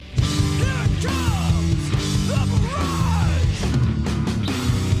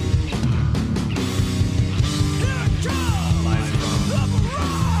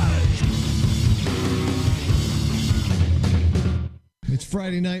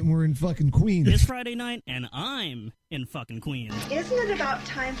Friday night and we're in fucking Queens. It's Friday night and I'm in fucking Queens. Isn't it about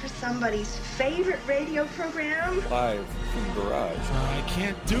time for somebody's favorite radio program? Live from the garage. I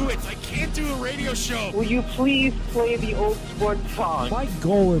can't do it. I can't do a radio show. Will you please play the old sports song? My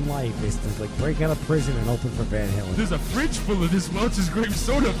goal in life is to break out of prison and open for Van Halen. There's a fridge full of this Welch's grape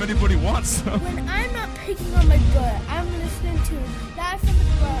soda if anybody wants some. When I'm not picking on my butt, I'm listening to Live from the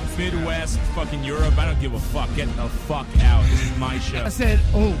Garage. Midwest, fucking Europe, I don't give a fuck. Get the fuck out. This is my show. I said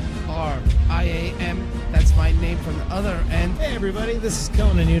O-R-I-A-M. That's my name from the other end. Hey everybody, this is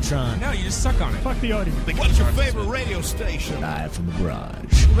Conan Neutron. No, you just suck on it. Fuck the audience. What's your favorite radio station? Live from the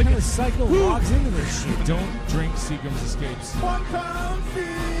garage. What kind of cycle logs into this shit? Don't drink Seagram's Escapes. 1 pound fish.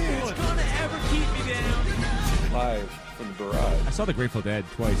 It's gonna ever keep me down. Live from the barrage. I saw The Grateful Dead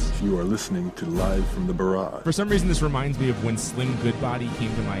twice. You are listening to Live from the Barrage. For some reason, this reminds me of when Slim Goodbody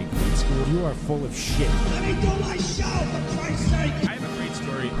came to my grade school. You are full of shit. Let me do my show, for Christ's sake! I have a great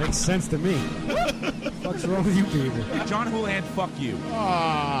story. Makes sense to me. What's wrong with you people? John Houlihan, fuck you.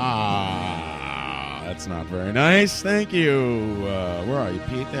 That's not very nice. Thank you. Where are you,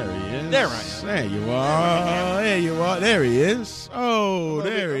 Pete? There he is. There I am. There you are. There you are. There he is. Oh,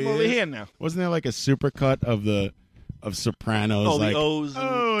 there he is. I'm over here now. Wasn't there like a supercut of Sopranos? Oh, like, the O's.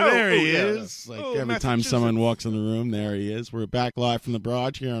 And, there he yeah. is. Like every time someone walks in the room, there he is. We're back live from the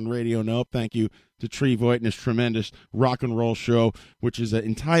barrage here on Radio Nope. Thank you to Tree Voigt and his tremendous rock and roll show, which is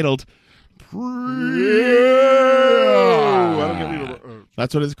entitled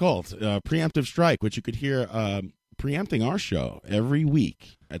That's what it's called. Preemptive Strike, which you could hear preempting our show every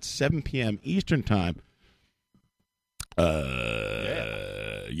week at 7 p.m. Eastern Time.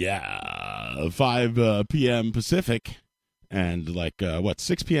 5 p.m. Pacific, and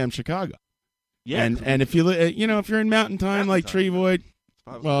 6 p.m. Chicago. Yeah. And if if you're in Mountain Time like Tree Voigt,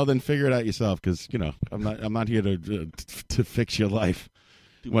 well, then figure it out yourself, because I'm not here to fix your life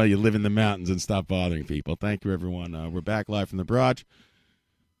while you live in the mountains and stop bothering people. Thank you, everyone. We're back live from the barrage.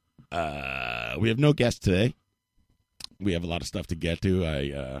 We have no guests today. We have a lot of stuff to get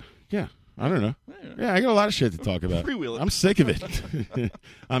to. I don't know. Yeah, I got a lot of shit to talk about. I'm sick of it.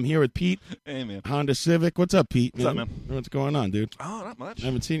 I'm here with Pete. Hey, man. Honda Civic. What's up, Pete? What's up, man? What's going on, dude? Oh, not much. I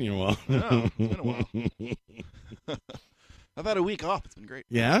haven't seen you in a while. No, it's been a while. I've had a week off. It's been great.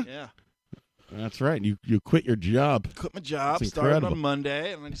 Yeah? Yeah. That's right. You quit your job. Quit my job. Started on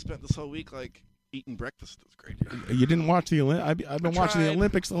Monday, and I just spent this whole week, eating breakfast. It was great. You didn't watch the Olympics? I've been watching the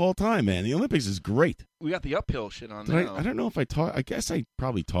Olympics the whole time, man. The Olympics is great. We got the uphill shit on now. I don't know if I talked. I guess I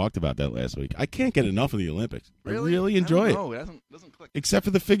probably talked about that last week. I can't get enough of the Olympics. Really? I really enjoy it. No, it doesn't click. Except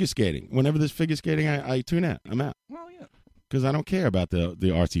for the figure skating. Whenever there's figure skating, I tune out. I'm out. Well, yeah. Because I don't care about the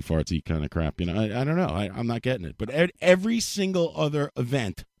artsy-fartsy kind of crap. I don't know. I'm not getting it. But every single other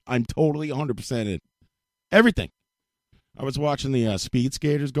event, I'm totally 100% in. Everything. I was watching the speed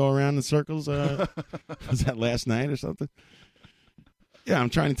skaters go around in circles. Was that last night or something? Yeah, I'm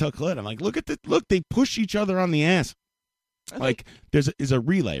trying to tell Colette. I'm like, look, they push each other on the ass. There's a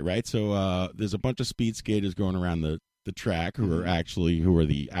relay, right? So there's a bunch of speed skaters going around the track who are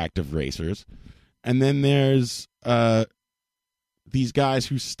the active racers. And then there's these guys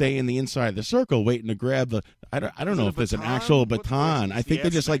who stay in the inside of the circle waiting to grab the I don't know if there's an actual baton. I think they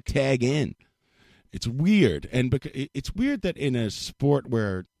just tag in. It's weird, and it's weird that in a sport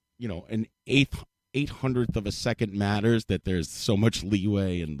where an 800th of a second matters, that there's so much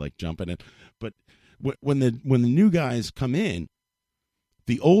leeway and jumping it. But when the new guys come in,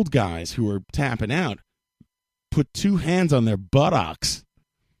 the old guys who are tapping out put 2 hands on their buttocks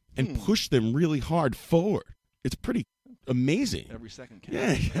and push them really hard forward. It's pretty amazing. Every second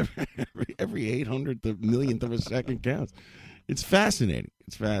counts. Yeah, every 800th of millionth of a second counts. It's fascinating.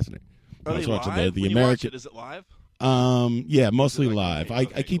 Are they watching live? the When American. You watch it, is it live? Yeah, mostly live.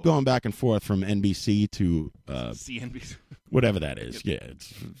 I keep going back and forth from NBC to CNBC, whatever that is. Yeah,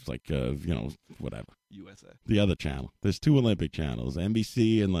 it's whatever. USA. The other channel. There's 2 Olympic channels,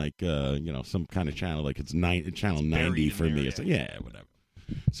 NBC and some kind of channel it's channel 90 for me. It's whatever.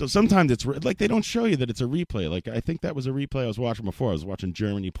 So sometimes it's they don't show you that it's a replay. I think that was a replay I was watching before. I was watching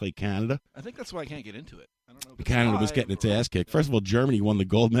Germany play Canada. I think that's why I can't get into it. I don't know. If Canada was getting its ass kicked. First of all, Germany won the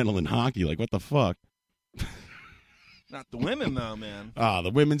gold medal in hockey. What the fuck? Not the women, though, man.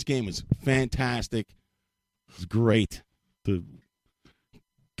 The women's game was fantastic. It was great.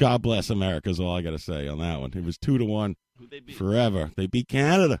 God bless America is all I got to say on that one. It was 2-1 Who'd they beat? Forever. They beat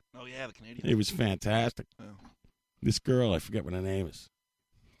Canada. Oh, yeah, the Canadians. It was fantastic. Oh. This girl, I forget what her name is.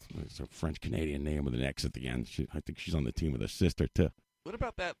 It's a French-Canadian name with an X at the end. I think she's on the team with her sister, too. What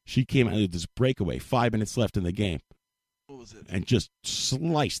about that? She came out of this breakaway, 5 minutes left in the game. What was it? And just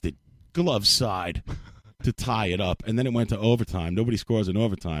sliced it glove side. to tie it up, and then it went to overtime. Nobody scores in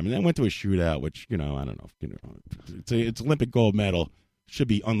overtime, and then went to a shootout, which I don't know. It's Olympic gold medal. Should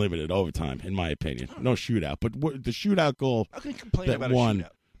be unlimited overtime, in my opinion. No shootout, but the shootout goal that won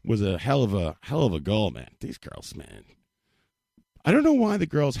was a hell of a goal, man. These girls, man. I don't know why the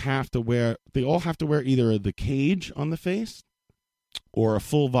girls have to wear. They all have to wear either the cage on the face or a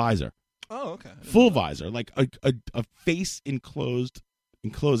full visor. Oh, okay. Full visor, like a face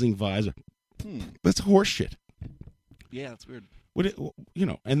enclosing visor. That's horse shit. Yeah, that's weird.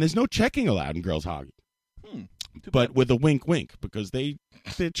 And there's no checking allowed in girls hockey. But with a wink, because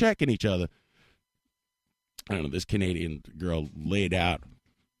they're checking each other. I don't know. This Canadian girl laid out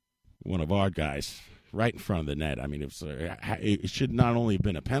one of our guys right in front of the net. I mean, it should not only have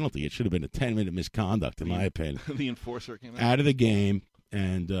been a penalty; it should have been a 10-minute misconduct, in my opinion. The enforcer came out of the game,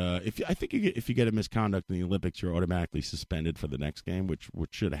 and if you get a misconduct in the Olympics, you're automatically suspended for the next game, which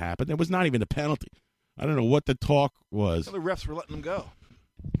should have happened. It was not even a penalty. I don't know what the talk was. The refs were letting them go.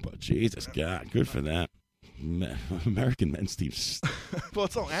 But Jesus, God, good for that. American men's teams. Well,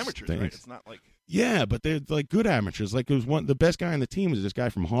 it's all amateurs, right? It's not like. Yeah, but they're like good amateurs. Like the best guy on the team was this guy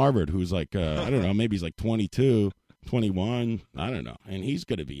from Harvard who's like I don't know, maybe he's like 22, 21, I don't know, and he's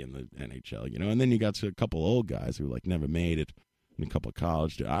going to be in the NHL, And then you got a couple old guys who like never made it, and a couple of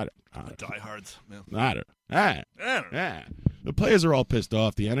college. I don't diehards. Yeah. I don't know. The players are all pissed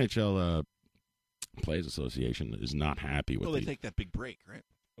off. The NHL Players Association is not happy with. Well, they take that big break, right?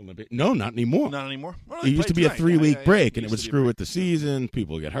 No, not anymore. Not anymore? Well, it used to be a 3-week break, and it would screw with the season.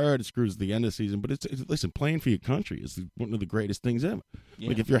 People get hurt. It screws the end of the season. But listen, playing for your country is one of the greatest things ever. Yeah.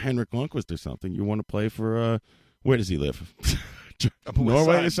 Like if you're Henrik Lundqvist or something, you want to play for, where does he live?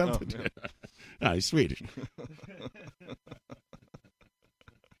 Norway or something? Oh, yeah. He's Swedish.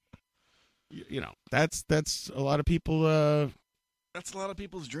 That's a lot of people. That's a lot of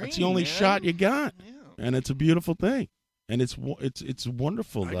people's dream. It's the only shot you got, and it's a beautiful thing. And it's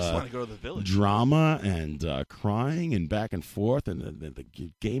wonderful. I just want to go to the Village. Drama and crying and back and forth, and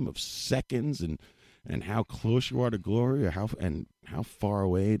the game of seconds, and how close you are to glory, or how far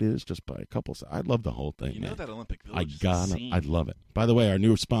away it is just by a couple. I love the whole thing. You know that Olympic Village. I love it. By the way, our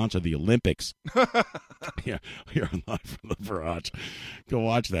new sponsor, the Olympics. Yeah, here on Live from the Barrage. Go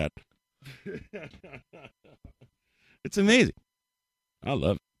watch that. It's amazing. I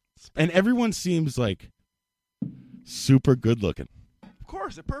love it, and everyone seems like super good looking. Of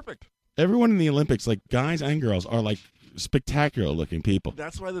course, they're perfect. Everyone in the Olympics, like guys and girls, are like spectacular looking people.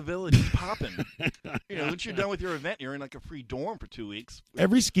 That's why the Village is popping. Once you're done with your event, you're in like a free dorm for 2 weeks.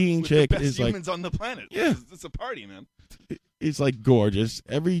 Every skiing chick is like humans on the planet. Yeah, it's a party, man. It's like gorgeous.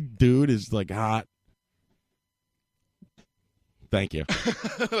 Every dude is like hot. Thank you.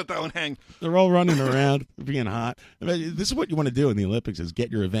 Let that one hang. They're all running around, being hot. I mean, this is what you want to do in the Olympics: is get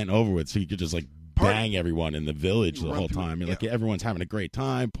your event over with, so you could just like bang everyone in the Village the whole time. Like everyone's having a great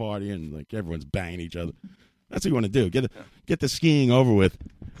time, partying, like everyone's banging each other. That's what you want to do. Get the skiing over with,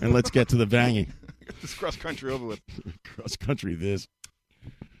 and let's get to the banging. Get this cross country over with. Cross country this.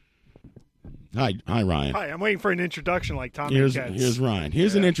 Hi, Ryan. Hi, I'm waiting for an introduction like Tommy. Here's Ryan.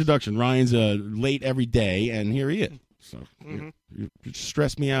 Here's an introduction. Ryan's late every day, and here he is. So you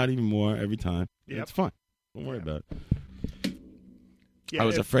stress me out even more every time. Yep. It's fun. Don't worry about it. Yeah, I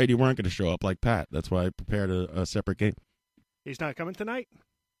was afraid you weren't going to show up like Pat. That's why I prepared a separate game. He's not coming tonight?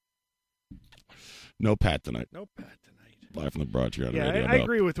 No Pat tonight. No Pat tonight. Live from the Broad here on Radio. I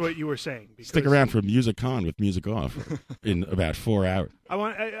agree with what you were saying. Stick around for Music On with Music Off in about 4 hours.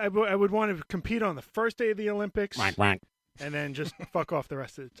 I would want to compete on the first day of the Olympics. Whack. And then just fuck off the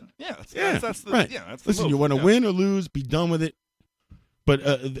rest of the time. That's the right. Yeah, that's Listen, you want to win or lose, be done with it. But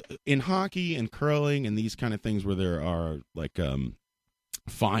in hockey and curling and these kind of things where there are like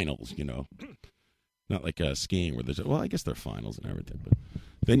finals, not like skiing where there's I guess they're finals and everything, but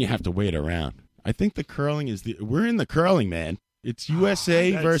then you have to wait around. I think the curling is we're in the curling, man. It's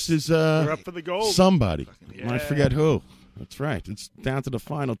USA versus we're up for the gold. Somebody. Yeah. I forget who. That's right. It's down to the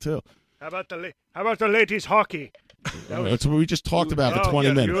final too. How about the ladies hockey? That's what we just talked about for 20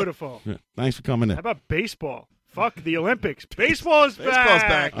 minutes. Beautiful. Yeah, thanks for coming in. How about baseball? Fuck the Olympics. Baseball is Baseball's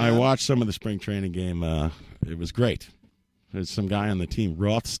back. I watched some of the spring training game. It was great. There's some guy on the team,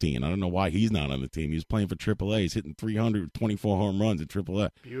 Rothstein. I don't know why he's not on the team. He's playing for AAA. He's hitting 324 home runs at AAA.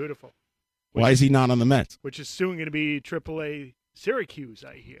 Beautiful. Why is he not on the Mets? Which is soon going to be AAA Syracuse,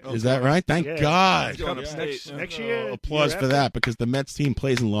 I hear. Is that right? Thank God. Next year. Applause for that, because the Mets team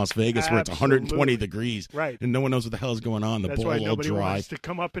plays in Las Vegas where it's 120 degrees. Right. And no one knows what the hell is going on. The That's ball why all nobody dry. wants to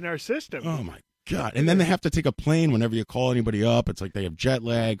come up in our system. Oh, my God. And then they have to take a plane whenever you call anybody up. It's like they have jet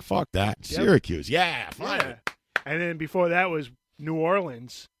lag. Fuck that. Yep. Syracuse. Yeah, fine. Yeah. And then before that was New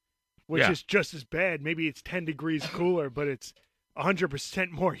Orleans, which is just as bad. Maybe it's 10 degrees cooler, but it's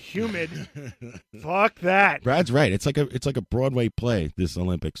 100% more humid. Fuck that. Brad's right. It's like a Broadway play. This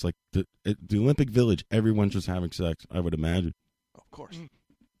Olympics, like the Olympic Village, everyone's just having sex. I would imagine. Of course.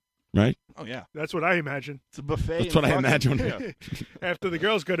 Right? Oh yeah. That's what I imagine. It's a buffet. That's what I imagine. After the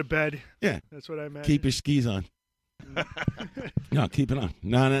girls go to bed. Yeah. That's what I imagine. Keep your skis on. No, keep it on.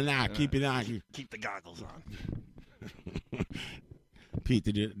 No. Keep it on. Keep the goggles on. Pete,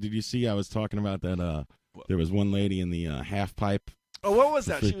 did you see? I was talking about that. There was one lady in the half pipe. Oh, what was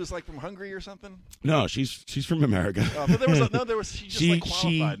that? She was like from Hungary or something. No, she's from America. But there was she just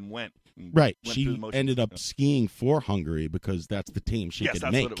qualified and went. Right, she ended up skiing for Hungary because that's the team she could make.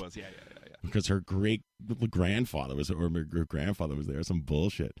 Yes, that's what it was. Yeah. Because her great grandfather was, or her grandfather was there, some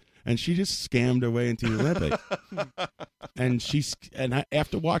bullshit, and she just scammed her way into the Olympics.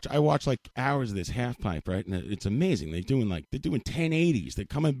 I watched like hours of this half pipe, right? And it's amazing. They're doing 1080s. They're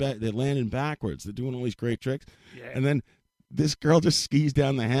coming back. They're landing backwards. They're doing all these great tricks. Yeah. And then this girl just skis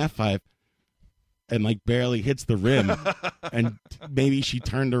down the half pipe and like barely hits the rim. And maybe she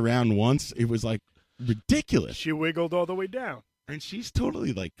turned around once. It was like ridiculous. She wiggled all the way down. And she's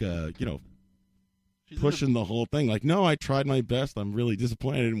totally like, pushing the whole thing. Like, no, I tried my best. I'm really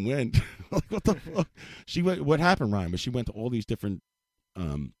disappointed and win. Like, what the fuck? What happened, Ryan? But she went to all these different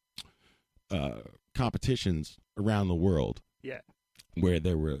competitions around the world. Yeah. Where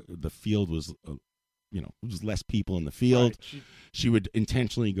the field was, there was less people in the field. Right. She would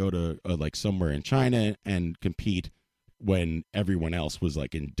intentionally go to like somewhere in China and compete when everyone else was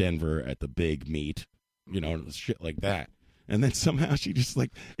like in Denver at the big meet, shit like that. And then somehow she just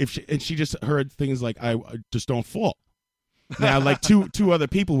like she just heard things like I just don't fall. Now like two other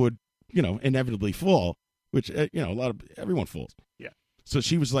people would inevitably fall, which everyone falls. Yeah. So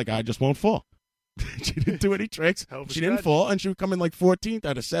she was like, I just won't fall. She didn't do any tricks. She didn't fall, and she would come in like 14th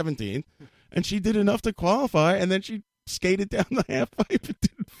out of 17, and she did enough to qualify, and then she skated down the half pipe and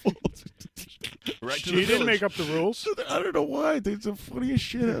didn't fall. Right. She didn't make up the rules. I don't know why. It's the funniest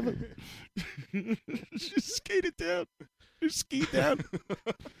shit ever. She skated down. She skied down.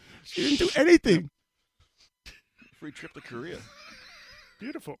 She didn't do anything. Free trip to Korea.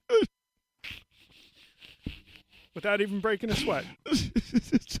 Beautiful. Without even breaking a sweat.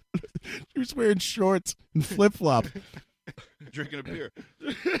 She was wearing shorts and flip-flop. Drinking a beer.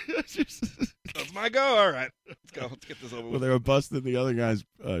 That's my go. All right. Let's go. Let's get this over with. Well, they were busting the other guy's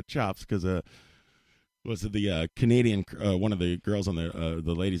chops because was it the Canadian, one of the girls on the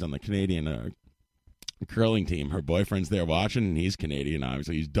ladies on the Canadian curling team, her boyfriend's there watching, and he's Canadian,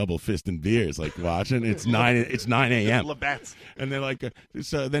 obviously. He's double fisting beers, like watching. It's 9 a.m. Labatt's. And they're like,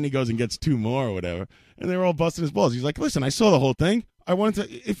 so then he goes and gets two more or whatever, and they were all busting his balls. He's like, listen, I saw the whole thing. I wanted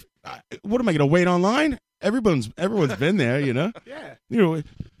to, what am I going to wait online? Everyone's been there, Yeah.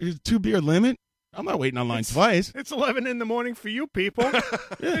 It's a 2-beer limit. I'm not waiting online twice. It's 11 in the morning for you people. Yeah.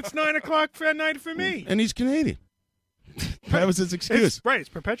 It's 9 o'clock at night for me. And he's Canadian. That was his excuse. It's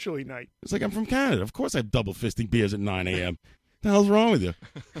perpetually night. It's like, I'm from Canada. Of course I'm double fisting beers at 9 a.m. The hell's wrong with you?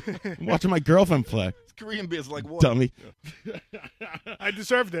 I'm watching my girlfriend play. It's Korean beers like water. Dummy. Yeah. I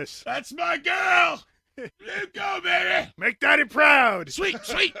deserve this. That's my girl. Let go, baby. Make daddy proud. Sweet.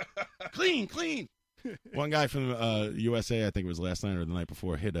 Clean. One guy from USA, I think it was last night or the night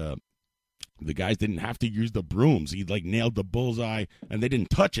before, hit the guys didn't have to use the brooms. He like nailed the bullseye, and they didn't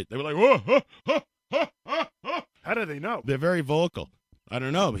touch it. They were like, whoa. How do they know? They're very vocal. I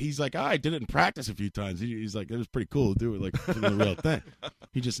don't know. But he's like, I did it in practice a few times. He's like, it was pretty cool to do it like for the real thing.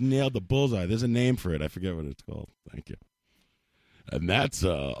 He just nailed the bullseye. There's a name for it. I forget what it's called. Thank you. And that's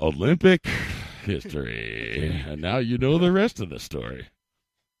Olympic history. And now you know the rest of the story.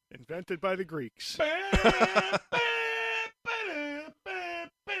 Invented by the Greeks. I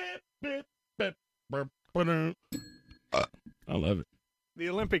love it. The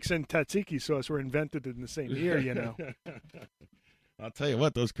Olympics and tzatziki sauce were invented in the same year, I'll tell you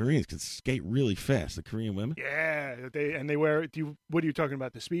what, those Koreans can skate really fast. The Korean women. Yeah, they wear. What are you talking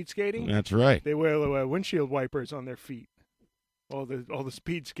about? The speed skating? That's right. They wear windshield wipers on their feet. All the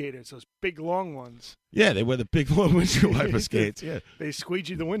speed skaters, those big long ones. Yeah, they wear the big long windshield wiper skates. Yeah, they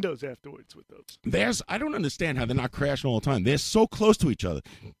squeegee the windows afterwards with those. I don't understand how they're not crashing all the time. They're so close to each other.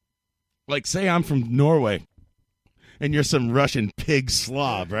 Like, say I'm from Norway, and you're some Russian pig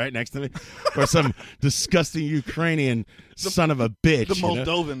slob right next to me, or some disgusting Ukrainian son of a bitch, the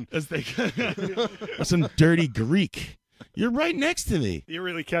Moldovan, or some dirty Greek. You're right next to me. You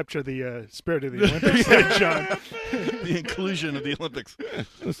really capture the spirit of the Olympics, there, John. The inclusion of the Olympics.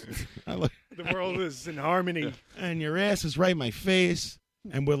 The world is in harmony. And your ass is right in my face,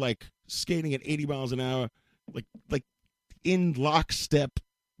 and we're like skating at 80 miles an hour, like in lockstep,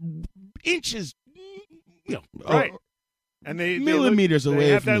 inches, Right. And millimeters they away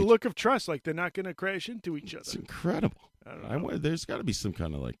have from that each. look of trust, like they're not going to crash into each other. It's incredible. I don't know. There's got to be some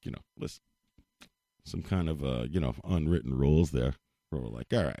kind of listen, some kind of unwritten rules there. Where we're like,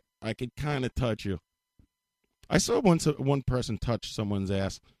 all right, I could kind of touch you. I saw one person touch someone's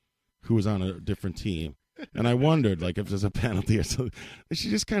ass who was on a different team, and I wondered like if there's a penalty or something. She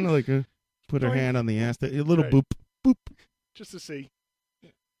just kind of like put her hand on the ass, a little Right. boop, boop. Just to see.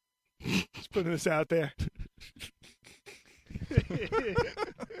 Just putting this out there.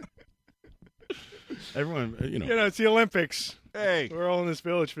 Everyone, it's the Olympics. Hey, we're all in this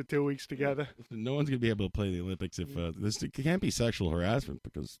village for 2 weeks together. No one's gonna be able to play the Olympics if it can't be sexual harassment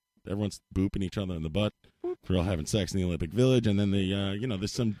because everyone's booping each other in the butt. We're all having sex in the Olympic Village, and then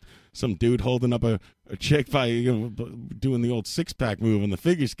there's some dude holding up a chick by doing the old 6-pack move on the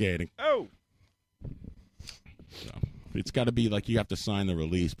figure skating. Oh, so it's got to be like you have to sign the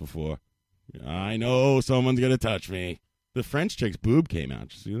release before. I know someone's gonna touch me. The French chick's boob came out.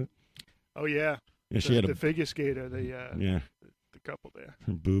 Did you see that? Oh yeah. Yeah, she had the figure skater. The couple there.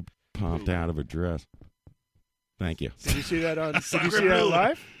 Her boob popped out of her dress. Thank you. Did you see that on? Did you see that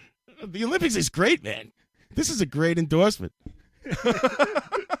live? The Olympics is great, man. This is a great endorsement. You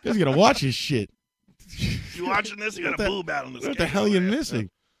guys gotta watch this shit. You watching this? You got a boob out on this. What the hell are you missing?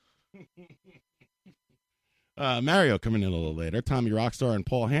 Mario coming in a little later. Tommy Rockstar and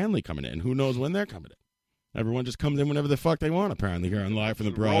Paul Hanley coming in. Who knows when they're coming in? Everyone just comes in whenever the fuck they want, apparently, here on Live from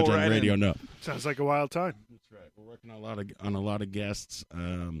the Barrage on Radio No. Sounds like a wild time. That's right. We're working on a lot of guests.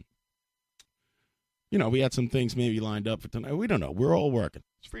 We had some things maybe lined up for tonight. We don't know. We're all working.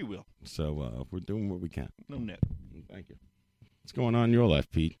 It's free will. So we're doing what we can. No net. Thank you. What's going on in your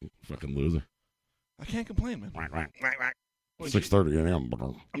life, Pete? You fucking loser. I can't complain, man. 6:30 a.m.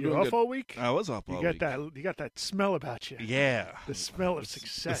 You off all week? I was off all week. You got that smell about you. Yeah. The smell of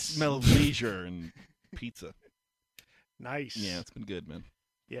success. The smell of leisure and pizza. Nice. Yeah, it's been good, man.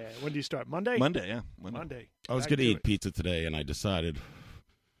 Yeah. When do you start? Monday? Monday, yeah. Monday. I was going to eat pizza today, and I decided,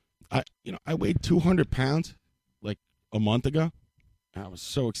 I weighed 200 pounds like a month ago. And I was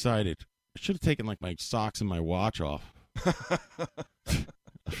so excited. I should have taken like my socks and my watch off.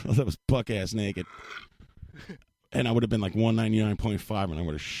 That was buck-ass naked. And I would have been like 199.5, and I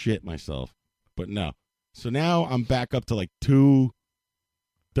would have shit myself. But no. So now I'm back up to like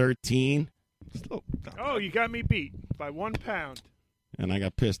 213. Oh, you got me beat by 1 pound. And I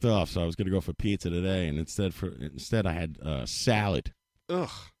got pissed off, so I was going to go for pizza today, and instead I had salad. Ugh.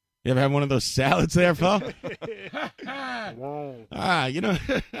 You ever have one of those salads there, pal? Whoa. A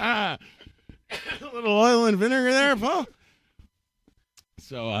little oil and vinegar there, pal.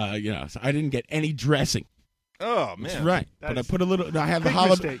 So, so I didn't get any dressing. Oh, man. That's right. But I put a little, I have the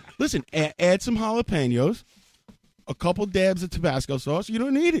jalapeno. Listen, add some jalapenos, a couple dabs of Tabasco sauce. You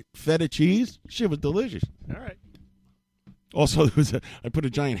don't need it. Feta cheese. Shit was delicious. All right. Also, I put a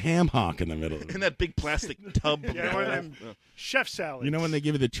giant ham hock in the middle. In that big plastic tub. Yeah, one of them chef salads. You know when they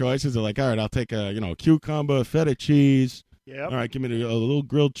give you the choices, they're like, all right, I'll take a cucumber, feta cheese. Yep. All right, give me a little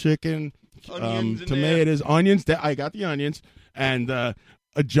grilled chicken, onions tomatoes, onions. I got the onions, and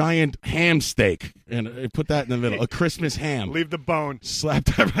a giant ham steak, and I put that in the middle. A Christmas ham. Leave the bone. Slap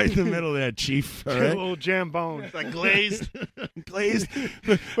that right in the middle there, Chief. All A right? little jam bone. Like glazed. Glazed.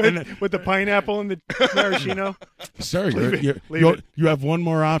 with the pineapple and the maraschino. Sir, Leave you have one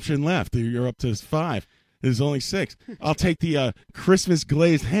more option left. You're up to 5. There's only 6. I'll take the Christmas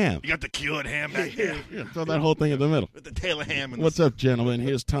glazed ham. You got the cured ham back there. Yeah, throw that whole thing in the middle. With the tail of ham. What's up, gentlemen?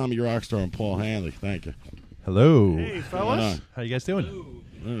 Here's Tommy Rockstar and Paul Hanley. Thank you. Hello. Hey, fellas. How you guys doing? I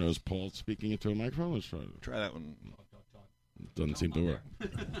don't know. Is Paul speaking into a microphone? Let's try that one. Doesn't seem to work.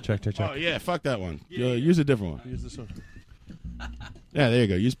 Check. Oh, yeah. Fuck that one. Use a different one. Use this one. Yeah, there you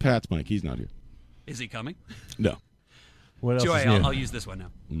go. Use Pat's mic. He's not here. Is he coming? No. What else Joey, is new? I'll use this one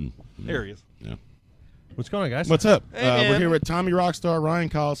now. There he is. Yeah. What's going on, guys? What's up? Hey, we're here with Tommy Rockstar, Ryan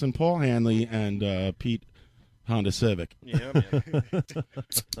Collison, Paul Hanley, and Pete Honda Civic. Yeah, man.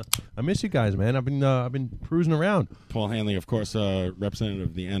 I miss you guys, man. I've been cruising around. Paul Hanley, of course, representative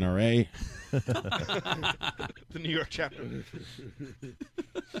of the NRA. The New York chapter.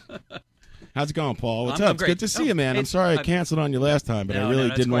 How's it going, Paul? What's I'm up? It's great. good to see you, man. I'm sorry I canceled on you last time, but I really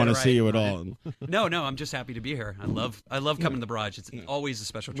that's didn't quite want to all see right. you at all. No, I'm just happy to be here. I love coming to the barrage. It's always a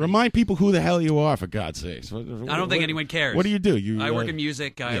special treat. Remind people who the hell you are, for God's sakes. I don't think anyone cares. What do you do? I work in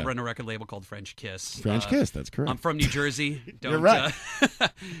music. I yeah. run a record label called French Kiss. French Kiss, that's correct. I'm from New Jersey. You're right.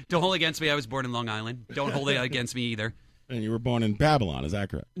 Don't hold it against me. I was born in Long Island. Don't hold it against me either. And you were born in Babylon, is that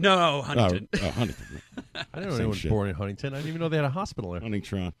correct? No, Huntington. Huntington. I didn't know anyone was born in Huntington. I didn't even know they had a hospital there.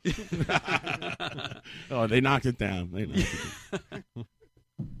 Huntington. Oh, they knocked it down.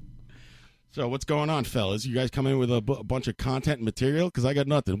 So what's going on, fellas? You guys come in with a bunch of content and material? Because I got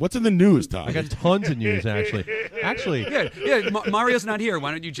nothing. What's in the news, Tom? I got tons of news, actually. Yeah. Mario's not here.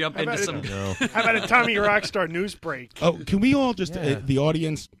 Why don't you jump into some? How about a Tommy Rockstar news break? Oh, can we all just the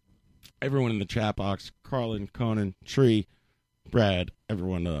audience, everyone in the chat box, Carlin, Conan, Tree, Brad,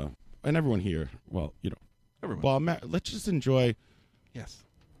 everyone, and everyone here. Well, everyone. Well, let's just enjoy. Yes.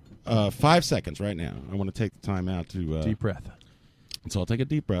 5 seconds right now. I want to take the time out to deep breath. So I'll take a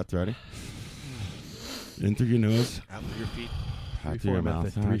deep breath. Ready? In through your nose. Out through your feet. Out through your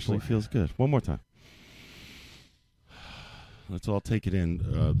mouth. That actually feels good. One more time. Let's all take it in.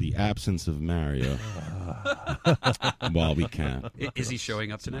 The absence of Mario. While we can. Is he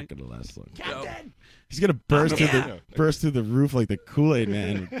showing up tonight? It's not going to last long. Captain! He's going to burst through the roof like the Kool-Aid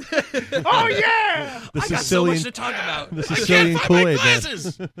Man. Oh, yeah! I got so much to talk about. The Sicilian Kool-Aid Man.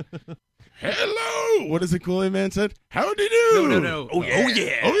 Hello! What does the Kool-Aid Man said? How do you do? No. Oh, yeah. Oh,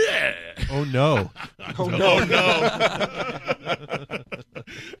 yeah. Oh, yeah. Oh, no. Oh, no.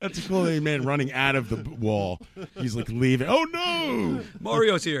 That's a Kool-Aid Man running out of the wall. He's like leaving. Oh, no.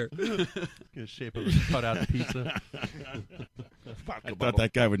 Mario's here. In the shape of a cut-out pizza. I thought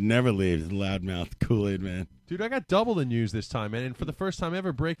that guy would never leave. The loudmouth Kool-Aid Man. Dude, I got double the news this time, man. And for the first time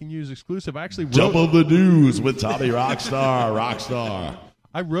ever, breaking news exclusive. I actually wrote Double the news with Tommy Rockstar.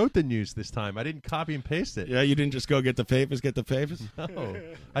 I wrote the news this time. I didn't copy and paste it. Yeah, you didn't just go get the papers? No.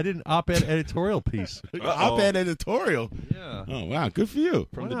 I did an op-ed editorial piece. Op-ed editorial? Yeah. Oh, wow. Good for you.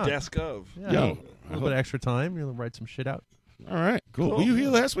 From the desk of. Yeah. Yo. A little bit of extra time. You'll write some shit out. All right. Cool. Were you here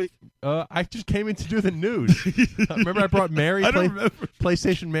last week? I just came in to do the news. Remember I brought Mary? I don't remember.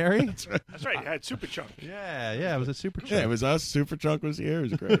 PlayStation Mary? That's right. You had Super Chunk. Yeah. It was a Super Chunk. Yeah, it was us. Super Chunk was here.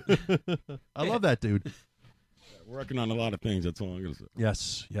 It was great. I love that dude. We're working on a lot of things. That's all I'm going to say.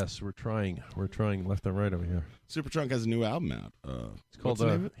 Yes. We're trying. We're trying left and right over here. Super Chunk has a new album out. It's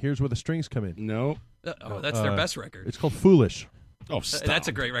called Here's Where the Strings Come In. No. That's their best record. It's called Foolish. Oh, stop. That's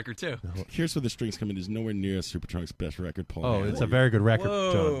a great record, too. Here's Where the Strings Come In is nowhere near Superchunk's best record, Paul. Oh, it's a very good record,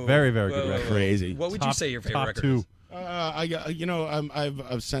 John. Very, very good record. Crazy. What would you say your favorite top record two. is?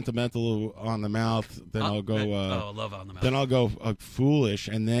 I'm sentimental on the mouth. Then I'll go. I love on the mouth. Then I'll go Foolish,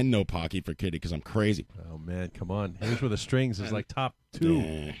 and then No Pocky for Kitty because I'm crazy. Oh man, come on! Here's Where the Strings is like top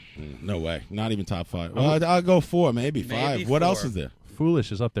two. No way, not even top five. Well, I'll go four, maybe five. Maybe What four. else is there?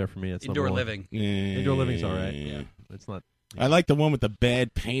 Foolish is up there for me. It's Indoor number one. Living. Indoor Living's all right. Yeah. It's not. I like the one with the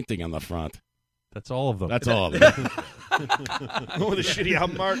bad painting on the front. That's all of them. That's all of them. Oh, the shitty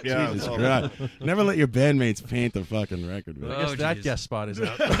album art? Yeah. Jesus Christ. Never let your bandmates paint the fucking record, man. I guess that guest spot is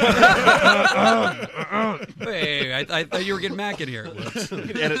out. Hey, I thought you were getting Mac in here. You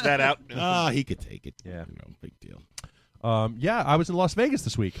can edit that out. He could take it. Yeah. Big deal. Yeah, I was in Las Vegas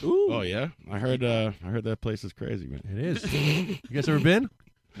this week. Ooh. Oh, yeah? I heard that place is crazy, man. It is. You guys ever been?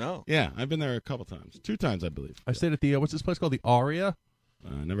 No. Yeah, I've been there a couple times. 2 times, I believe. I stayed at the, what's this place called? The Aria?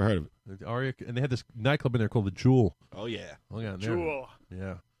 Never heard of it. The Aria, and they had this nightclub in there called the Jewel. Oh, yeah. Oh, yeah. Jewel.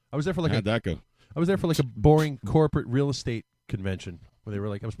 Yeah. I was there for like How'd that go? I was there for like a boring corporate real estate convention where they were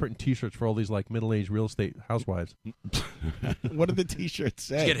like, I was printing T-shirts for all these like middle-aged real estate housewives. What did the T-shirts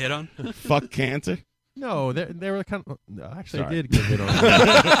say? Did you get hit on? Fuck cancer? No, they were kind of. Actually, Sorry. I did get hit on.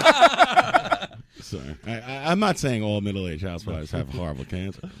 Sorry. I'm not saying all middle-aged housewives have horrible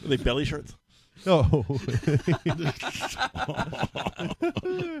cancer. Are they belly shirts? No.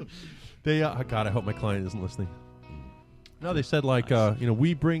 They. God, I hope my client isn't listening. No, they said like,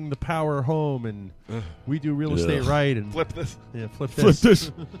 we bring the power home and we do real estate right and Flip this. Yeah, flip Flip this.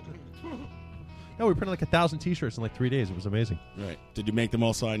 this. No, we printed like 1,000 T-shirts in like 3 days. It was amazing. Right. Did you make them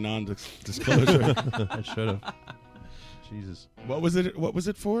all sign non-disclosure? I should have. Jesus. What was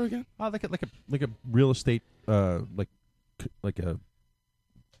it for again? Like a real estate like a.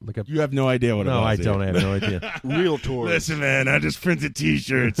 You have no idea what it was. No, I don't. I have no idea. Real tours. Listen, man, I just printed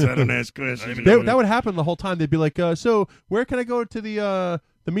T-shirts. I don't ask questions. That would happen the whole time. They'd be like, so where can I go to the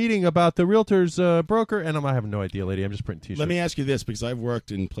meeting about the realtor's broker? And I have no idea, lady. I'm just printing T-shirts. Let me ask you this, because I've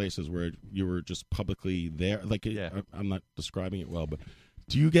worked in places where you were just publicly there. Like, I'm not describing it well, but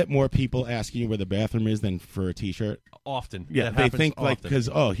do you get more people asking you where the bathroom is than for a T-shirt? Often. Yeah, That they happens think like, often.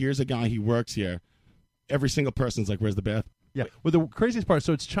 because, here's a guy, he works here. Every single person's like, where's the bathroom? Yeah. Well, the craziest part,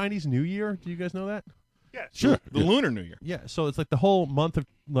 so it's Chinese New Year. Do you guys know that? Yeah. Sure. The Lunar New Year. Yeah. So it's like the whole month of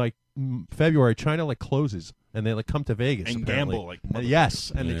like February, China like closes and they like come to Vegas And apparently. gamble, like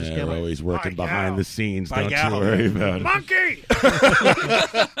yes, and they just Yeah, gamble. we're always working behind the scenes. By Don't gal. you worry about it. Monkey!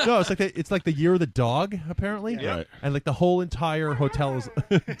 No, it's like the year of the dog apparently. Yeah. Right. And like the whole entire hotel is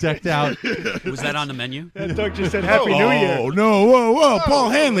decked out. Was that on the menu? That dog just said Happy New Year. Oh, no, whoa. Paul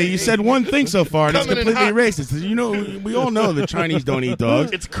Hanley, you said one thing so far, and it's Coming in completely hot. racist. You know, we all know the Chinese don't eat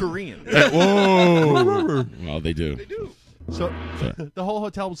dogs. It's Korean. Whoa. Well, they do. So the whole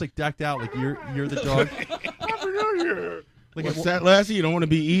hotel was like decked out like you're the dog. Like What's that, Lassie? You don't want to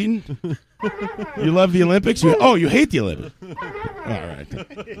be eaten? You love the Olympics? You hate the Olympics. All right.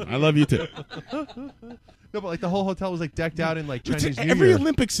 I love you too. No, but like the whole hotel was like decked out in like Chinese New Every Year.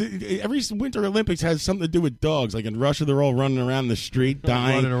 Olympics, every Winter Olympics has something to do with dogs. Like in Russia, they're all running around the street,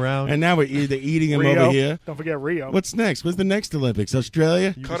 dying, Running around. and now they're eating them Rio. over here. Don't forget Rio. What's next? What's the next Olympics?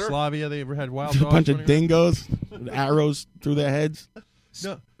 Australia? Yugoslavia, they ever had wild A dogs? bunch of running dingoes with arrows through their heads.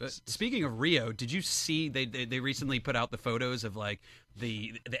 No. Speaking of Rio, did you see they recently put out the photos of like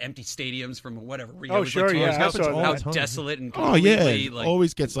the empty stadiums from whatever Rio Oh, was sure, like 2 years yeah, I ago? saw How that. desolate and Oh yeah, completely, it like,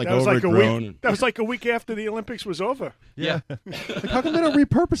 always gets like that was like a overgrown. week. That was like a week after the Olympics was over. Yeah. Like, how come they don't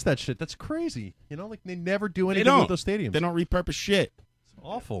repurpose that shit? That's crazy. You know, like they never do They anything don't. with those stadiums. They don't repurpose shit. It's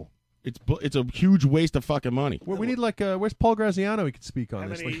awful. It's a huge waste of fucking money. Well, we need like where's Paul Graziano? He could speak on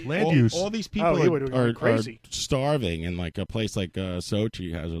this. Like land all, use. all these Oh, people he would've gone are crazy. starving, and like a place like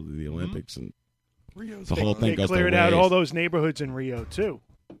Sochi has the Olympics, and the whole thing They goes cleared to out waste. all those neighborhoods in Rio too.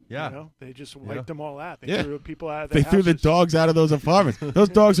 Yeah. You know, they just wiped them all out. They Yeah. threw people out of They their threw the houses. dogs out of those apartments. Those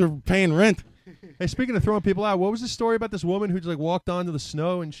dogs are paying rent. Hey, speaking of throwing people out, what was the story about this woman who just like walked onto the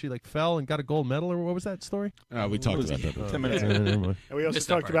snow and she like fell and got a gold medal, or what was that story? We talked about that. 10 minutes never mind. And we also Missed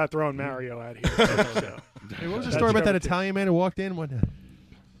that talked part. about throwing Mario out here. So. Hey, what was the That's story about that covered too. Italian man who walked in? What?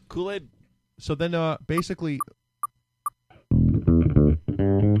 Kool-Aid. So then, basically,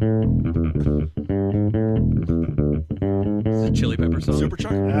 Is it Chili Pepper song?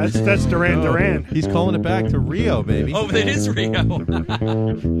 Supercharged. That's Duran no, Duran. he's calling it back to Rio, baby. Oh, it is Rio.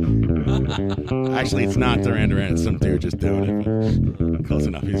 Actually, it's not Duran Duran. It's some dude just doing it. But close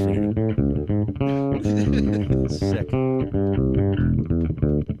enough. He's pretty good. Sick.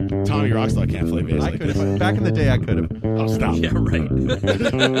 Tommy Rockstar can't play bass I like could this. have. Back in the day, I could have. Oh, stop. Yeah, right.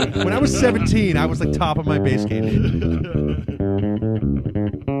 When I was 17, I was like top of my bass game.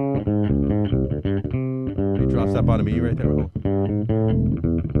 He drops that bottom E right there. Oh.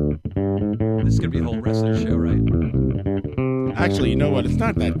 This is gonna be a whole wrestling show, right? Actually, you know what? It's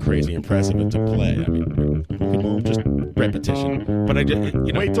not that crazy impressive to play. I mean, just repetition. But I just,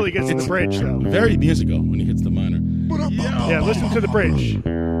 you know, Wait till he gets to the bridge, though. very musical when he hits the minor. Yeah, listen to the bridge.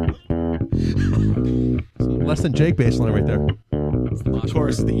 Less than Jake bass line right there. Of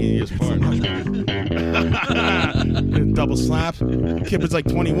course, is the easiest part. Double slap. Kid was like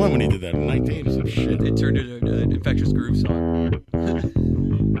 21 when he did that. 19 or some shit. It turned into an Infectious Groove song.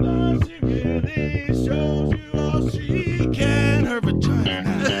 Can her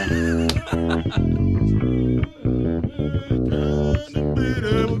vagina.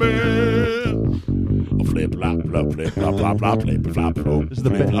 Flip, flop, flop, flip, flop, flop, flop, flip, flop, flop. This is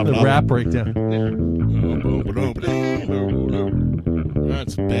the rap breakdown.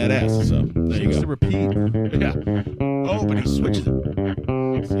 That's badass. So there She you used go. to repeat. Yeah. Oh, but he switches it.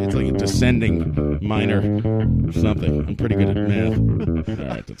 It's like a descending minor something. I'm pretty good at math. All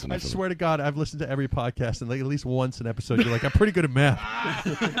right, that's I enough. swear to God, I've listened to every podcast, and like at least once an episode, you're like, I'm pretty good at math.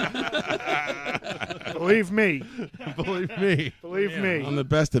 Believe me. Believe me. Believe me. I'm the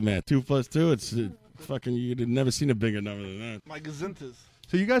best at math. 2 + 2. It's fucking. You'd have never seen a bigger number than that. My gazintas.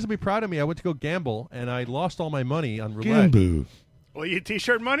 So you guys will be proud of me. I went to go gamble, and I lost all my money on roulette. Gamble. Well, your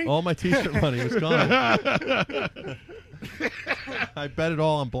T-shirt money? All my T-shirt money was gone. I bet it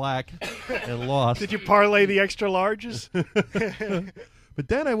all on black and lost. Did you parlay the extra larges? But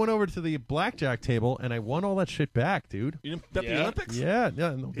then I went over to the blackjack table, and I won all that shit back, dude. You didn't bet the Olympics? Yeah,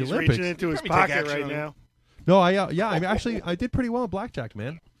 no, the He's Olympics. reaching into his Probably take pocket action right on now. No, I did pretty well in blackjack,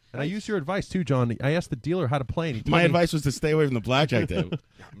 man. And I used your advice too, John. I asked the dealer how to play, and he told My me, advice was to stay away from the blackjack table.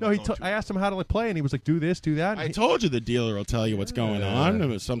 No, I asked him how to play, and he was like, "Do this, do that." I told you the dealer will tell you what's going on. I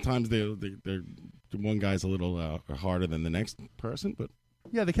mean, sometimes they're one guy's a little harder than the next person, but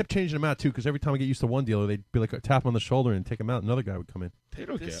Yeah, they kept changing them out too, because every time I get used to one dealer, they'd be like tap him on the shoulder and take him out. Another guy would come in. they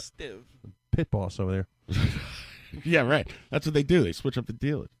don't care. Stiff. Pit boss over there. Yeah, right. That's what they do. They switch up the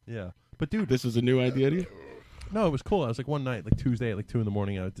dealer. Yeah, but dude, This was a new idea to you? no, it was cool. I was like one night, like Tuesday at like 2 a.m,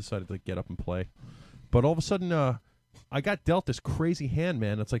 I decided to get up and play. But all of a sudden, I got dealt this crazy hand,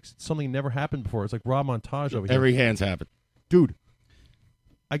 man. It's like something never happened before. It's like Rob Montage over here. Every hand's happened. Dude,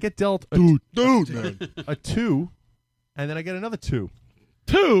 I get dealt Dude, a 2, and then I get another 2.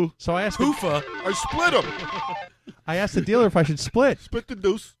 2? So I asked Hoofa. I split them. I asked the dealer if I should split. Split the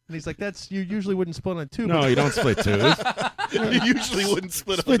deuce. And he's like, you usually wouldn't split on 2. No, you don't split 2s. You usually wouldn't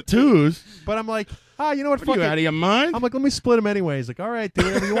split Split 2s. But I'm like, you know what? What Fuck are you, it. out of your mind? I'm like, let me split them anyway. He's like, all right, do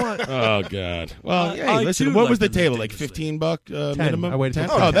whatever you want. Oh, God. Well, hey, I listen, too what like was the them table? Like ridiculously. $15 minimum? I waited till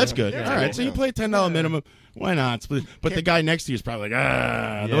 10? 10. Oh, that's good. Yeah, All right, so you play $10 minimum. Why not split? But the guy next to you is probably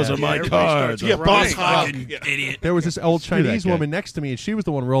like, those are my everybody cards. starts Yeah, boss hog. Fucking idiot. There was this old Screw that Chinese guy. woman next to me, and she was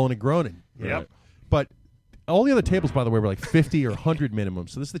the one rolling and groaning. Yep. But all the other tables, by the way, were like 50 or 100 minimum.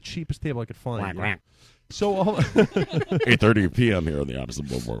 So this is the cheapest table I could find. you know? So 8:30 p.m. here on the opposite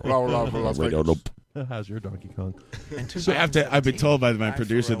radio. how's your Donkey Kong? So I've been told by my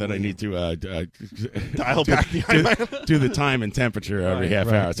producer that I need to Dial back the iMac. do the time and temperature every half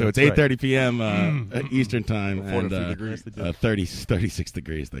right. hour. So it's That's right. 8:30 p.m. Eastern time and 36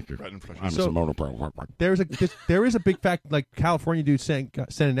 degrees. Thank you. I'm So- a monopro. There is a big fact, like California dude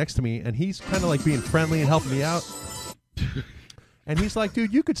standing next to me, and he's kind of like being friendly and helping me out. And he's like,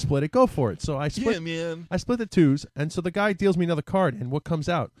 dude, you could split it. Go for it. So I split. Yeah, man. I split the 2s, and so the guy deals me another card, and what comes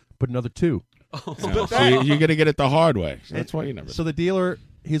out? But another 2. So you're gonna get it the hard way. So that's why you never. So the dealer,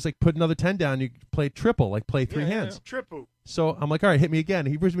 he's like, put another 10 down. You play triple, like play 3 hands. Triple. So I'm like, all right, hit me again.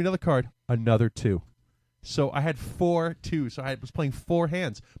 He brings me another card, another 2. So I had 4 2s. So I was playing 4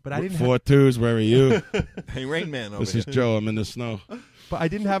 hands, but I didn't. 4 2s. Where are you? Hey, Rain Man over This is here. Joe. I'm in the snow. But I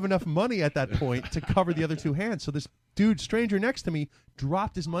didn't have enough money at that point to cover the other 2 hands. So this dude, stranger next to me,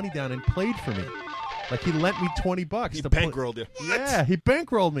 dropped his money down and played for me. Like he lent me $20. He to bankrolled you. Yeah, he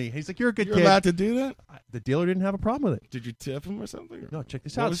bankrolled me. He's like, "You're a good You're kid." allowed to do that? The dealer didn't have a problem with it. Did you tip him or something? No, check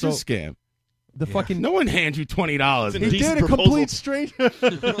this What out. was So this scam? the fucking No one hands you $20. It's he decent did a proposal. complete stranger.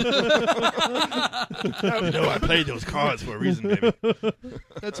 No, I played those cards for a reason, baby.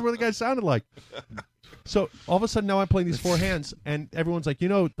 That's what the guy sounded like. So all of a sudden now I'm playing these 4 hands, and everyone's like,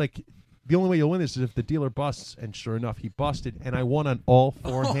 like the only way you'll win this is if the dealer busts. And sure enough, he busted, and I won on all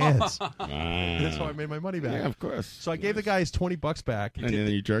 4 hands. That's how I made my money back. Yeah, of course. So I gave the guy his $20 back, And then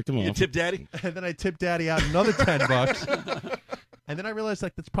you jerked him off. You tip daddy? and then I tipped Daddy out another $10. And then I realized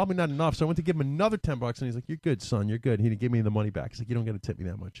like that's probably not enough, so I went to give him another $10, and he's like, "You're good, son. You're good." He didn't give me the money back. He's like, "You don't got to tip me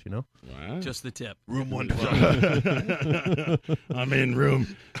that much, you know." Wow. Just the tip. Room 112. I'm in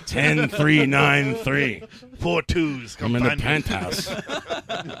room 10393. 4 2s. I'm Come in the find me. penthouse.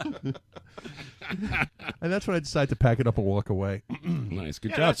 And that's when I decided to pack it up and walk away. Nice,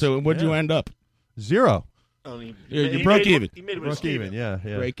 good job. So where'd you end up? 0. Oh, You broke even. He made it with Broke Steven. even,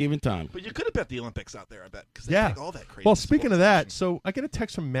 yeah. Break even time. But you could have bet the Olympics out there, I bet. Because they Yeah. take all that crazy Well, speaking of sports that, action. so I get a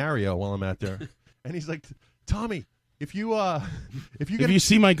text from Mario while I'm out there, and he's like, "Tommy, if you If you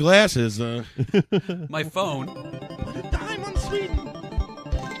see my glasses, My phone. Dime on Sweden.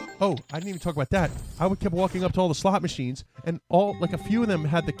 Oh, I didn't even talk about that. I would kept walking up to all the slot machines, and a few of them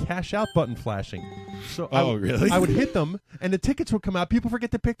had the cash out button flashing. So really? I would hit them, and the tickets would come out. People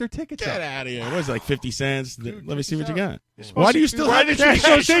forget to pick their tickets get up. out of here. What was it, like 50 cents? Let me see what you got. Why do you still Why have did you cash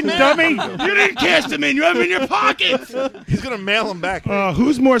cash those in, them in? dummy? You didn't cash them in. You have them in your pockets. He's going to mail them back.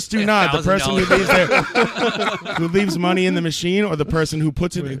 Who's more stunad, the person who $1,000. who leaves money in the machine, or the person who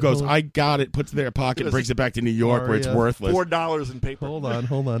puts it, who goes, I got it, puts it in their pocket, and brings it back to New York where it's worthless? $4 in paper. Hold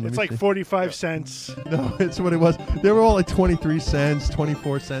on. It's like 45 cents. No, it's what it was. They were all like 23 cents,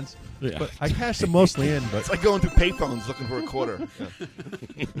 24 cents. Yeah. But I cashed them mostly in. But It's like going through payphones looking for a quarter.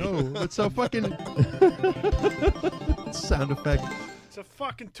 no, it's so fucking sound effect. It's a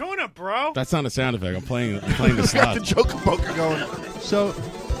fucking tuna, bro. That's not a sound effect. I'm playing the Got the slots. Joker poker going.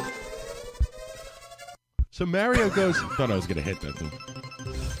 So Mario goes, Thought I was gonna hit that thing.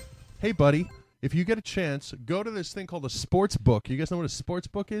 "Hey, buddy, if you get a chance, go to this thing called a sports book. You guys know what a sports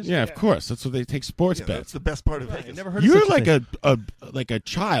book is? Yeah, of course. That's what they take sports Yeah, bets. that's the best part of I Vegas. never heard You're of such like a a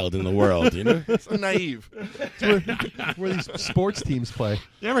child in the world, you know. So naive. thing. where these sports teams play.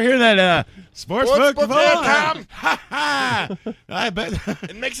 You ever hear that sports book? book there, Tom. Ha ha! I bet.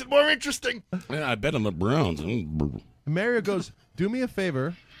 It makes it more interesting. Yeah, I bet on the Browns. And Mario goes, "Do me a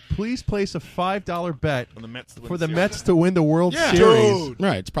favor. Please place a $5 bet On the Mets to win for the the series. Mets to win the World Yeah, Series,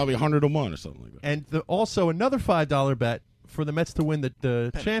 right. It's probably 100-1 or something like that. and also another $5 bet for the Mets to win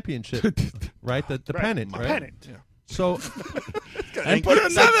the championship, right? The pennant, right? Pennant. So And put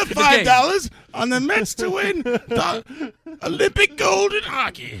another $5 on the Mets to win the Olympic gold in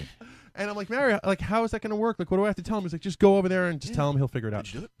hockey. And I'm like, Mario, like, how is that going to work? Like, what do I have to tell him? He's like, just go over there and just tell him, he'll figure it out.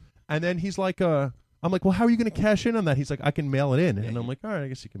 Did you do it? And then he's like, I'm like, well, how are you going to cash in on that? He's like, I can mail it in. And I'm like, all right, I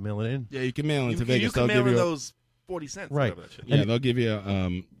guess you can mail it in. Yeah, you can mail into You Vegas. can They'll mail give in you those 40 cents. Right. whatever that shit is. Yeah, they'll give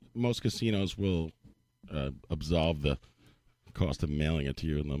you. Most casinos will absolve the cost of mailing it to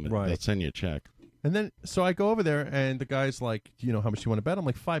you, and they'll Right. send you a check. And then, so I go over there, and the guy's like, "Do you know how much you want to bet?" I'm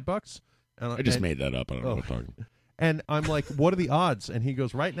like, $5. And I just made that up. I don't know what I'm talking about. And I'm like, "What are the odds?" And he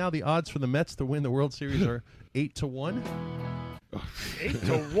goes, "Right now, the odds for the Mets to win the World Series are 8-1."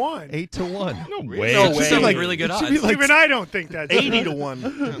 8-1. 8-1. No way. No It should way. be like Really good it should odds. be like Even I don't think that's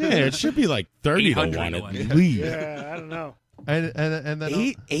 80-1. Yeah, it should be like 30-1 at least. Yeah, I don't know. And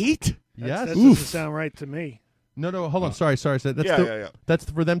then Eight? Yes. That doesn't sound right to me. No, hold on. Sorry. That's Yeah. that's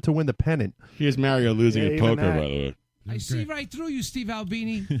for them to win the pennant. Here's Mario losing at even poker, that. by the way. I see right through you, Steve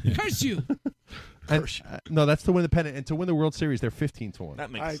Albini. Curse you. And, no, that's to win the pennant, and to win the World Series, they're 15-1.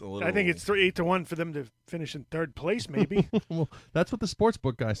 That makes a little. I think it's 8-1 for them to finish in third place, maybe. Well, that's what the sports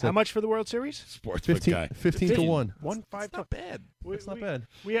book guy said. How much for the World Series? Sportsbook guy. 15-1. 1-5. That's not bad. That's not bad.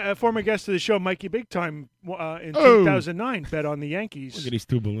 We had a former guest of the show, Mikey Big Time, in Oh. 2009, bet on the Yankees. Look at these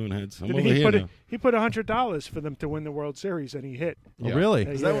two balloon heads. I'm And over he here put now. he put $100 for them to win the World Series, and he hit. Oh, really?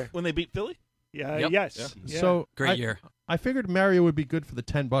 Is that when they beat Philly? Yeah. Yep. Yes. Yeah. So Great year. I figured Mario would be good for the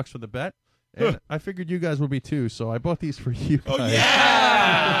 $10 for the bet, and I figured you guys would be too. So I bought these for you guys. Oh,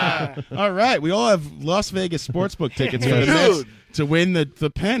 yeah! All right. We all have Las Vegas sportsbook tickets for the Mets to win the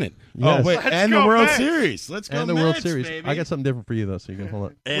pennant. Yes. Oh, wait. Let's and the go World Mets. Series. Let's go And the Mets, World Series. baby. I got something different for you though, so you can hold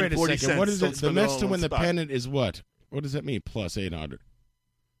on. And Wait a 40 second. cents. What is Don't it? The spend Mets all to on win the spot. pennant is what? What does that mean? Plus 800.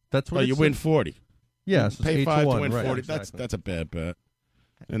 That's what Oh, you it win said. 40. Yeah, so it's Pay 8 5 to 1, to win right, 40. exactly. That's a bad bet.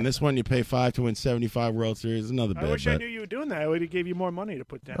 And this one, you pay 5 to win 75 World Series. Another I bad wish I bet. knew you were doing that. I would have gave you more money to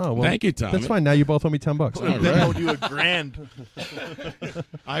put down. Oh, well, Thank you, Tommy. That's fine. Now you both owe me $10. Well, then owed you $1,000.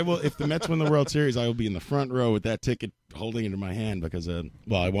 I will. If the Mets win the World Series, I will be in the front row with that ticket, holding it in my hand because, I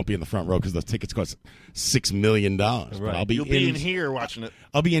won't be in the front row because the tickets cost $6 million. But I'll be You'll be in here watching it.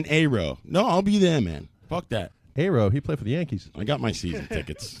 I'll be in A row. No, I'll be there, man. Fuck that. Aero, he played for the Yankees. I got my season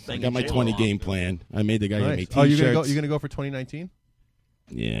tickets. I Thank got you, my J-Lo. 20 game plan. I made the guy give me Nice. T-shirts. Oh, you're gonna go for 2019?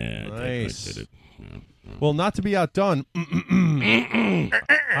 Yeah, Nice. I did it. Yeah. Well, not to be outdone,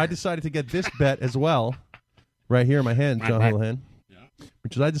 I decided to get this bet as well, right here in my hand, John Houlihan.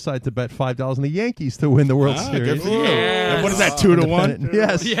 Which is I decided to bet $5 on the Yankees to win the World Good Series. for you. And what is that? 2-1?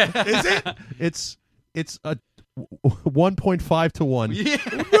 Yes. Yeah. Is it? It's a 1.5 to 1. Yeah.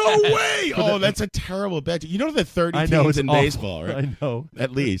 No way! Oh, that's a terrible bet. You know there are 30 I know, teams it's in awful. baseball, right? I know.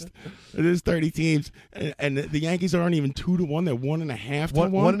 At least. There's 30 teams. And the Yankees aren't even 2-1. They're 1.5 to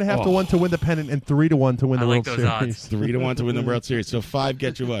 1. 1.5 to 1 to win the pennant and 3 to 1 to win the I like World those Series. odds. 3-1 to win the World Series. So 5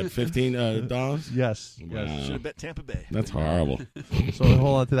 gets you what? $15? Yes. Wow. Should have bet Tampa Bay. That's horrible. So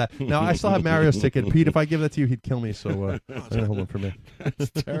hold on to that. Now I still have Mario's ticket. Pete, if I give that to you, he'd kill me. So hold on for me. That's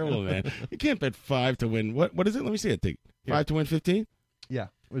terrible, man. You can't bet 5 to win. What is it? Let me see it. 5 to win 15? Yeah,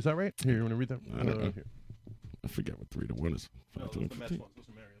 is that right? Here, you want to read that? I don't know. Here. I forget what 3 to 1 is. 5 to win 15.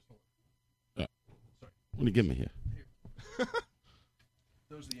 What do you give me here?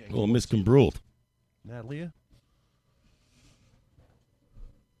 Oh, Miss Cambruled. Natalia.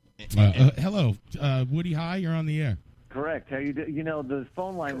 Hello, Woody High. You're on the air. Correct. How you do? You know, the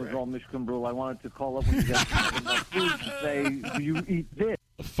phone line was all Michigan Brew. I wanted to call up when you got talking about food to say, do you eat this?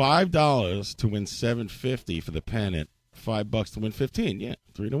 $5 to win $750 for the pennant. $5 to win 15. Yeah,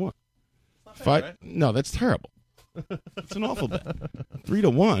 3 to 1. Five? Right? No, that's terrible. It's an awful bet. 3 to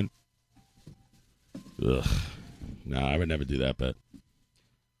 1. Ugh. No, I would never do that bet.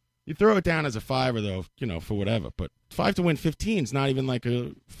 You throw it down as a $5 though, for whatever. But 5 to win 15 is not even like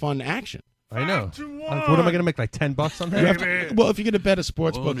a fun action. I know. What am I going to make, like $10 on that? Well, if you're going to bet a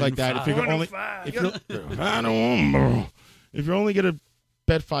sports book like that, if you're only if you're only going to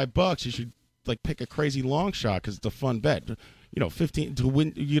bet $5, you should like pick a crazy long shot because it's a fun bet. 15 to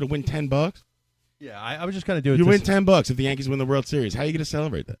win. You're going to win $10. Yeah, I was just going to do it. You win $10 if the Yankees win the World Series. How are you going to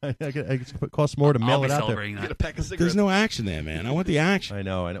celebrate that? It costs more to mail it out there. Get a pack of cigarettes. There's no action there, man. I want the action. I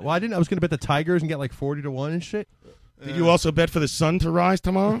know. Well, I didn't. I was going to bet the Tigers and get like 40 to 1 and shit. Did you also bet for the sun to rise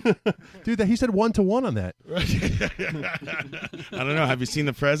tomorrow? Dude, he said 1 to 1 on that. I don't know. Have you seen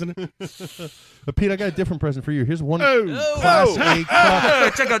the president? But Pete, I got a different present for you. Here's one Class A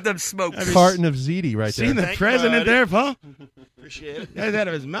cup. Check out them smokes. Carton of ZD right there. Seen the president there, Paul? Appreciate it. Guy's out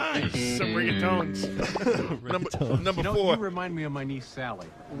of his mind. Some ringtones. Number You 4. You remind me of my niece Sally.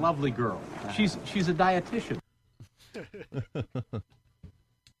 Lovely girl. She's a dietitian.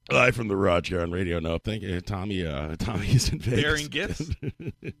 Live from the Raj here on Radio No. Thank you, Tommy. Tommy is in Vegas. Bearing gifts.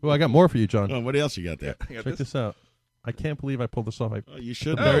 Well, I got more for you, John. Oh, what else you got there? Check this out. I can't believe I pulled this off. You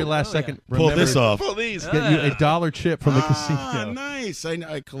should. The very last second. Pull this off. Pull these. Get you a $1 chip from the casino. Nice.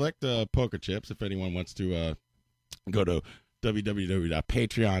 I collect poker chips. If anyone wants to go to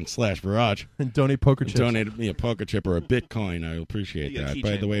www.patreon.com/Viraj and donate poker chips. Donate me a poker chip or a Bitcoin. I appreciate that.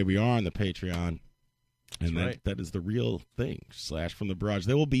 By the way, we are on the Patreon. And that is the real thing. Slash from the Barrage.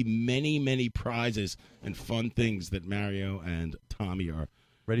 There will be many, many prizes and fun things that Mario and Tommy are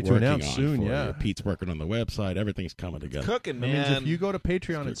ready to working announce on soon. for Yeah, you. Pete's working on the website. Everything's coming together. Cooking, man. That means if you go to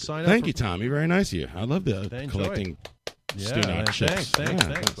Patreon and sign up. Thank you, Tommy. Very nice of you. I love the collecting. Yeah, man, chips. thanks.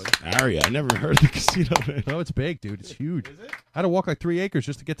 Aria, I never heard of the casino, man. No, it's big, dude. It's huge. Is it? I had to walk like 3 acres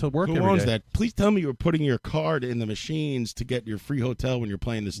just to get to work Who every owns day. that? Please tell me you were putting your card in the machines to get your free hotel when you're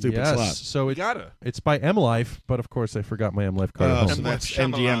playing the stupid Yes, slots. so it's by M Life, but of course I forgot my M Life card. at home. That's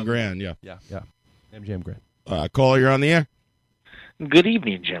MGM Grand, yeah. Yeah. MGM Grand. Caller, you're on the air. Good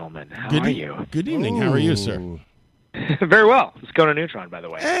evening, gentlemen. How are you? Good evening. How are you, sir? Very well. It's Conan Neutron, by the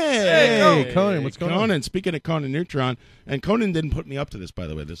way. Hey, Conan, what's going on? Conan, speaking of Conan Neutron, and Conan didn't put me up to this, by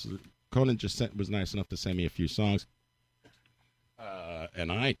the way. Conan just was nice enough to send me a few songs,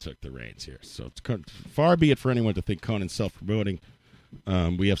 and I took the reins here. So it's far be it for anyone to think Conan's self-promoting.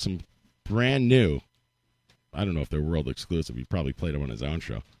 We have some brand new. I don't know if they're world exclusive. He probably played them on his own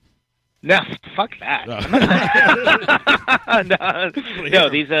show. No, fuck that. No,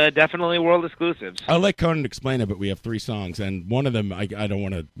 these are definitely world exclusives. I'll let Conan explain it, but we have 3 songs, and one of them I don't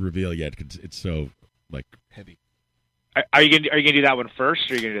want to reveal yet because it's so heavy. Are you gonna do that one first,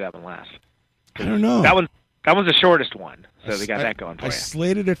 or are you gonna do that one last? I don't know. That one's the shortest one, so they got that going for I you.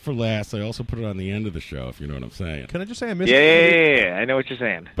 slated it for last. I also put it on the end of the show, if you know what I'm saying. Can I just say I missed? Yeah, I know what you're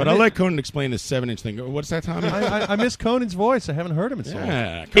saying. But I'll let Conan explain this 7-inch thing. What's that, Tommy? I miss Conan's voice. I haven't heard him in so long.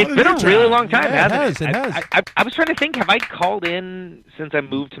 Yeah, It's been a really long time, hasn't it has. I was trying to think, have I called in since I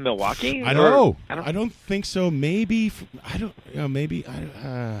moved to Milwaukee? I don't think so. Maybe I don't think Maybe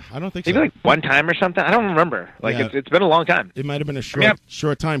so. like one time or something. I don't remember. Yeah. It's been a long time. It might have been a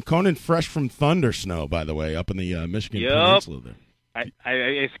short time. Conan, fresh from thunder snow, by the way, up in the Michigan Peninsula there. I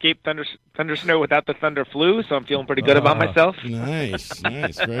escaped thunder snow without the thunder flu, so I'm feeling pretty good about myself. Nice,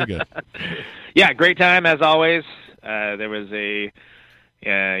 very good. Yeah, great time as always. There was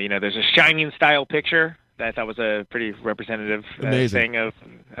there's a Shining style picture that I thought was a pretty representative thing of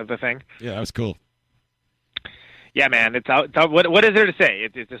the thing. Yeah, that was cool. Yeah, man, it's out. What is there to say?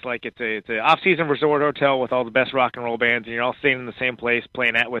 It's just like it's an off-season resort hotel with all the best rock and roll bands, and you're all staying in the same place,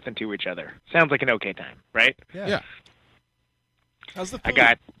 playing at with and to each other. Sounds like an okay time, right? Yeah. How's the food?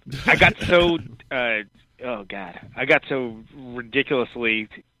 I got so I got so ridiculously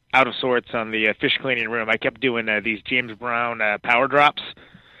out of sorts on the fish cleaning room. I kept doing these James Brown power drops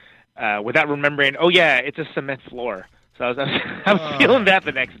without remembering. Oh yeah, it's a cement floor. So I was feeling that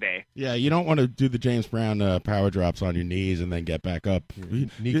the next day. Yeah, you don't want to do the James Brown power drops on your knees and then get back up.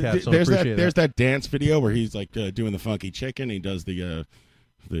 Kneecaps don't There's appreciate There's that dance video where he's like doing the funky chicken. He does the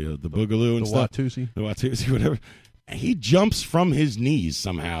boogaloo and stuff. The Watusi, whatever. And he jumps from his knees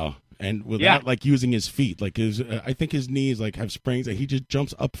somehow, and without like using his feet. Like I think his knees like have springs, and he just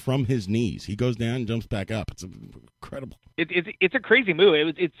jumps up from his knees. He goes down and jumps back up. It's incredible. It's a crazy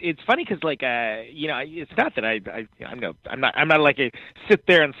move. It's funny because it's not that I'm not like a sit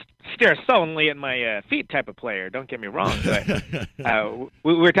there and stare sullenly at my feet type of player. Don't get me wrong. But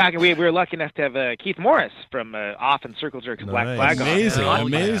we were lucky enough to have Keith Morris from Off and Circle Jerks Black Flag.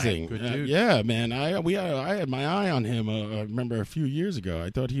 Amazing. Good dude. Yeah, man. I had my eye on him. I remember a few years ago. I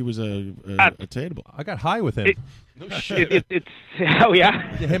thought he was a tateable. I got high with him. It's oh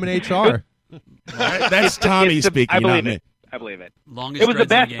yeah. Him and HR. That's Tommy speaking, not me. I believe it. Longest it was the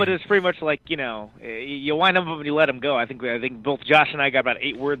dreads in best, but it's pretty much like you wind up and you let him go. I think both Josh and I got about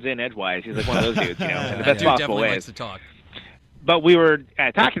 8 words in edgewise. He's like one of those dudes, in the best possible definitely ways. likes to talk. But we were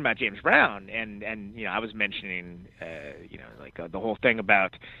talking about James Brown, and I was mentioning the whole thing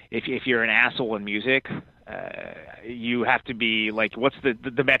about if you're an asshole in music, you have to be like, what's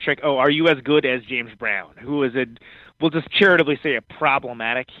the metric? Oh, are you as good as James Brown, who is we'll just charitably say a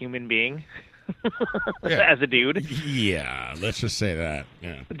problematic human being? As a dude. Yeah, let's just say that.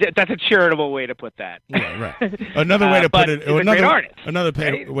 Yeah. That's a charitable way to put that. Yeah, right. Another way to put it. He's a great artist, another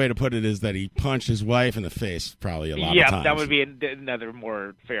right? way to put it is that he punched his wife in the face probably a lot of times. Yeah, that would be another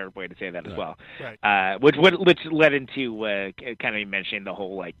more fair way to say that as well. Right. Which led into kind of mentioning the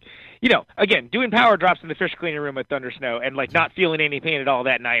whole again, doing power drops in the fish cleaning room at Thunder Snow and not feeling any pain at all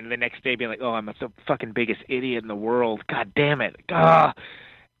that night, and the next day being like, oh, I'm the fucking biggest idiot in the world. God damn it.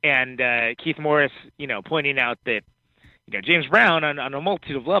 And Keith Morris, pointing out that, James Brown on a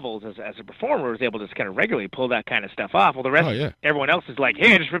multitude of levels as a performer was able to just kind of regularly pull that kind of stuff off. Well, the rest, everyone else is like,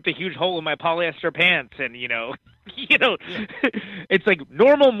 hey, I just ripped a huge hole in my polyester pants, and it's like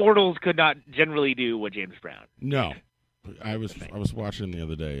normal mortals could not generally do what James Brown. No, I was watching the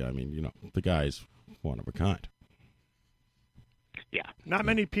other day. I mean, the guy's one of a kind. Yeah. Not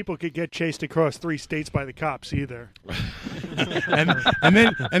many people could get chased across 3 states by the cops either. and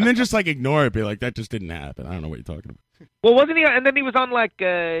then just like ignore it, be like, that just didn't happen. I don't know what you're talking about. Well, wasn't he? And then he was on like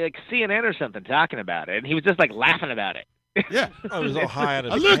CNN or something talking about it, and he was just like laughing about it. Yeah, I was all high out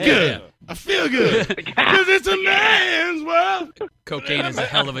of I look good. I feel good. Because it's a man's world. Cocaine is a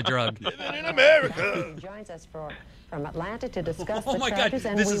hell of a drug. In America. Joins us from Atlanta to discuss Oh the my God, charges,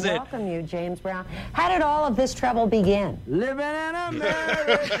 and this we is it. welcome you, James Brown. How did all of this trouble begin? Living in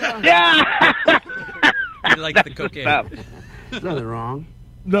America. Yeah. You like the cocaine? Nothing wrong.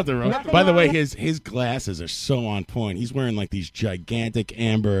 Nothing wrong. Nothing By the way, wrong. his glasses are so on point. He's wearing like these gigantic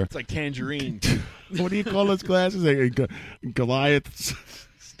amber. It's like tangerine. What do you call those glasses? Goliath.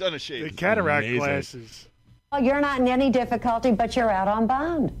 Stunning shade. The cataract Amazing. glasses. Well, you're not in any difficulty, but you're out on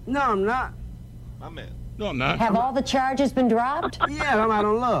bond. No, I'm not. My man. No, I'm not. Have all the charges been dropped? Yeah, I'm out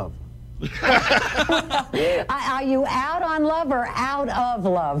on love. Are you out on love or out of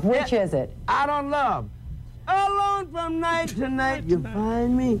love? Which is it? Out on love. Alone from night to night, you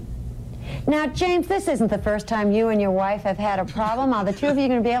find me. Now, James, this isn't the first time you and your wife have had a problem. Are the two of you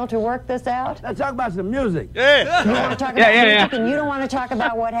going to be able to work this out? Let's talk about some music. Yeah. You want to talk about music, and you don't want to talk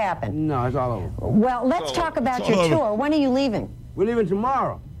about what happened. No, it's all over. Well, let's talk about your tour. When are you leaving? We're leaving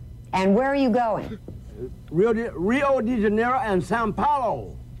tomorrow. And where are you going? Rio de Janeiro and Sao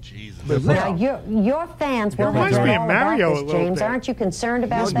Paulo. Jesus. Now, your fans will have reminds me read of all Mario about a this, little James. bit. Aren't you concerned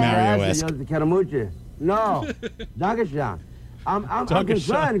about It's that? Mario-esque. Caramucci. No, Dageshan. I'm Dageshan.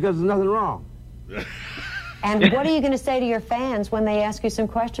 concerned because there's nothing wrong. And what are you going to say to your fans when they ask you some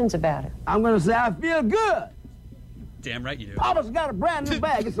questions about it? I'm going to say I feel good. Damn right you do. Papa's got a brand new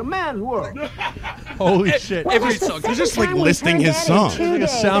bag. It's a man's world. Holy shit. Well, Every that's the song. second He's just, like, time we've listing heard his that song. in 2 Like a days.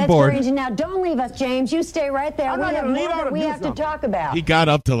 That's soundboard. very interesting. Now, don't leave us, James. You stay right there. I'm We not have gonna more leave. I that wanna we do have to something. talk about. He got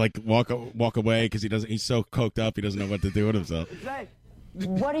up to like walk away because he's so coked up he doesn't know what to do with himself.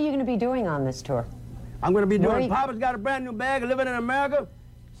 What are you going to be doing on this tour? I'm going to be Where doing you- Papa's got a brand new bag, living in America.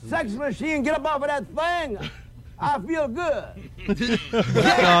 Sex machine, get up off of that thing. I feel good.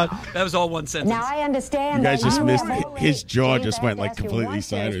 God. That was all one sentence. Now, I understand You guys that just you missed have already- his jaw James, just I went have like to ask you completely one thing.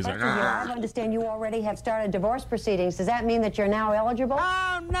 sideways. First of all, I understand you already have started divorce proceedings. Does that mean that you're now eligible?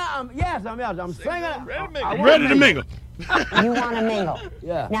 Yes, I'm singing. I'm ready to mingle. You want to mingle.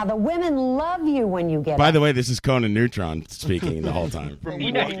 Yeah. Now, the women love you when you get By up. the way, this is Conan Neutron speaking the whole time.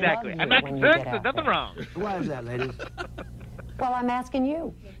 Yeah, exactly. I'm not concerned. There's nothing wrong. Why is that, ladies? Well, I'm asking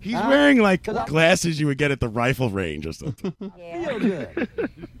you. He's wearing like glasses you would get at the rifle range or something. Yeah. Feel good.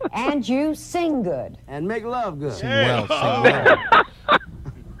 And you sing good. And make love good.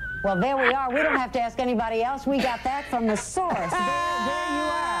 Well, there we are. We don't have to ask anybody else. We got that from the source. There you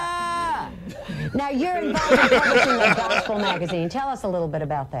are. Now, you're involved in publishing a gospel magazine. Tell us a little bit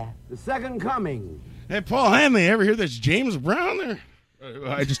about that. The Second Coming. Hey, Paul Hanley, ever hear this James Brown there?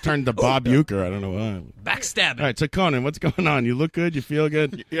 I just turned to Bob Uecker. I don't know why. Backstabbing. All right, so Conan, what's going on? You look good? You feel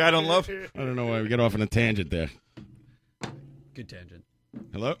good? Yeah, I don't love. I don't know why we get off on a tangent there. Good tangent.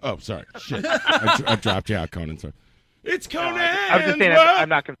 Hello? Oh, sorry. Shit. I dropped you out, Conan. Sorry. It's Conan. I was just saying I'm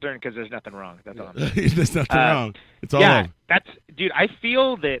not concerned because there's nothing wrong. That's all. There's nothing wrong. It's all yeah, over. dude. I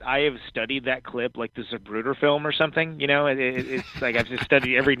feel that I have studied that clip like this Zapruder film or something. You know, it's like I've just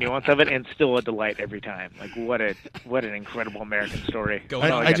studied every nuance of it, and it's still a delight every time. Like what an incredible American story.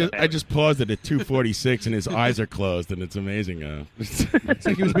 I just paused it at 2:46, and his eyes are closed, and it's amazing. It's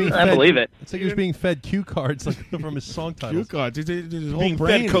like he was being I fed, believe it. It's like he was being fed cue cards like from his song titles. Cue cards. His whole Being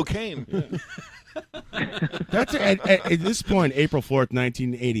brain. fed cocaine. Yeah. That's at this point, April 4th,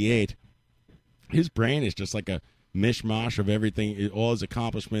 1988. His brain is just like a mishmash of everything, all his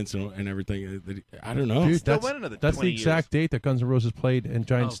accomplishments and everything. I don't know. Dude, that's the exact date that Guns N' Roses played in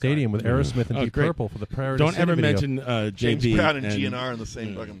Giant Stadium with Aerosmith and Deep great. Purple for the Priority Don't City ever video. mention James JB Brown and GNR in the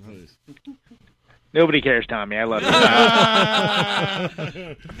same fucking. Nobody cares, Tommy. I love you.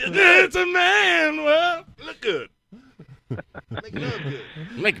 It's a man. Well, look good. Make love good.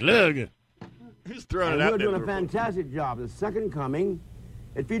 Make love good. Who's throwing And it out we're there? doing a fantastic job. The Second Coming.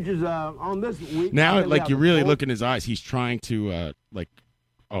 It features on this week. Now, like you really look in his eyes, he's trying to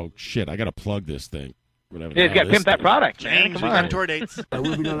oh shit, I gotta plug this thing. Whatever. Yeah, he's got to pimp that product, man. James, Come we on. got tour dates.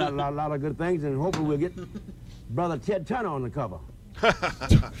 We'll be doing a lot of good things, and hopefully we'll get Brother Ted Turner on the cover.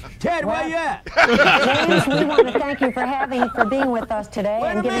 Ted, where you at? James, we want to thank you for being with us today Wait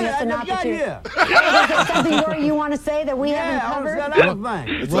and a giving minute, us an I just got opportunity. here. Is there something more you want to say that we haven't I covered? want to say another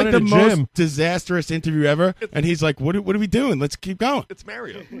thing. It's Running like the a most gym. disastrous interview ever, and he's like, "What are we doing? Let's keep going." It's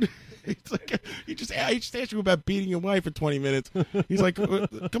Mario. It's like he just asked you about beating your wife for 20 minutes. He's like,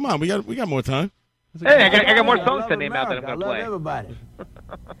 "Come on, we got more time." Hey, I got more songs love to name out that I'm America. going to I love play. everybody.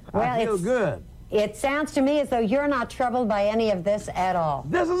 Well, I feel it's good. It sounds to me as though you're not troubled by any of this at all.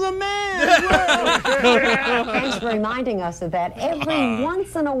 This is a man's world. Thanks for reminding us of that. Every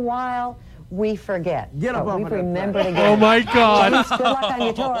once in a while, we forget. Get up But off we've of that remembered thing. again. Oh, my God. James, good luck on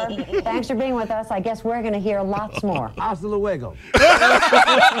your tour. Thanks for being with us. I guess we're going to hear lots more. Hasta luego. She's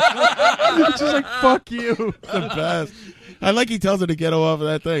like, fuck you. The best. I like he tells her to get off of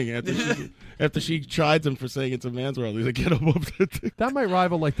that thing after she chides him for saying it's a man's world. He's like, get him off that thing. That might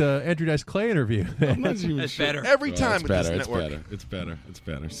rival like the Andrew Dice Clay interview. It's better. Every time it's with better, this it's network. better. It's better. It's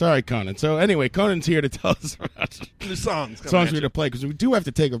better. Sorry, Conan. So anyway, Conan's here to tell us about New songs. coming songs at we're you. going to play because we do have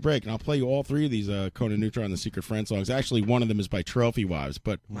to take a break, and I'll play you all three of these Conan Neutron and the Secret Friend songs. Actually, one of them is by Trophy Wives.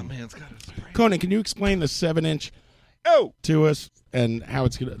 But My man's got a spray. Conan, can you explain the 7-inch Oh, to us and how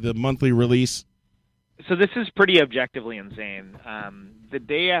it's gonna, the monthly release? So this is pretty objectively insane. The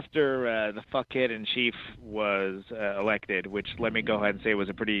day after the fuckhead in chief was elected, which let me go ahead and say was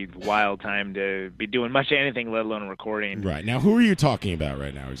a pretty wild time to be doing much of anything, let alone recording. Right. Now, who are you talking about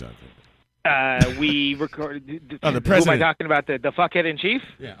right now exactly? We recorded. Oh, the Who am I president. talking about? The fuckhead in chief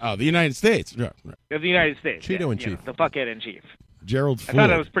Yeah. Oh, the United States. Right. of the United States. Cheeto in yeah, chief. The fuckhead in chief. Gerald I Ford.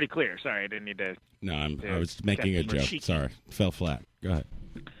 thought I was pretty clear. Sorry, I didn't need to. No, I was Yeah, making a that's joke. cheeky. Sorry. Fell flat. Go ahead.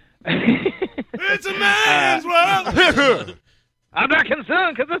 it's a man's world. I'm not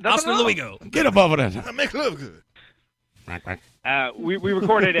concerned because it's Hasta nothing luego. Get above it. I make love good. We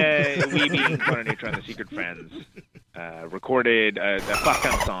recorded we being Conan Neutron, the Secret Friends, recorded the fuck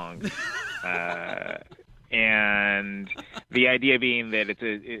ton of songs, and the idea being that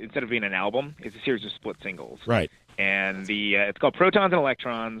instead of being an album, it's a series of split singles. Right. And it's called Protons and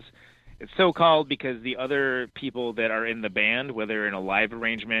Electrons. It's so called because the other people that are in the band, whether in a live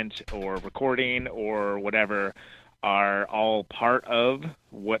arrangement or recording or whatever, are all part of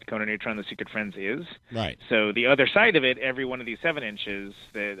what Conan Neutron, the Secret Friends is. Right. So the other side of it, every one of these 7-inches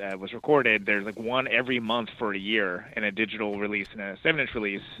that was recorded, there's like one every month for a year, and a digital release and a 7-inch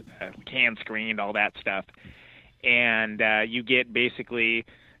release, can screened, all that stuff. And you get basically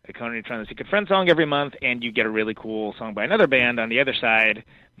a Conan Neutron, the Secret Friends song every month, and you get a really cool song by another band on the other side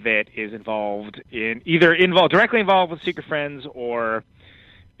that is directly involved with Secret Friends or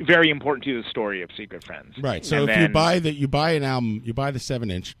very important to the story of Secret Friends. Right. So And if then- you buy an album, you buy the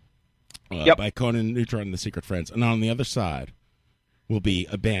 7-inch Yep. by Conan Neutron and the Secret Friends, and on the other side will be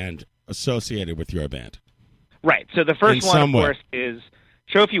a band associated with your band. Right. So the first In one, of some way. course, is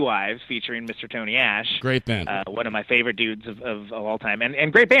Trophy Wives featuring Mr. Tony Ash. Great band. One of my favorite dudes of all time.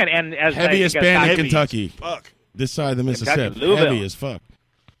 And great band. And as Heaviest I think band in I've- Kentucky. Fuck. This side of the Kentucky, Mississippi. Louisville. Heavy as fuck.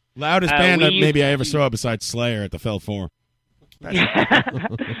 Loudest band we that maybe used I ever saw besides Slayer at the Fell Forum.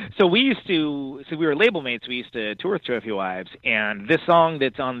 So we were label mates. We used to tour with Trophy Wives, and this song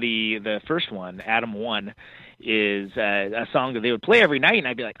that's on the first one, Adam 1, is a song that they would play every night, and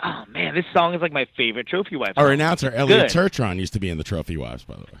I'd be like, oh man, this song is like my favorite Trophy Wives Our song. announcer, It's Elliot good. Turtron, used to be in the Trophy Wives,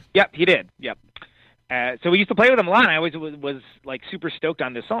 by the way. Yep, he did. Yep. So we used to play with him a lot, and I always was like super stoked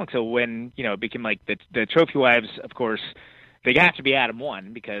on this song. So when it became like the Trophy Wives, of course, they have to be Adam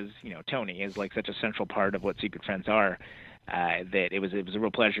 1 because Tony is like such a central part of what Secret Friends are. That it was a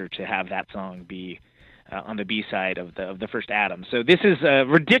real pleasure to have that song be on the B side of the first Adam. So this is a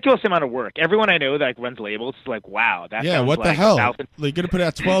ridiculous amount of work. Everyone I know that runs labels is like, wow, that Yeah, sounds what the like hell? 1,000 You're going to put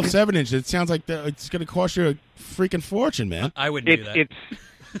out 12 7-inches. It sounds like it's going to cost you a freaking fortune, man. I wouldn't do that. It's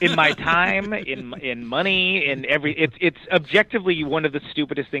in my time, in money, in every. It's objectively one of the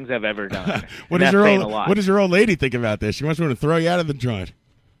stupidest things I've ever done. What And does that's saying a lot. what does your old lady think about this? She wants me to throw you out of the joint.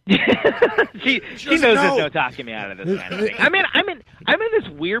 She knows there's no talking me out of this kind of thing. I'm in this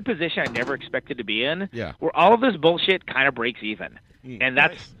weird position I never expected to be in. Yeah. Where all of this bullshit kind of breaks even, and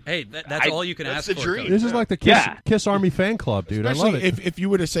that's that's all you can ask for. Cody. This is like the Kiss Army fan club, dude. I love Especially it. if you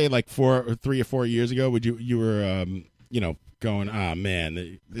were to say like 3 or 4 years ago, would you were going, ah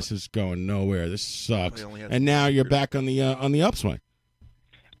man, this is going nowhere. This sucks. And now you're back on the upswing.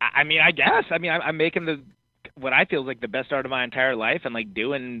 I mean, I guess. I mean, I'm making what I feel is like the best art of my entire life, and like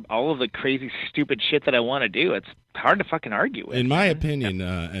doing all of the crazy, stupid shit that I want to do. It's hard to fucking argue with. In my opinion,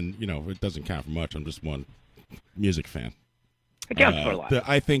 and it doesn't count for much. I'm just one music fan. It counts for a lot.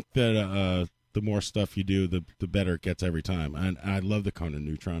 I think that the more stuff you do, the better it gets every time. And I love the Conan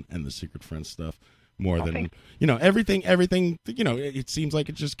Neutron and the Secret Friends stuff more than everything. It seems like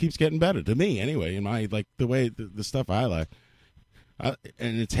it just keeps getting better to me anyway. In my the way the stuff I like, and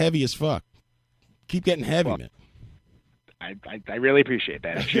it's heavy as fuck. Keep getting heavy, man. I really appreciate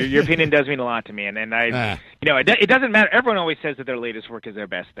that. Your opinion does mean a lot to me, and it doesn't matter. Everyone always says that their latest work is their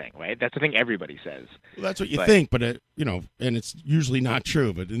best thing, right? That's the thing everybody says. Well, that's what you think, but and it's usually not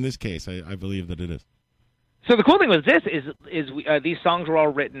true. But in this case, I believe that it is. So the cool thing with this is these songs were all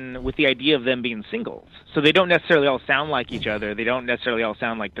written with the idea of them being singles. So they don't necessarily all sound like each other. They don't necessarily all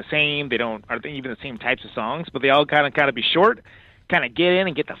sound like the same. They aren't even the same types of songs, but they all kind of be short, kind of get in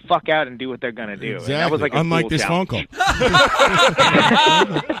and get the fuck out and do what they're gonna do. Exactly. And that was like a unlike cool this challenge. phone call.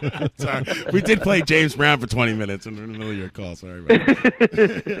 Sorry, we did play James Brown for 20 minutes in the middle of your call. Sorry about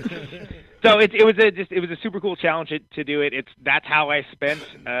that. So it was a super cool challenge to do it. That's how I spent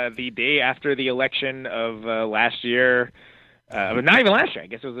the day after the election of last year. But not even last year. I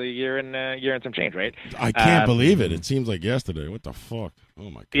guess it was a year and some change, right? I can't believe it. It seems like yesterday. What the fuck?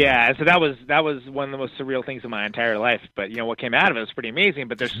 Oh my god. Yeah, so that was one of the most surreal things in my entire life. But what came out of it was pretty amazing.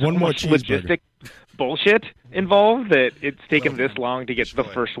 But there's so One more much cheeseburger. logistic bullshit involved that it's taken this long to get the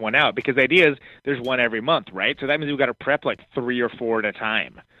first one out. Because the idea is there's one every month, right? So that means we've got to prep like 3 or 4 at a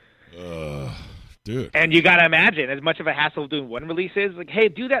time. Dude. And you got to imagine, as much of a hassle of doing one release is, like, hey,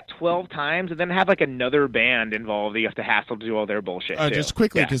 do that 12 times and then have, like, another band involved that you have to hassle to do all their bullshit, too. Just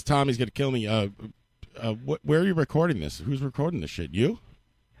quickly, Yeah. because Tommy's going to kill me. Where are you recording this? Who's recording this shit? You?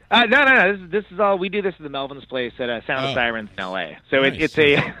 No. This is all, we do this at the Melvin's place at Sound of Sirens in L.A. So Nice. it's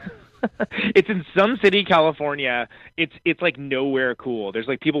a... It's in Sun City, California. It's like nowhere cool. There's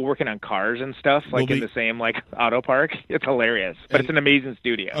like people working on cars and stuff, like in the same like auto park. It's hilarious, but it's an amazing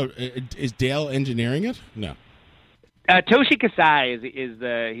studio. Oh, is Dale engineering it? No. Toshi Kasai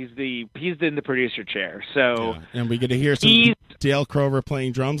he's in the producer chair. So And we get to hear some Dale Crover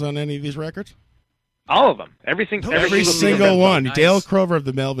playing drums on any of these records? all of them, every single one. Nice. Dale Crover of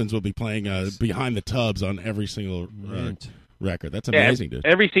the Melvins will be playing Behind the Tubs on every single record. That's amazing, dude.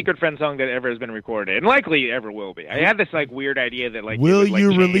 Every Secret Friend song that ever has been recorded, and likely ever will be. I had this like weird idea that like will it would,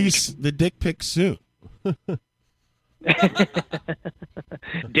 you like, release the dick pic soon?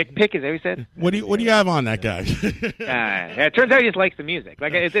 Dick pic, is that what you said? What do you have on that guy? It turns out he just likes the music.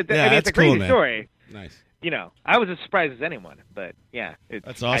 Like it's that's a crazy cool, man. story. Nice. I was as surprised as anyone. But yeah,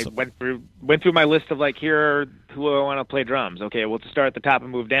 that's awesome. I went through my list of like, here are who I want to play drums. Okay, well, to start at the top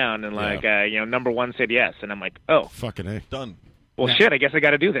and move down, and like number one said yes, and I'm like, oh, fucking A. Done. Well, shit, I guess I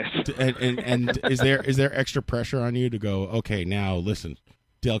got to do this. And is there extra pressure on you to go? Okay, now listen,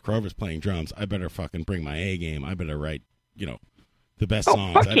 Dale Crover's playing drums. I better fucking bring my A game. I better write, the best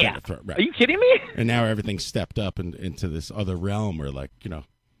songs. Fuck I yeah. better Are you kidding me? And now everything's stepped up into this other realm where, like,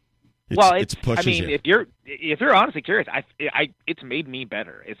 It's pushes I mean, you. if you're honestly curious, it's made me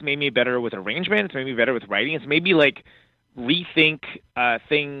better. It's made me better with arrangement. It's made me better with writing. It's made me like rethink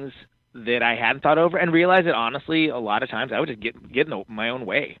things that I hadn't thought over and realize that honestly, a lot of times I would just get in my own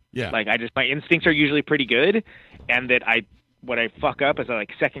way. Yeah. Like my instincts are usually pretty good, and that what I fuck up is I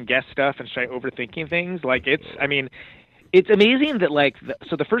like second guess stuff and start overthinking things. Like it's amazing that like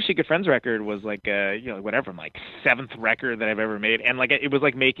so the first Secret Friends record was like whatever, like 7th record that I've ever made, and like it was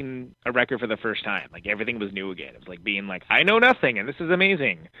like making a record for the first time. Like everything was new again. It was like being like, I know nothing and this is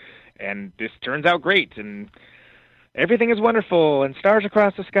amazing, and this turns out great, and everything is wonderful and stars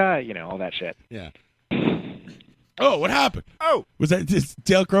across the sky, all that shit. Yeah. Oh, what happened? Oh, was that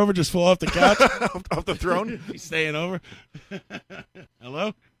Dale Crover just fall off the couch, off the throne? He's staying over.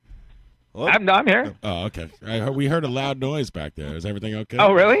 Hello. I'm here. Oh, okay. We heard a loud noise back there. Is everything okay?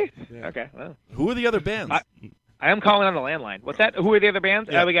 Oh, really? Yeah. Okay. Well, who are the other bands? I am calling on the landline. What's that? Who are the other bands?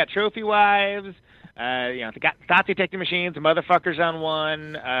 Yeah. We got Trophy Wives. Got Thought Detective Machines, Motherfuckers on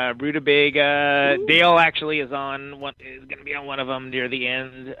one. Rutabaga. Dale actually is on one. Is going to be on one of them near the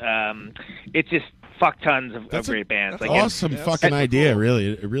end. It's just fuck tons of great bands. That's awesome fucking idea.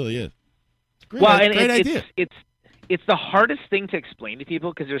 Really, it really is. Great, great idea. It's the hardest thing to explain to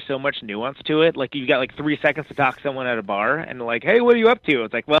people because there's so much nuance to it. Like, you got like 3 seconds to talk to someone at a bar and like, hey, what are you up to?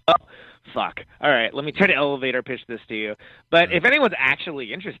 It's like, well, fuck. All right, let me try to elevator pitch this to you. But if anyone's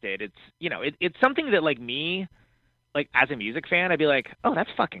actually interested, it's it's something that like me, like as a music fan, I'd be like, oh,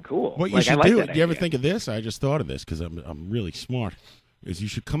 that's fucking cool. What you like, should I like do? that Do you ever idea. think of this? I just thought of this because I'm really smart. Is you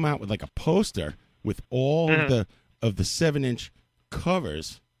should come out with like a poster with all of the 7-inch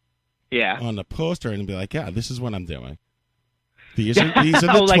covers. Yeah. On the poster and be like, yeah, this is what I'm doing. These are the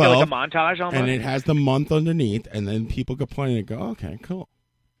 12. like a montage almost? And it has the month underneath, and then people go play and go, okay, cool.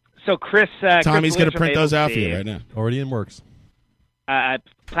 So Chris, Tommy's going Williams to print from those out for Maple you right now. Already in works.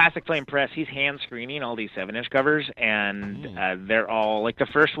 Plastic Flame Press, he's hand screening all these 7-inch covers, and they're all like the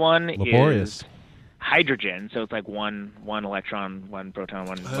first one Laborious. is hydrogen, so it's like one electron, one proton,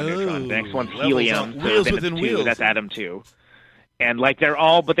 one neutron. The next one's levels helium, on so wheels then within it's 2, wheels. that's atom 2. And like they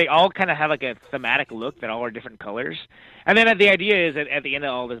all kind of have like a thematic look that all are different colors. And then the idea is that at the end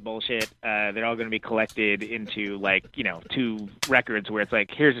of all this bullshit, they're all going to be collected into like 2 records where it's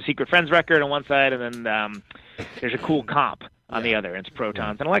like, here's a Secret Friends record on one side, and then there's a cool comp on the other. It's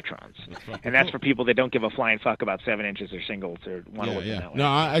protons and electrons, and that's for people that don't give a flying fuck about 7 inches or singles or want to look at that way. No,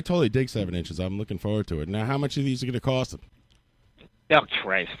 I totally dig 7 inches. I'm looking forward to it. Now, how much are these going to cost them? Oh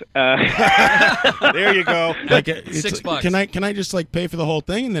Christ! There you go. Like, $6. Can I just like pay for the whole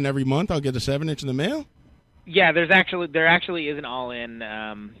thing, and then every month I'll get a 7 inch in the mail? Yeah, there actually is an all-in.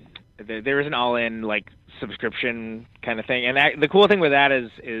 There is an all-in like subscription kind of thing, and the cool thing with that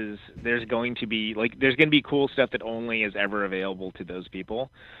is there's going to be cool stuff that only is ever available to those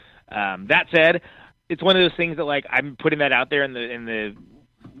people. That said, it's one of those things that like I'm putting that out there in the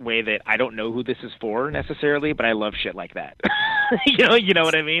way that I don't know who this is for necessarily, but I love shit like that. you know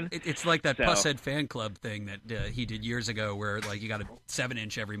what I mean? It's like that Pusshead fan club thing that he did years ago, where like you got a 7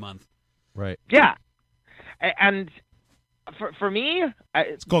 inch every month. Right. Yeah, and for me,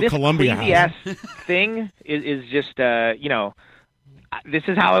 it's called this Columbia crazy-ass thing is just this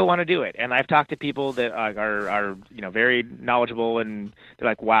is how I want to do it. And I've talked to people that are very knowledgeable, and they're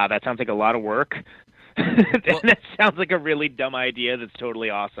like, "Wow, that sounds like a lot of work." That sounds like a really dumb idea that's totally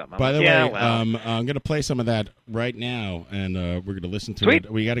awesome. By the way, I'm going to play some of that right now, and we're going to listen to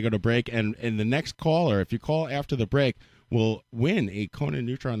it. We got to go to break, and the next caller, if you call after the break, will win a Conan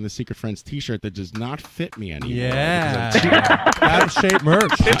Neutron The Secret Friends T-shirt that does not fit me anymore. Yeah, out-of-shape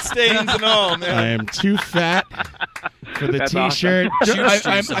merch. It stains and all, man. I am too fat for the That's T-shirt.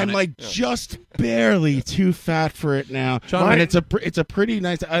 awesome. I'm like just barely too fat for it now, John, and it's a pretty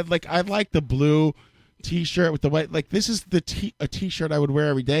nice. I like the blue T-shirt with the white. Like this is a T-shirt I would wear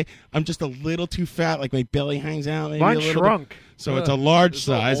every day. I'm just a little too fat. Like my belly hangs out. Maybe Mine a little shrunk. bit. So it's a large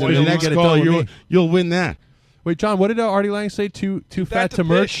size. And boys the will next get it call, done with you'll win that. Wait, John, what did Artie Lang say? Too fat to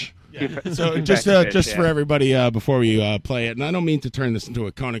merch? So just for everybody, before we play it, and I don't mean to turn this into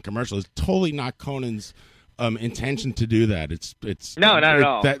a Conan commercial. It's totally not Conan's intention to do that. It's No, not at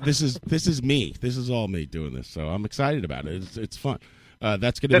all. This is me. This is all me doing this. So I'm excited about it. It's fun.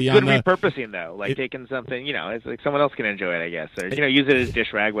 That's going to That's be good on repurposing, though. Like taking something, it's like someone else can enjoy it, I guess, or use it as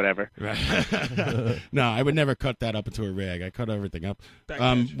dish rag, whatever. No, I would never cut that up into a rag. I cut everything up.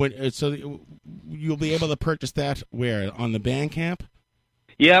 So you'll be able to purchase that where on the Bandcamp.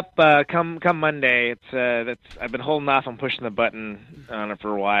 Yep, come Monday. I've been holding off on pushing the button on it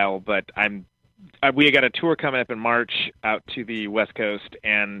for a while, but we got a tour coming up in March out to the West Coast,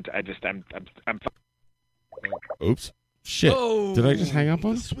 and I'm. Oops. Shit. Oh, did I just hang up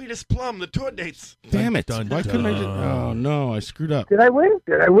on the sweetest plum, the tour dates. Damn it. Why couldn't I just... Oh, no, I screwed up. Did I win?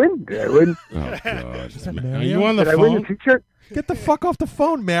 Oh, God. Are you on the Did phone? I win the T-shirt? Get the fuck off the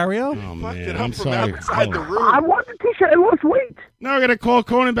phone, Mario. Oh, man, I'm sorry. Outside the room. I want the T-shirt. I lost weight. Now I got to call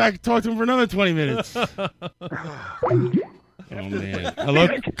Conan back and talk to him for another 20 minutes. Oh, man. Hello,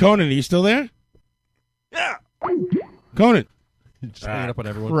 Conan, are you still there? Yeah. Conan. Just hanging up on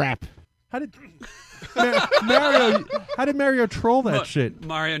everyone. Crap. How did Mario troll that shit?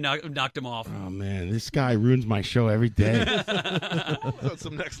 Mario knocked him off. Oh, man, this guy ruins my show every day. That's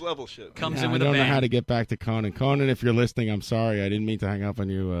some next level shit. Comes in with I a don't know bang. how to get back to Conan. Conan, if you're listening, I'm sorry. I didn't mean to hang up on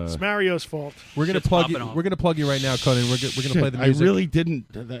you. It's Mario's fault. We're gonna Shit's plug you. popping off. We're gonna plug you right now, Conan. We're gonna Shit, play the music. I really didn't.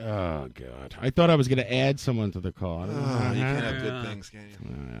 Oh, God. I thought I was going to add someone to the call. You can't have good things, can you?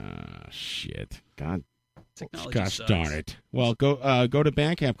 Shit. God. Technology Gosh sucks. darn it. Well, go to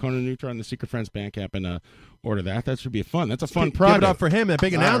Bandcamp, Conan Neutron, the Secret Friends Bandcamp, and order that. That should be fun. That's a fun Give project. it up for him. A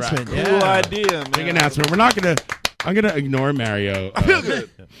big announcement. Right. Yeah. Cool idea, man. Big announcement. We're not going to... I'm going to ignore Mario. I feel good.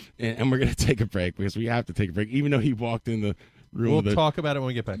 And we're going to take a break because we have to take a break, even though he walked in the room. We'll with talk about it when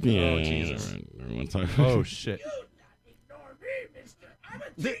we get back. Yeah, Oh Jesus. right. Everyone talk. Oh shit.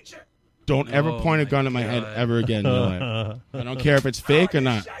 Don't ever point a gun at my head ever again in your life. I don't care if it's fake or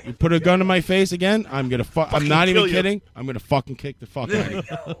not. You put a gun in my face again, I'm gonna I'm not even kidding. I'm gonna fucking kick the fuck out of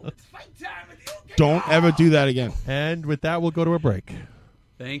you. Don't ever do that again. And with that, we'll go to a break.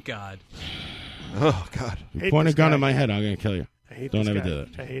 Thank God. Oh God. You point a gun at my head, I'm gonna kill you. I hate Don't this ever guy. do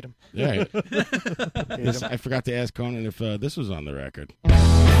that. I hate him. Yeah. I forgot to ask Conan if this was on the record.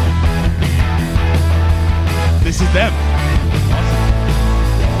 This is them.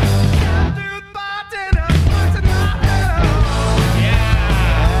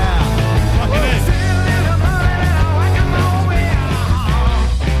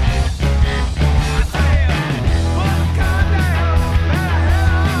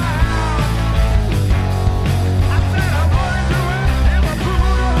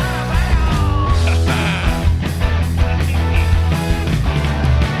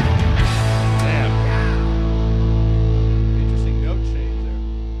 Interesting note change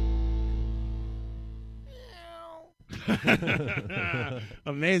there.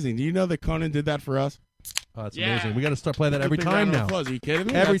 Amazing. Do you know that Conan did that for us? Oh, it's Yeah. amazing. We got to start playing that every Good big time round of now. applause. Are you kidding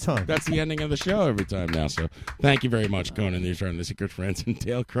me? Every That's- time. That's the ending of the show every time now. So thank you very much, Conan. These are the Secret Friends and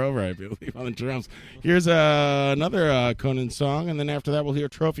Dale Crover, I believe, on the drums. Here's another Conan song, and then after that we'll hear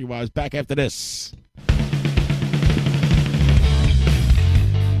Trophy Wives. Back after this.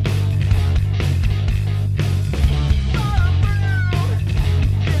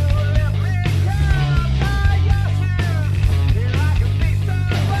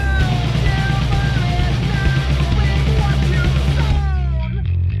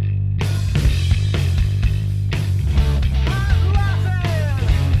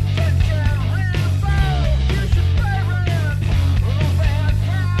 You should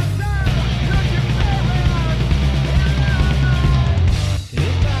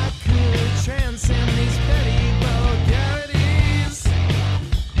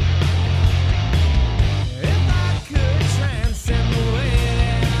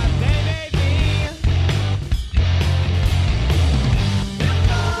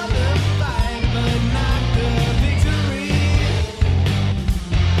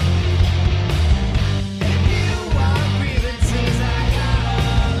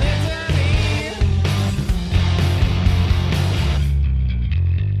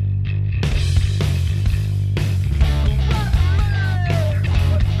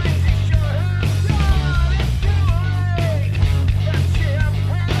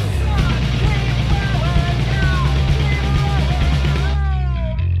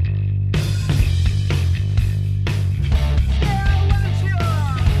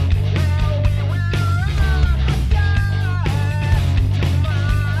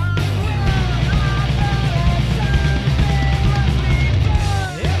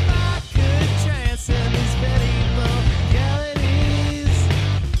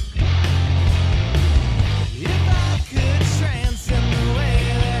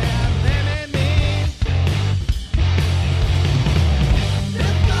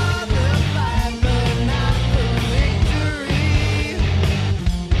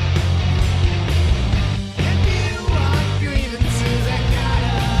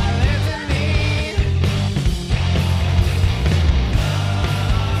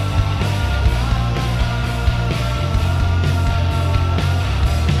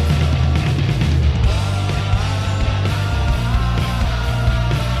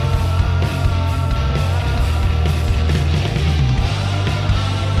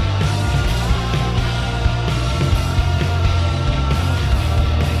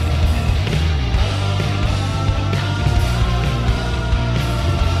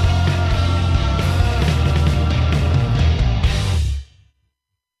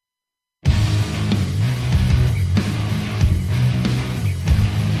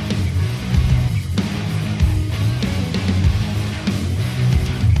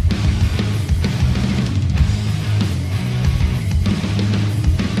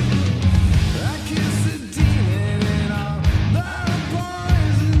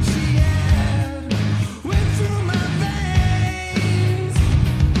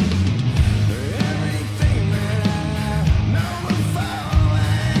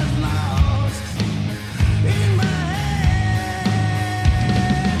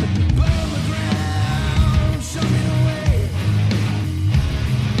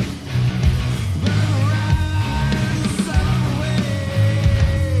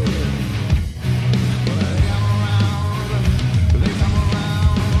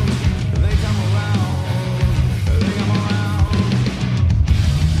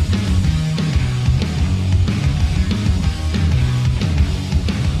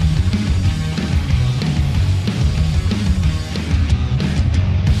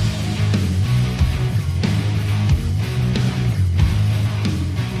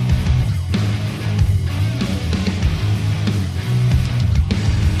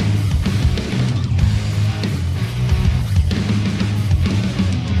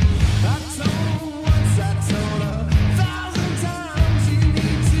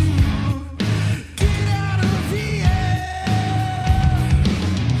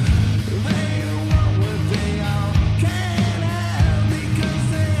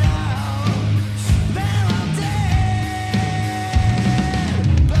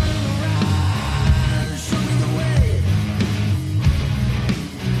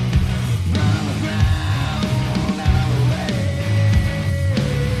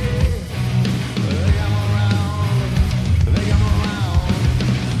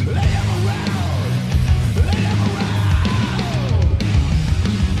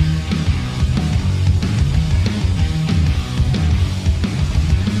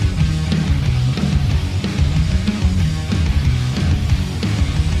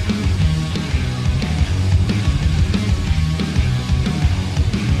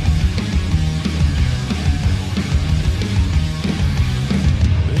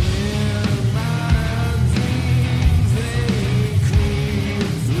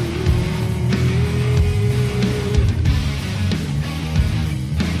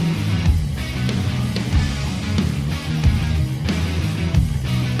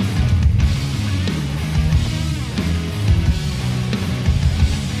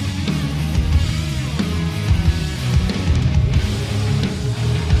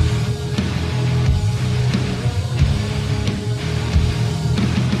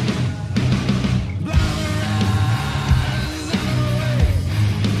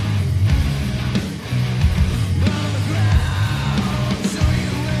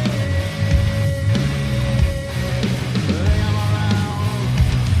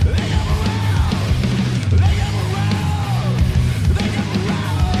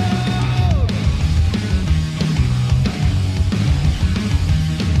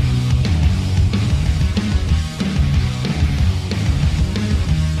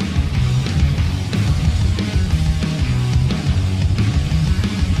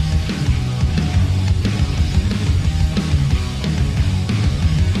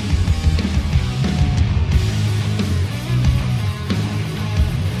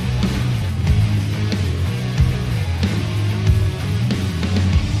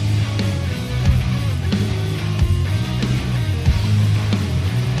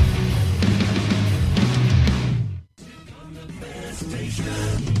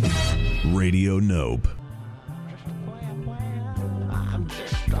Radio Nope. I'm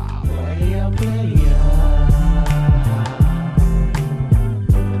just a player, player.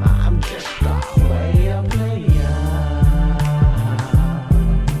 I'm just a player, player.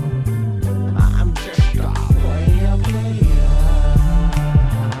 I'm just a player, player.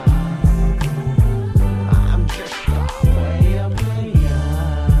 I'm just a player, player.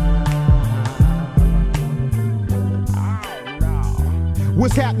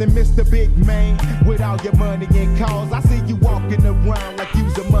 What's happening, Mr. Big Man? With all your money and cars, I see you walking around like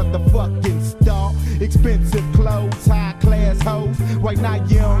you's a motherfucking star. Expensive clothes, high class hoes. Right now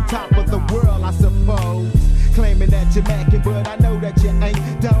you're on top of the world, I suppose. Claiming that you're macking, but I know that you ain't.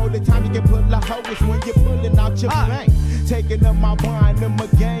 The only time you can pull a hoe is when you're pulling out your bank. Taking up my wine and my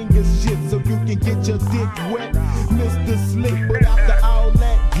gang of shit so you can get your dick wet. Mr. Slick, but after all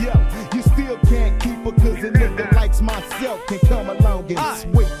that, yo, you still can't keep her, cause a nigga likes myself can come along and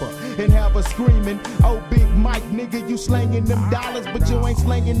sweep her and have her screaming, oh Big Mike, nigga, you slanging them dollars, but you ain't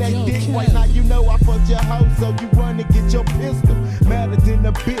slanging that dick. Right now you know I fucked your hoe, so you run and get your pistol. Madder than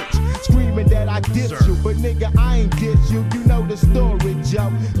a bitch, screaming that I diss you, but nigga, I ain't diss you. You know the story,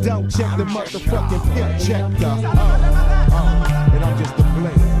 Joe. Don't check the motherfucking pimp, check the and I'm just a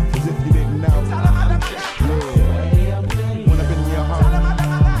player, as if you didn't know. Yeah, when I've been in your home,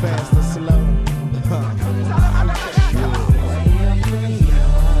 fast or slow.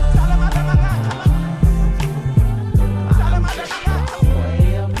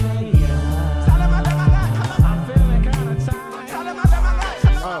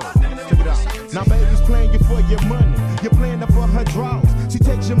 Now baby's playing you for your money, you're playing her for her draws. She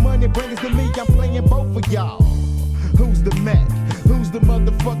takes your money, brings it to me, I'm playing both of y'all. Who's the Mac? Who's the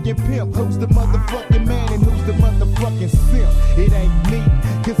motherfucking pimp? Who's the motherfucking man? And who's the motherfucking simp? It ain't me,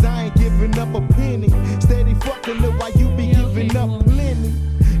 cause I ain't giving up a penny. Steady fucking look while you be giving up plenty.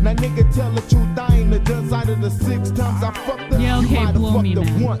 Now nigga, tell the truth, I ain't a done out of the 6 times I fucked her. Yeah, okay, you might have blow fucked me, her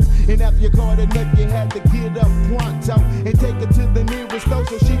man. once. And after you caught her nut, you had to get up pronto and take her to the nearest store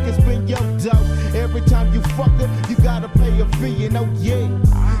so she can spend your dough. Every time you fuck her, you gotta pay a fee, and oh yeah.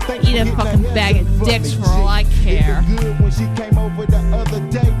 Thanks Eat for a getting fucking her bag of head dicks from for all I me, G. care. It was good when she came over the other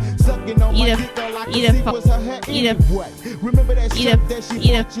day, sucking on my dick, all I could see was her hair anyway. Remember that shit that she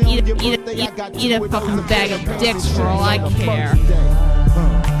bought you on your birthday? I got eat you a with fucking those bag of amazing dicks for all I on the care. first day.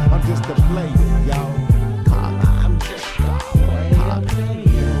 I'm just a player, y'all. I'm just a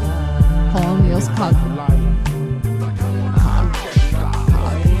player. Paul Neal's cock.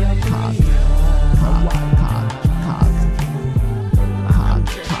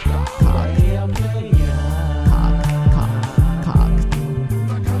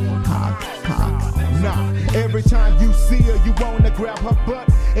 Every time you see her, you wanna grab her butt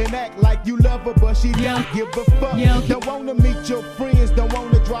and act like you love her, but she don't give a fuck. Don't wanna meet your friends, don't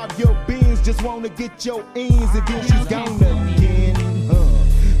wanna drive your Benz, just wanna get your ends, and then she's gone again.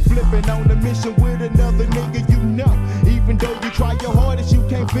 Flipping on a mission with another nigga, you know. Even though you try your hardest, you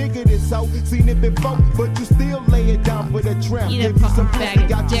can't figure this out. Seen it before, but you still lay it down for the tramp. Eat a Give you some fucking bag pussy, of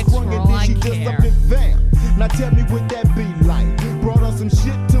got you dicks sprung, for and all then I she just care. up and vamp. Now tell me what that be like. Brought her some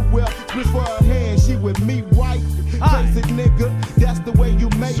shit to wear, split for her hand, she with me right. Face it, nigga, that's the way you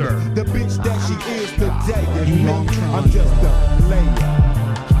make her. The bitch that she is today. You wrong, I'm just a player.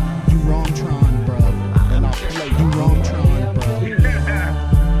 You wrong, Tron, bro. And I play you wrong, Tron, bro.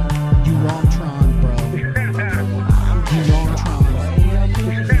 You wrong, Tron, bro. You wrong, Tron.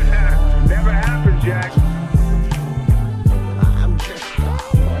 Never happened, Jack. I'm just a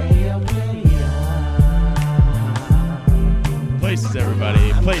Places,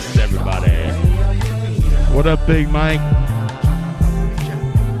 everybody. Places, everybody. What up, Big Mike?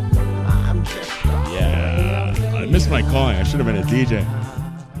 Yeah. I missed my calling. I should have been a DJ.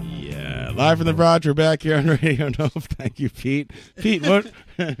 Yeah. Live from the barrage. We're back here on Radio Nope. Thank you, Pete. Pete, what?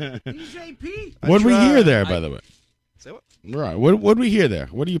 DJ Pete. What did we hear there, by the way? Say what? Right. What did we hear there?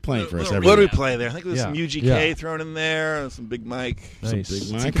 What are you playing for us? What did we play there? I think there was some UGK thrown in there, some Big Mike, Nice. Some Big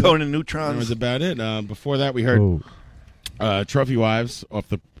Mike. some Conan Neutrons. That was about it. Before that, we heard Trophy Wives off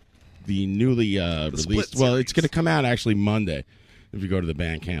the newly released. Well, it's going to come out actually Monday. If you go to the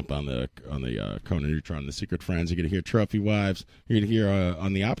Bandcamp on the Conan Neutron, The Secret Friends, you're going to hear Trophy Wives. You're going to hear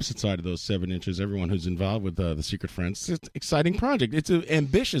on the opposite side of those 7 inches, everyone who's involved with The Secret Friends. It's an exciting project. It's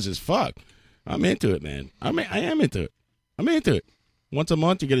ambitious as fuck. I'm into it, man. I am into it. I'm into it. Once a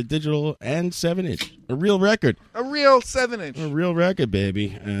month, you get a digital and 7-inch, a real record, A real 7-inch. a real record,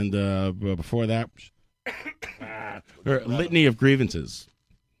 baby. And before that, Litany of Grievances.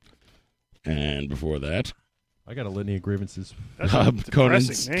 And before that, I got a litany of grievances.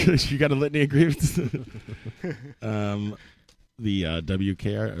 Conan's, you got a litany of grievances. the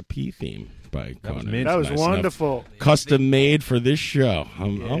WKRP theme by Conan. That was Nice enough. wonderful. Custom made for this show.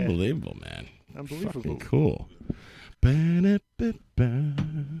 Unbelievable, man. Unbelievable. Fucking cool.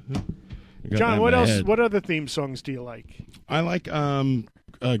 John, what else? What other theme songs do you like? I like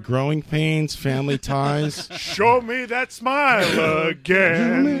Growing Pains, Family Ties. Show me that smile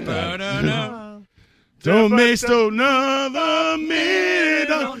again. Don't waste another minute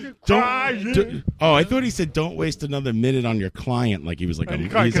on I thought he said don't waste another minute on your client, like he was like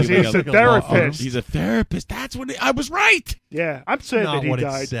because he's a therapist. He's a therapist. That's what I was right. Yeah, I'm saying Not that he what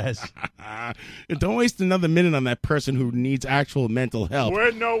died. it says. And don't waste another minute on that person who needs actual mental help.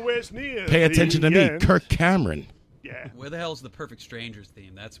 We're nowhere near. Pay attention to me, end. Kirk Cameron. Yeah. Where the hell's the Perfect Strangers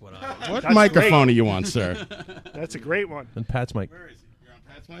theme? That's what I. What That's microphone great. are you on, sir? That's a great one. And Pat's mic.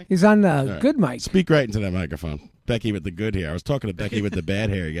 He's on All the right. good mic. Speak right into that microphone. Becky with the good hair. I was talking to Becky with the bad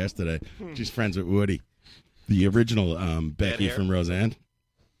hair yesterday. She's friends with Woody, the original Becky hair? from Roseanne.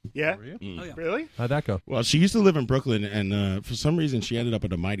 Yeah. Oh, yeah. Really? How'd that go? Well, she used to live in Brooklyn, and for some reason, she ended up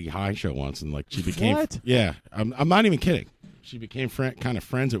at a Mighty High show once, and like she became. What? Yeah, I'm not even kidding. She became kind of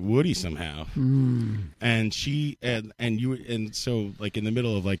friends with Woody somehow, and she and so like in the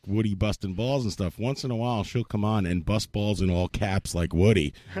middle of like Woody busting balls and stuff. Once in a while, she'll come on and bust balls in all caps like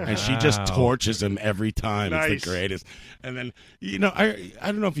Woody, and she just Wow. torches him every time. Nice. It's the greatest. And then I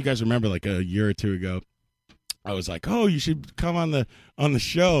don't know if you guys remember like a year or two ago, I was like, oh, you should come on the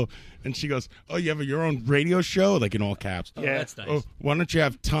show. And she goes, oh, you have your own radio show? Like in all caps. Oh, that's nice. Oh, why don't you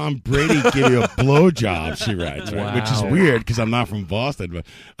have Tom Brady give you a blowjob? She writes, right? Which is Wow. weird because I'm not from Boston, but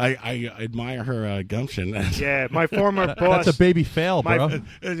I admire her gumption. Yeah, my former boss. That's a baby fail, My- bro.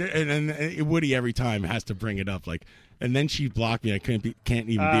 And Woody every time has to bring it up, like, and then she blocked me. I can't even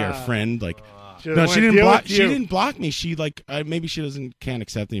be her friend, like. She No, doesn't she wanna didn't deal block. with She you. didn't block me. She like maybe she can't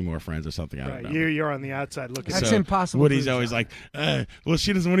accept any more friends or something. I don't Right, know. you're on the outside looking. That's So impossible. Woody's to always like, well,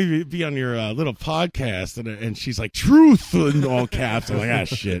 she doesn't want to be on your little podcast, and she's like, truth in all caps. I'm like, ah,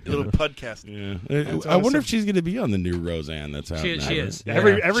 shit. Little podcast. Yeah. That's I wonder awesome. if she's going to be on the new Roseanne that's out. She now. is. Yeah.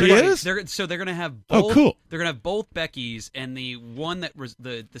 Everybody- She is? They're going to have Oh, both. cool. They're going to have both Beckys, and the one that was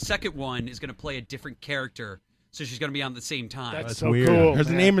the second one is going to play a different character. So she's going to be on at the same time. That's That's so weird. cool. Her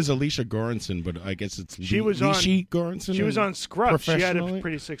man. name is Alicia Goranson, but I guess it's She was on- Lishi Goranson. She was on Scrubs. She had a professionally?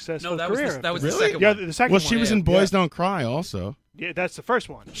 pretty successful No, that was career. that was the Really? second yeah, one. the second Well, one. she was yeah. in Boys Don't Cry also. Yeah, that's the first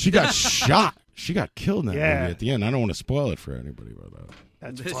one. She got shot. She got killed in that Yeah. movie at the end. I don't want to spoil it for anybody, but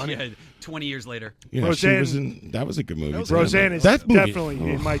That's funny. Yeah, 20 years later. yeah, Roseanne- she was in. That was a good movie. too. Roseanne is That movie- definitely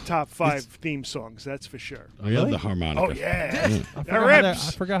in oh, my top 5 theme songs. That's for sure. I love the harmonica. Oh yeah, I that forgot, how that, rips.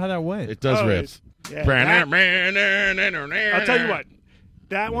 I forgot how that went. It does Oh, rips. Yeah, that- I'll tell you what.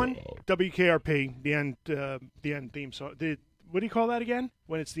 That one, WKRP, the end theme song. What do you call that again?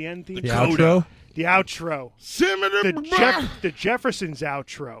 When it's the end theme. The song? outro? The outro. The Jeffersons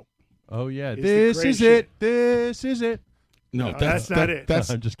outro. Oh, yeah. Is the This great is shit. it. This is it. No, No, that's not it. That's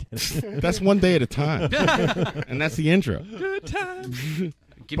I'm just kidding. that's one day at a time, and that's the intro. Good time.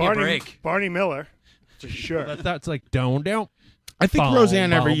 Give me a break. Barney Miller, for sure. That's like down, down. I think Boom,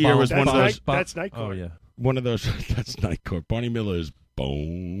 Roseanne every boom, year boom, was one of That's those. That's Night Court. Oh, yeah. One of those. That's Night Court. Barney Miller is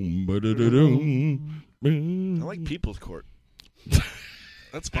boom. Ba-da-da-dum, boom. I like People's Court.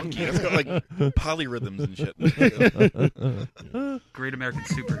 That's funky. That's got like polyrhythms and shit. Great American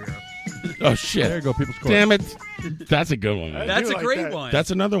Superhero. Oh shit! There you go, People's Court. Damn it! That's a good one. man. That's do a like great that. one.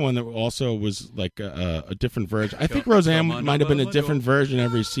 That's another one that also was like a different version. I think Roseanne come on, might have been a come on, different version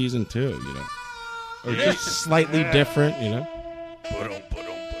every season too. You know, or just slightly different. You know.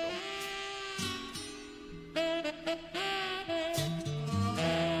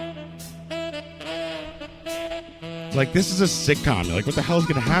 Like this is a sitcom. You're like, what the hell is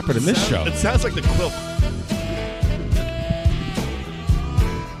going to happen in this show? It sounds like the quilt.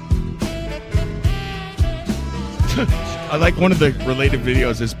 I like one of the related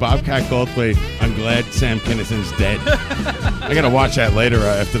videos is Bobcat Goldthwait. I'm glad Sam Kinnison's dead. I got to watch that later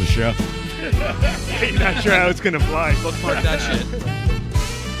after the show. You're not sure how it's gonna fly. Bookmark that shit.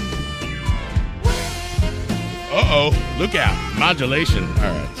 Uh-oh. Look out. Modulation.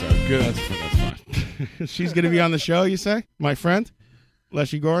 All right. So good. That's fine. She's going to be on the show, you say? My friend?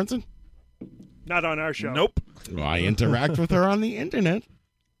 Leslie Goranson? Not on our show. Nope. Well, I interact with her on the internet.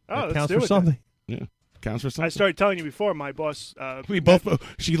 Oh, That let's counts do for it something. Yeah. Counts for then. I something. started telling you before. My boss. We both.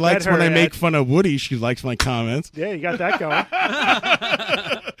 She likes her when I make at- fun of Woody. She likes my comments. Yeah, you got that going.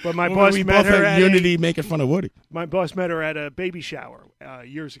 But my Well, boss we met both her have at Unity making fun of Woody. my boss met her at a baby shower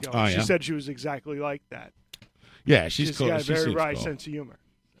years ago. Oh, She yeah? said she was exactly like that. Yeah, she's cool. got a She very seems wry cool. sense of humor.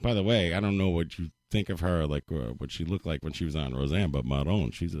 By the way, I don't know what you think of her like what she looked like when she was on Roseanne, but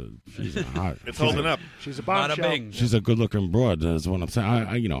Maron, she's a hot. It's holding up. She's a bombshell. She's a good-looking broad. That's what I'm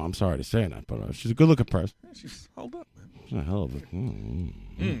saying. I'm sorry to say that, but she's a good-looking person. She's hold up, man. She's a hell of a.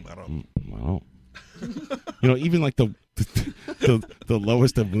 Maron. Maron. Even like the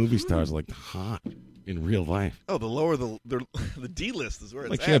lowest of movie stars, like hot in real life. Oh, the lower the D list is where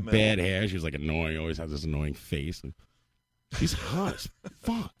it's Like at, she had man. bad hair. She was like annoying. Always had this annoying face. She's hot as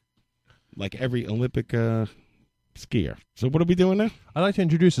fuck. Like every Olympic skier. So what are we doing now? I'd like to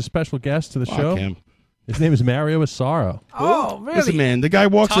introduce a special guest to the Fuck show. him. His name is Mario Asaro. Oh, really? Listen, man, the guy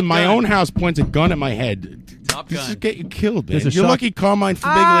walks Top in my gun. own house, points a gun at my head. Top This is gun. get you killed, man. There's a You're shock- lucky Carmine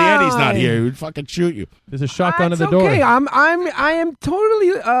Fabiglietti not here. He would fucking shoot you. There's a shotgun at the It's door. okay. I am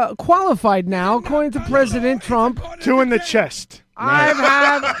totally qualified now, according to President Trump. 2 in the chest.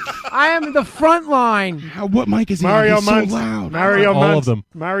 I am the front line. What mic is he Mario on? He's so loud. Mario All of them.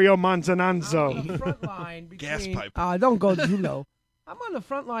 Mario Manzananzo. Front line Gas between, pipe. don't go too low. I'm on the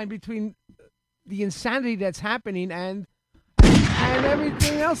front line between the insanity that's happening and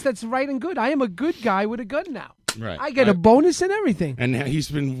everything else that's right and good. I am a good guy with a gun now. Right. I get a bonus and everything. And he's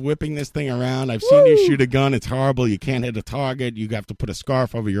been whipping this thing around. I've seen you shoot a gun. It's horrible. You can't hit a target. You have to put a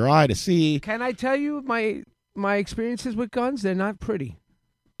scarf over your eye to see. Can I tell you my experiences with guns? They're not pretty.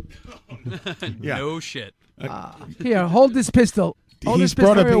 Yeah. No shit. Here, hold this pistol. Hold He's this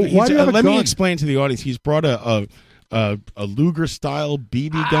pistol. brought a. Why do you have a Let me gun? explain to the audience. He's brought a Luger style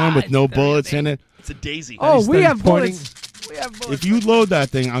BB gun with no bullets in it. It's a daisy. Oh, we have pointing- bullets. We have bullets. If you load that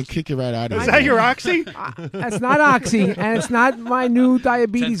thing, I'll kick you right out of Is here. that your oxy? That's not Oxy, and it's not my new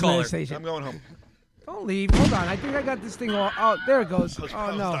diabetes Tenth caller. medication. I'm going home. Don't leave. Hold on. I think I got this thing all. Oh, there it goes.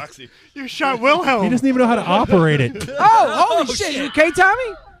 Oh, no. Oxy. You shot Wilhelm. He doesn't even know how to operate it. Oh, holy shit. You okay,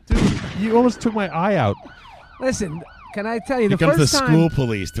 Tommy? You almost took my eye out. Listen, can I tell you, Here the comes the first time. school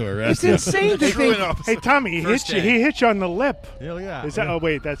police to arrest It's you. insane to think. Hey, Tommy, he First hit you. day. He hit you on the lip. Hell yeah. Is that? Oh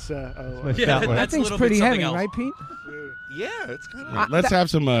wait, that's. my Yeah, fat one. That that's a thing's little pretty bit something heavy, else. right, Pete? Yeah, it's kind of. Let's have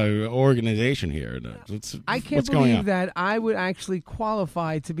some organization here. I can't what's going believe on? that I would actually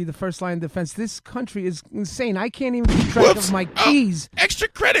qualify to be the first line of defense. This country is insane. I can't even keep track Whoops. of my keys. Extra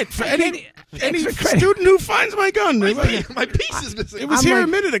credit for I any can't- extra credit. student who finds my gun. My piece is missing. It was I'm here like, a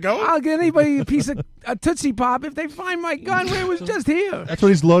minute ago. I'll get anybody a piece of a Tootsie Pop if they find my gun where it was just here. That's what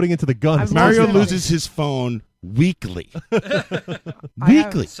he's loading into the gun. I've Mario lost it. loses his phone weekly. I have-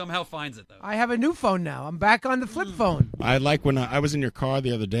 Weekly. Somehow finds it though. I have a new phone now. I'm back on the flip phone. I like when I was in your car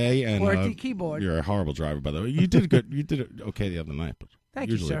the other day, and QWERTY keyboard. you're a horrible driver, by the way. You did good. You did it okay the other night, but Thank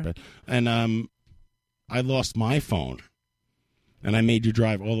you, usually sir. bad. And I lost my phone, and I made you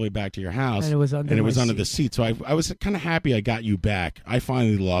drive all the way back to your house, And it was under my the seat. So I was kind of happy I got you back. I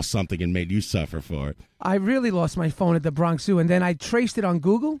finally lost something and made you suffer for it. I really lost my phone at the Bronx Zoo, and then I traced it on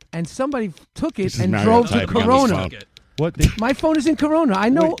Google, and somebody took it This is and Mario drove to typing on his Corona. phone. What? My phone is in Corona. I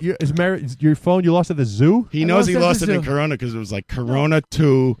know. Wait, your phone you lost at the zoo? He I knows he lost lost at it the in zoo. Corona because it was like Corona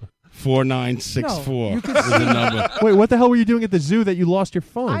 24964 No, you can was the see- number. Wait, what the hell were you doing at the zoo that you lost your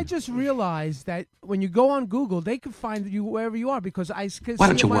phone? I just realized that when you go on Google, they can find you wherever you are because I can Why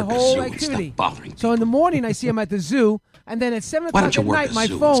see don't you my work at whole zoo and stop activity. bothering So in the morning, I see them at the zoo, and then at 7 Why o'clock don't you at work night, at my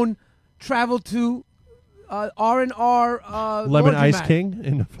zoo? phone traveled to R&R Lemon Ice laundromat. King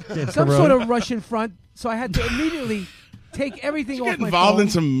in Some Corona? sort of Russian front. So I had to immediately take everything Did you off get my involved phone. in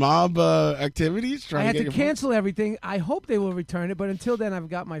some mob activities? I Trying had to to get your phone? cancel everything. I hope they will return it, but until then, I've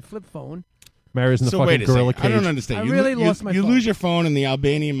got my flip phone. Mario's in the So fucking wait a gorilla second. I cage. don't understand. I You really lo- lost my You phone. lose your phone, and the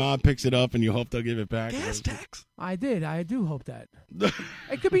Albanian mob picks it up, and you hope they'll give it back. Gas tax. I did. I do hope that.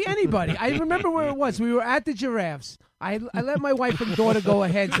 It could be anybody. I remember where it was. We were at the giraffes. I let my wife and daughter go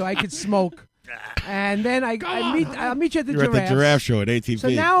ahead so I could smoke. And then I'll meet you at the You're giraffes. at the giraffe show at ATV. So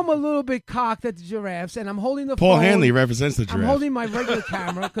now I'm a little bit cocked at the giraffes, and I'm holding the Paul phone. Hanley represents the I'm giraffes. holding my regular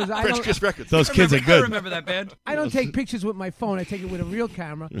camera because I French don't. Kiss Records. Those kids are I good. remember that band. I don't take pictures with my phone. I take it with a real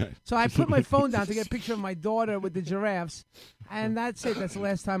camera. Right. So I put my phone down to get a picture of my daughter with the giraffes, and that's it. That's the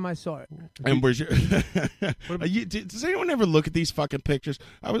last time I saw it. And where's your? Does anyone ever look at these fucking pictures?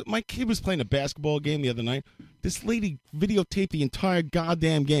 My kid was playing a basketball game the other night. This lady videotaped the entire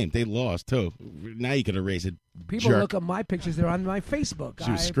goddamn game. They lost too. Now you can erase it. People jerk. look at my pictures. They're on my Facebook.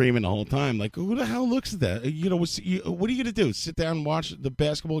 She was screaming the whole time, like, "Who the hell looks at that? What are you gonna do? Sit down and watch the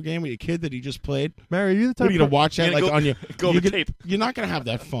basketball game with your kid that he just played? Mario, you the type What are you gonna watch that You're like gonna on your? go over you're tape. You're not gonna have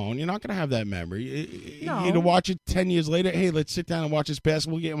that phone. You're not gonna have that memory. No. You're gonna watch it 10 years later. Hey, let's sit down and watch this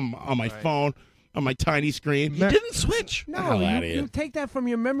basketball game on my phone. on my tiny screen. You didn't switch. No, Hell outta you here. take that from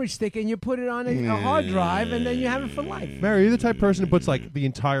your memory stick and you put it on a hard drive, and then you have it for life. Mary, are you the type of person who puts like the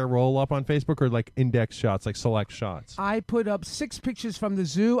entire roll up on Facebook or like index shots, like select shots? I put up 6 pictures from the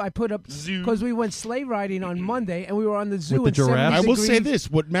zoo. I put up because we went sleigh riding on Monday, and we were on the zoo With the in 70 giraffes? I will degrees, say this: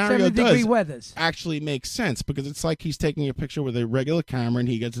 what Mario 70-degree does weathers. actually makes sense because it's like he's taking a picture with a regular camera and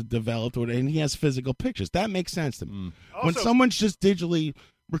he gets it developed with it, and he has physical pictures. That makes sense to me. When Also- someone's just digitally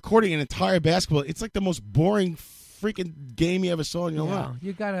recording an entire basketball, it's like the most boring freaking game you ever saw in your Yeah, life.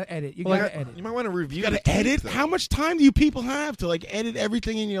 you gotta edit. You Well, gotta edit. You might want to review. You got to the edit. tape, though. How much time do you people have to like edit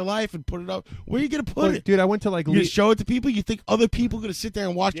everything in your life and put it up? Where are you gonna put Well, it? dude, I went to like You show it to people. You think other people are gonna sit there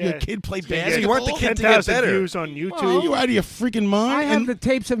and watch your Yeah. kid play Yeah, basketball? you want the kid to get 10,000 better. views on YouTube. Well, you out of your freaking mind? I have And- the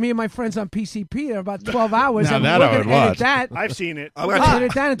tapes of me and my friends on PCP. They're about 12 hours. Now and that we're I would gonna edit watch. that. I've seen it. I We'll got,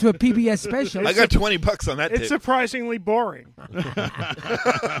 edit that into a PBS special. I got $20 on that It's tape. surprisingly boring.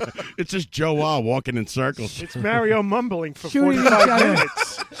 it's just Joe Wall walking in circles. It's Mario mumbling for Shooting each 45 other.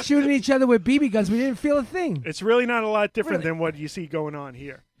 minutes. Shooting each other with BB guns. We didn't feel a thing. It's really not a lot different Really? than what you see going on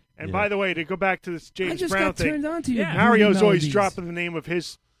here. And by the way, to go back to this I James just Brown got thing, turned on to your Mario's groovy always melodies. dropping the name of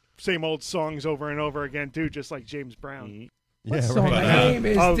his same old songs over and over again, too, just like James Brown. What song? My name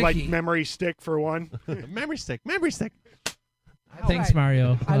is Oh, Dickie. like Memory Stick for one. Memory stick, memory stick. Thanks,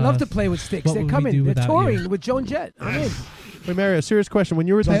 Mario. I love to play with sticks. what They're would we coming. do They're without touring you? with Joan Jett. I'm in. Wait, Mario, serious question. When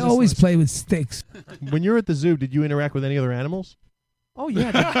you were at the I always play with sticks. when you were at the zoo, did you interact with any other animals? Oh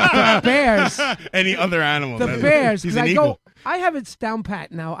yeah, the bears. Any other animal? The that's- bears. He's 'cause an I eagle. go. I have it down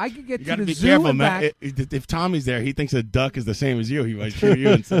pat now. I could get You to got to the be zoo careful, and man. back. If Tommy's there, he thinks a duck is the same as you. He might shoot you.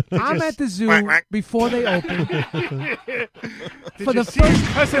 And I'm at the zoo before they open. Did For you the see his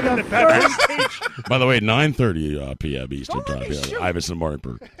first- cousin for in the the back first- stage? By the way, 9:30 p.m. Eastern Don't let Time. me shoot. Iverson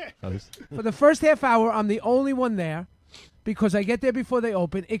Martinburg. For the first half hour, I'm the only one there because I get there before they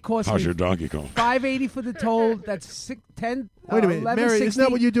open. It costs How's me your Donkey Kong? $5.80 for the toll. That's 10. Wait a minute, Mary, isn't that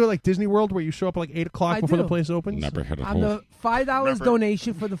what you do at like Disney World, where you show up at like 8 o'clock I before do. the place opens? Never had a I'm the $5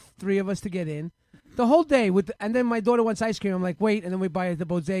 donation for the 3 of us to get in. The whole day and then my daughter wants ice cream. I'm like, wait, and then we buy at the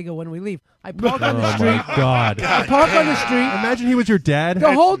bodega when we leave. I park on the Oh street. my God! I park on the street. Imagine he was your dad.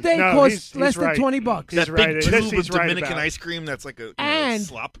 The whole day No, costs he's less right. than $20. He's that right. big This tube he's of right Dominican about. ice cream that's like a And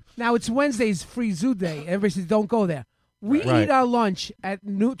slop. now it's Wednesday's free zoo day. Everybody says don't go there. We Right. eat our lunch at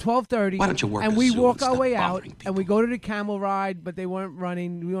 12:30. Why don't you work and a we zoo walk and our stop way out, bothering and we go to the camel ride, but they weren't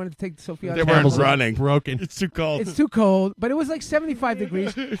running. We wanted to take Sophia. on They the weren't camel ride. running. Broken. It's too cold. It's too cold, but it was like 75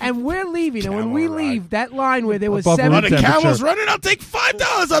 degrees, and we're leaving. And when we Camel ride. leave, that line where there was Above room Oh, the temperature. camel's running. I'll take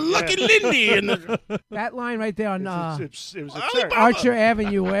 $5 on Lucky Lindy. And that line right there on It was absurd. Archer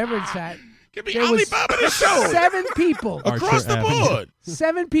Avenue, wherever it's at. Give me There was Alibaba the show 7 people. across the Avenue. board.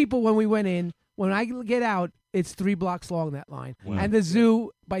 7 people when we went in. When I get out, it's 3 blocks long, that line. And the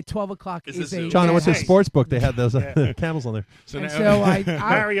zoo by 12 o'clock Is is a zoo. a John, I went to a Hey. sports book. They had those Yeah. camels on there. And so I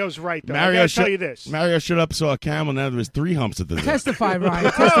Mario's right, though. I Mario gotta should tell you this. Mario showed up, saw a camel. Now there was 3 humps at the zoo. testify,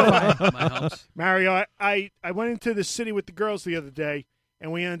 Ryan. Testify. My humps. Mario, I went into the city with the girls the other day,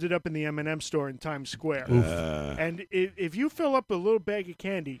 and we ended up in the M&M store in Times Square. And if you fill up a little bag of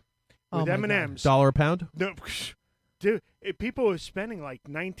candy Oh, with my M&Ms, $1 a pound. no, dude, people are spending like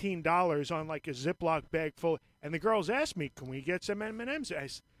 $19 on like a Ziploc bag full. And the girls asked me, "Can we get some M&Ms?"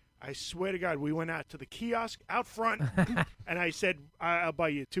 I swear to God, we went out to the kiosk out front, and I said, "I'll buy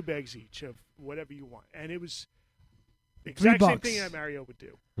you 2 bags each of whatever you want." And it was the exact same $3. thing that Mario would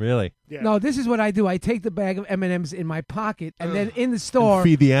do. Really? Yeah. No, this is what I do. I take the bag of M&Ms in my pocket, and then in the store,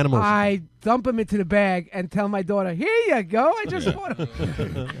 feed the animals. I dump them into the bag and tell my daughter, "Here you go. I just bought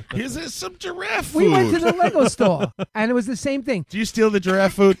them." Here's some giraffe food. We went to the Lego store, and it was the same thing. Do you steal the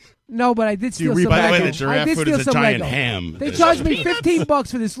giraffe food? No, but I did Do you steal some By the way, Lego. the giraffe I did food steal is a some giant Lego. ham. They charged me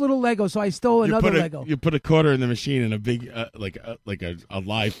 $15 for this little Lego, so I stole You another put a, Lego. You put a quarter in the machine, and a big, like a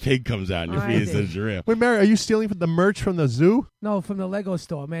live pig comes out, and you I feed it to the did. giraffe. Wait, Mary, are you stealing the merch from the zoo? No, from the Lego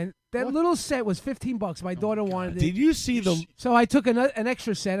store, man. That little set was $15. My daughter wanted it. Did you see the? So I took an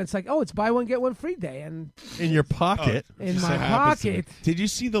extra set. It's like, oh, it's buy one get one free day, and In your pocket? in just my so happens to me. pocket. Did you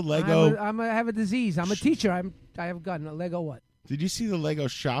see the Lego? I have a disease. I'm a teacher. I have gotten a Lego what? Did you see the Lego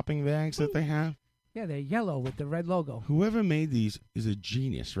shopping bags that they have? Yeah, they're yellow with the red logo. Whoever made these is a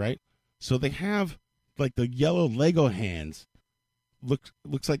genius, right? So they have like the yellow Lego hands.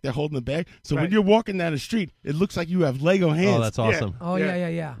 Looks like they're holding the bag. So when Right. you're walking down the street, it looks like you have Lego hands. Oh, that's awesome. Oh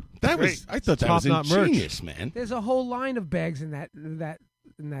yeah. That was. I thought that was Top-notch merch. ingenious, man. There's a whole line of bags in that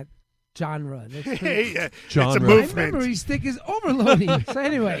genre. That's Yeah, Genre. it's a My movement. memory stick is overloading. So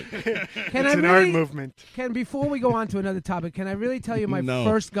anyway, can It's I an art really, movement. Can before we go on to another topic, can I really tell you my No.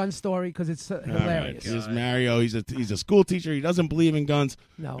 first gun story because it's hilarious? Here's Mario. He's a school teacher. He doesn't believe in guns.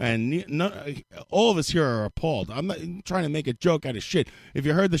 No. And all of us here are appalled. I'm not trying to make a joke out of shit. If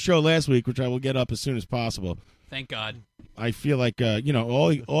you heard the show last week, which I will get up as soon as possible, Thank God. I feel like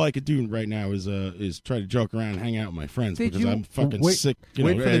all I could do right now is try to joke around and hang out with my friends Did because you- I'm fucking wait, sick.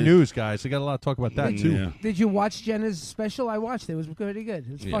 Wait for the news, guys. They got a lot to talk about that too. Yeah. Did you watch Jenna's special? I watched it. It was pretty good.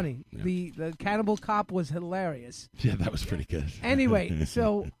 It was Yeah, funny. yeah. The cannibal cop was hilarious. Yeah, that was pretty good. Anyway,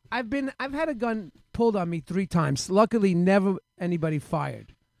 so I've had a gun pulled on me 3 times. Luckily, never anybody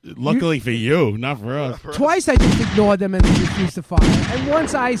fired. Luckily for you, not for us. Twice I just ignored them and refused to fire. And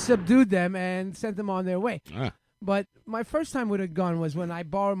once I subdued them and sent them on their way. Ah. But my first time with a gun was when I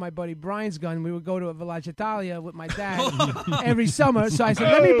borrowed my buddy Brian's gun. We would go to a Village Italia with my dad every summer. So I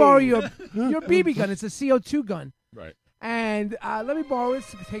said, let me borrow your BB gun. It's a CO2 gun. Right. And let me borrow it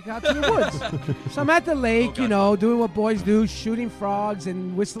to take it out to the woods. So I'm at the lake, doing what boys do, shooting frogs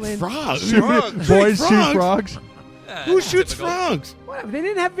and whistling. Frogs? Boys shoot frogs. Who shoots frogs? Whatever. They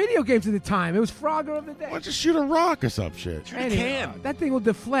didn't have video games at the time. It was Frogger of the day. Why don't you shoot a rock or some shit? Anyway, that thing will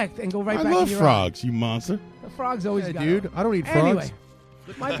deflect and go right I back love in your frogs, you monster. eye. The frogs always Yeah, got dude, it. I don't eat Anyway,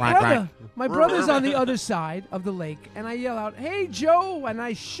 frogs. my brother's on the other side of the lake, and I yell out, "Hey, Joe!" and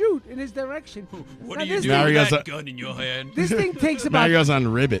I shoot in his direction. What Now, are you this doing thing- with Mario's that a- gun in your hand? This thing takes about Mario's on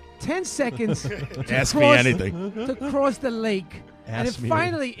ribbit. 10 seconds to Ask me cross, anything. to cross the lake. And Ask it me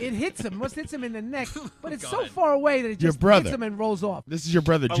finally it hits him. Must hits him in the neck, but it's so far away that it Your just brother. hits him and rolls off. This is your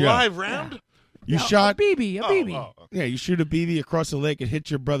brother Joe. Live round? You Yeah, shot a BB, a BB. Yeah, you shoot a BB across the lake. It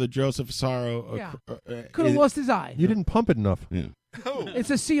hit your brother Joseph Asaro. Yeah. Could have lost his eye. You didn't pump it enough. Yeah. It's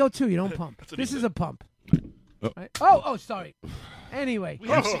a CO2. You don't pump. This is a pump. Oh. Right? Oh, sorry. Anyway, We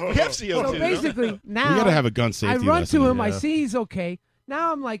have CO2. so basically now You gotta have a gun safety I run lesson to in him. I there. see he's okay.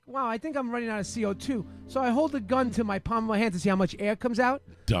 Now I'm like, wow, I think I'm running out of CO2. So I hold the gun to my palm of my hand to see how much air comes out.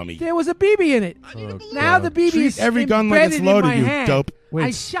 Dummy. There was a BB in it. Now the BB Treat is every gun like it's embedded loaded, in my you hand. dope. Wait,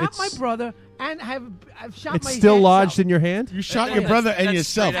 I shot my it's- brother and I've shot It's my still hand lodged south. in your hand? You shot your brother and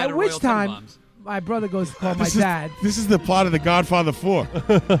yourself. At which time, my brother goes to call my dad. This is the plot of The Godfather 4.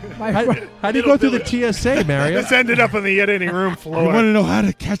 How do you go through the TSA, Mario? This ended up on the editing room You floor. want to know how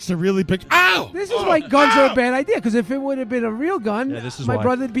to catch the really big... Ow! This is why guns are a bad idea, because if it would have been a real gun, Yeah, this is my why.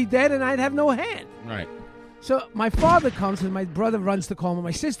 brother would be dead and I'd have no hand. Right. So my father comes and my brother runs to call him. My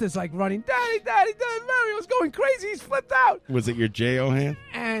sister's like running, Daddy, Mario's going crazy. He's flipped out. Was it your J.O. hand?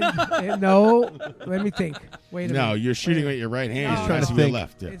 And no, let me think. Wait a minute. No, you're shooting with your right hand. No, You're trying to using your think.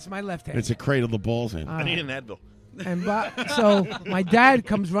 left. Yeah. It's my left hand. It's a cradle the balls hand. I need an Advil. And so my dad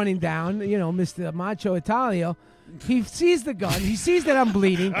comes running down, Mr. Macho Italio. He sees the gun. He sees that I'm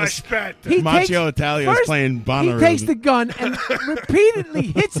bleeding. I spat. He Macho takes- Italio is first, playing Bonnaroo. He takes the gun and repeatedly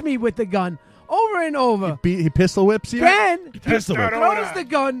hits me with the gun over and over. He pistol whips you? Then Pistol whip. throws the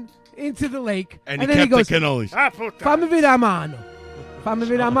gun into the lake. And then he he kept goes, the cannolis. Fammi vedere a mano. Fammi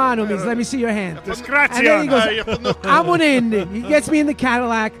vedere a mano means let me see your hand. Disgrazia. And then he goes, I'm un Indy. He gets me in the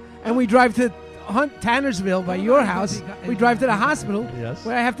Cadillac, and we drive to Tannersville by your house. We drive to the hospital Yes.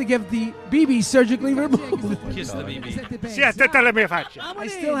 where I have to get the BB surgically removed. Kiss the BB. Sì, a te la mia faccia. I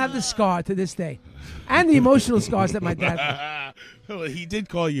still have the scar to this day. And the emotional scars that my dad... Well, he did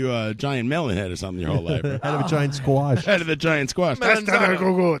call you a giant melon head or something your whole life. Right? Head of a giant squash. Head of the giant squash.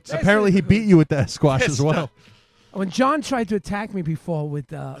 Apparently, he beat you with that squash as well. When John tried to attack me before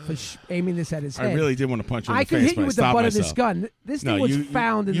with aiming this at his head, I really did want to punch you in I the could face, hit but you I with the stopped butt of this myself. gun. This No, thing was you-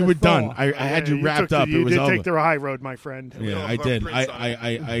 found in you the were thaw. done. I had you took wrapped the- up. You It was did over. take the high road, my friend. Yeah, I did.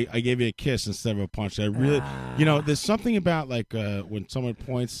 I gave you a kiss instead of a punch. I really, there's something about like when someone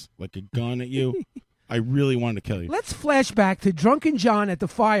points like a gun at you. I really wanted to kill you. Let's flash back to Drunken John at the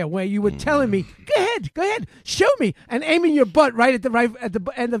fire, where you were telling me, "Go ahead, shoot me," and aiming your butt right at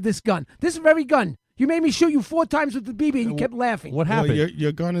the end of this gun. This very gun. You made me shoot you 4 times with the BB, and you kept laughing. What Well, happened?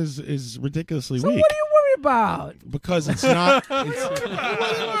 your gun is ridiculously So weak. what do you worry about? Because it's not.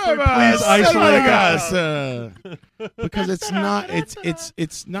 Please isolate us. Because it's not.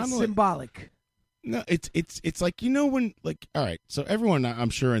 It's not like, Symbolic. no. It's like when like all right. So everyone I'm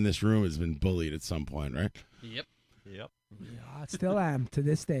sure in this room has been bullied at some point, right? Yep. I still am to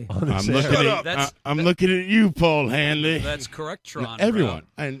this day. I'm looking at That's- I'm looking at you, Paul Hanley. That's correct, Tron. Everyone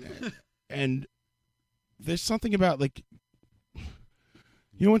and there's something about like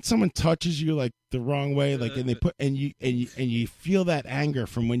when someone touches you like the wrong way, like and they put and you feel that anger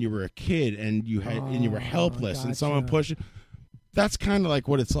from when you were a kid and you were helpless and someone pushed you. That's kind of like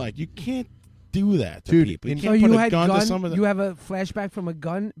what it's like. You can't do that to Dude, people. You So can't you put a had gun to some of you have a flashback from a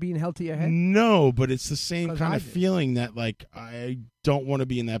gun being held to your head? No, but it's the same 'Cause kind I of did. feeling that like I don't want to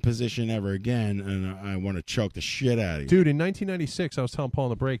be in that position ever again, and I want to choke the shit out of you. Dude, in 1996, I was telling Paul on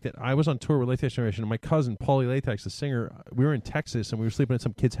the break that I was on tour with Latex Generation, and my cousin, Paulie Latex, the singer, we were in Texas, and we were sleeping at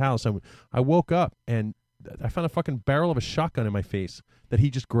some kid's house, and I woke up, and I found a fucking barrel of a shotgun in my face that he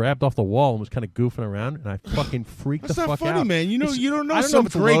just grabbed off the wall and was kind of goofing around, and I fucking freaked That's the not fuck funny, out. man. You know, It's- you don't know I some if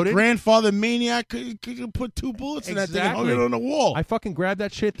it's great loaded. grandfather maniac could put 2 bullets in that thing and hung it on the wall. I fucking grabbed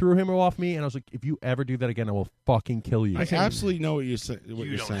that shit, threw him off me, and I was like, if you ever do that again, I will fucking kill you. I absolutely know what you're saying. What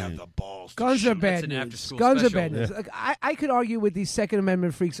you're saying. Guns are bad an news. after-school Guns are special. bad news. Yeah. Like, I could argue with these Second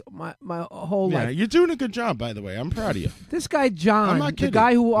Amendment freaks my whole Yeah, life. you're doing a good job, by the way. I'm proud of you. This guy John, I'm not the kidding.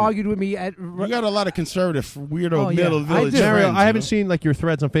 guy who argued with me at You got a lot of conservative, weirdo, Oh, yeah. middle I village do. Mario, friends. I you haven't know? seen like your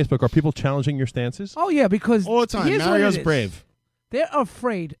threads on Facebook. Are people challenging your stances? Oh yeah, because all the time. here's what Mario's it is. brave. They're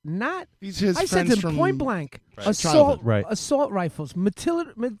afraid not. He's his I said friends to them from point blank, assault, childhood. Right. assault rifles,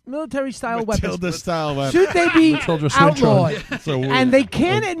 military style weapons. Matilda-style weapons. Should they be Matilda Switchon. outlawed? It's a- And they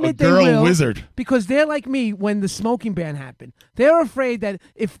can't a admit girl they will wizard. because they're like me when the smoking ban happened. They're afraid that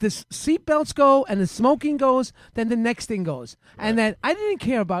if the seatbelts go and the smoking goes, then the next thing goes. And that I didn't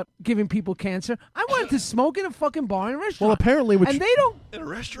care about giving people cancer. I wanted to smoke in a fucking bar and restaurant. Well, apparently, and they don't. In a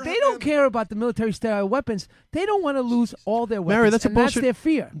restaurant. They don't care about the military style weapons. They don't want to lose all their weapons. Mary, that's a and bullshit. That's their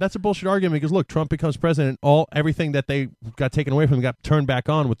fear. That's a bullshit argument because look, Trump becomes president, everything that they got taken away from them got turned back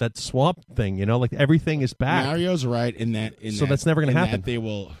on with that swamp thing. You know, like everything is back. Mario's right in that. So that's never gonna in that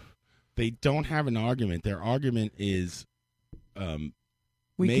happen. They don't have an argument. Their argument is,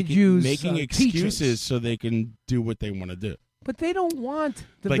 We making, could use making teachers. excuses so they can do what they want to do. But they don't want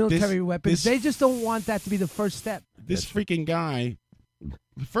the Like this- military weapons. this- They just don't want that to be the first step. This freaking guy.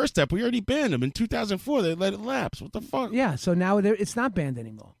 The first step, we already banned him in 2004. They let it lapse. What the fuck? Yeah, so now it's not banned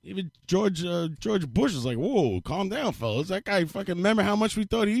anymore. Even George Bush is like, "Whoa, calm down, fellas. That guy fucking remember how much we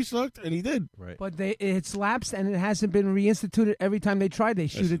thought he sucked, and he did." Right. But it's lapsed and it hasn't been reinstituted. Every time they try, they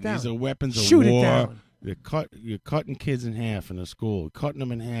shoot it down. These are weapons of Shoot war. it down. You're cutting kids in half in the school, cutting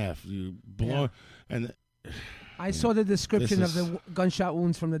them in half. You blow, and I saw the description of This the gunshot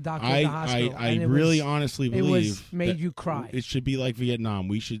wounds from the doctor at the hospital. I and it really was, honestly it believe was made that you cry. It should be like Vietnam.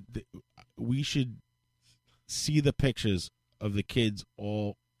 We should see the pictures of the kids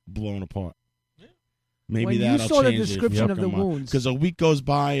all blown apart. Maybe When you that'll saw the change description of the wounds. because a week goes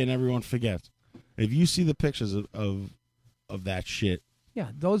by and everyone forgets. If you see the pictures of that shit, Yeah,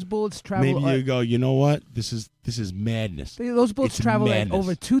 those bullets travel. maybe you go, you know what? This is madness. Those bullets It's travel madness. at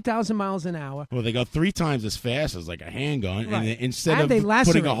over 2,000 miles an hour. Well, they go 3 times as fast as like a handgun, Right. and then instead And of they putting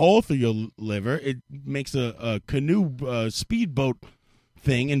lacerate. a hole through your liver, it makes a canoe speedboat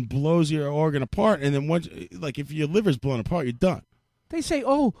thing and blows your organ apart. And then once, like, if your liver's blown apart, you're done. They say,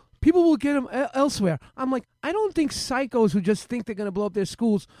 oh, people will get them elsewhere. I'm like, I don't think psychos who just think they're going to blow up their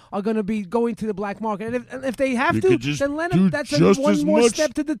schools are going to be going to the black market. And if they have You to, could just then let do them. That's just one as more much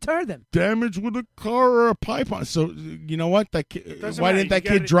step to deter them. Damage with a car or a pipe on. So you know what? That Doesn't why matter. didn't that You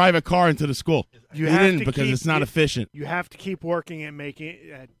kid gotta- drive a car into the school? You he have didn't to because keep- it's not you- efficient. You have to keep working at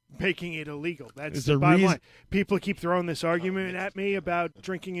making it illegal. That's There's the a bottom reason- line. People keep throwing this argument at me about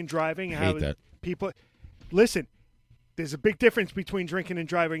drinking and driving. I how hate that. People listen. There's a big difference between drinking and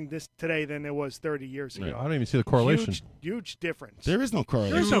driving today than there was 30 years ago. I don't even see the correlation. Huge difference. There is no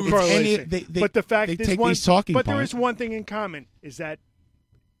correlation. There is no It's correlation. any- they- but the fact they is take one, these talking but there points. is one thing in common is that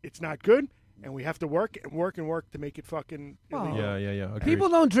it's not good, and we have to work and work and work to make it fucking illegal. Yeah. Agreed. People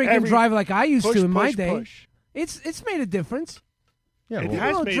don't drink and drive like I used push, to in my push, day. push. It's made a difference. Yeah, It People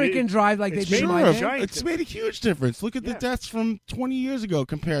has don't made drink it- and drive like they it's did in made my a day. giant It's made a huge difference. Look at the deaths from 20 years ago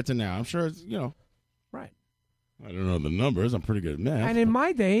compared to now. I'm sure it's, Right. I don't know the numbers. I'm pretty good at math. And in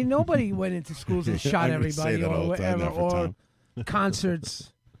my day, nobody went into schools and shot I'm gonna say everybody that all or the time whatever, now for or Tom.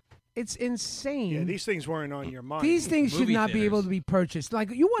 concerts. It's insane. Yeah, these things weren't on your mind. These things should Movie not be able to be purchased. Like,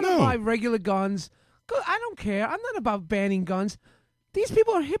 you want to No. buy regular guns, go, I don't care. I'm not about banning guns. These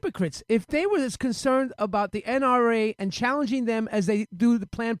people are hypocrites. If they were as concerned about the NRA and challenging them as they do the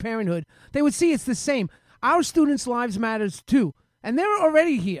Planned Parenthood, they would see it's the same. Our students' lives matters too, and they're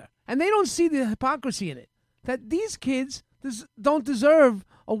already here, and they don't see the hypocrisy in it. That these kids don't deserve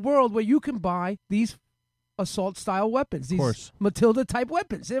a world where you can buy these assault-style weapons, these course. Matilda-type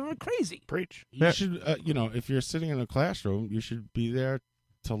weapons. They're crazy. Preach. You should, if you're sitting in a classroom, you should be there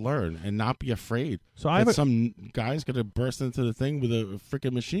to learn and not be afraid. So I have that a- some guy's going to burst into the thing with a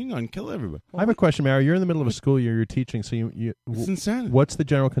freaking machine gun and kill everybody. I have a question, Mary. You're in the middle of a school year. You're teaching, so It's insanity. What's the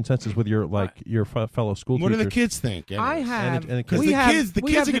general consensus with your fellow school What do teachers? the kids think? I anyways? have- And the Because kids- the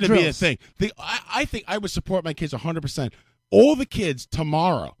we kids have are the going to be a drills. thing. I think I would support my kids 100%. All the kids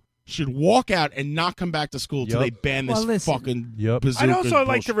tomorrow should walk out and not come back to school till Yep. they ban this Well, listen. fucking Yep. bazooka I'd also like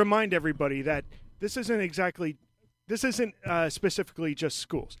bullshit. to remind everybody that this isn't specifically just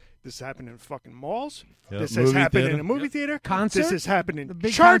schools. This has happened in fucking malls. Yep. This has Movie happened theater. in a movie theater. Concert? This has happened in The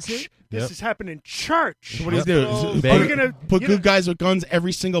big church. concert? This Yep. has happened in church. What do you Yep. do? Are we gonna Put you know, good guys with guns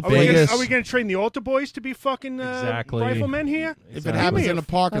every single Are we, place? gonna, are we gonna train the altar boys to be fucking Exactly. riflemen here? If it happens in a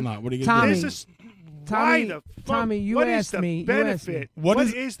parking lot, what are you gonna Tommy, do? This is why the fuck? Tommy, you what is asked the me. You asked me. benefit? What What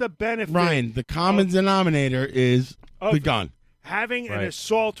is- is the benefit? Ryan, the common denominator is of the gun. having an Right.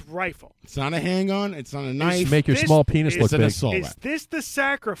 assault rifle. It's not a handgun. It's not a knife. Make your This small penis is look an big. assault Is rifle. this the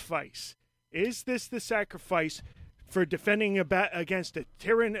sacrifice? Is this the sacrifice for defending against a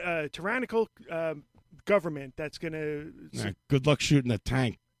tyrannical government that's going to... Nah, good luck shooting a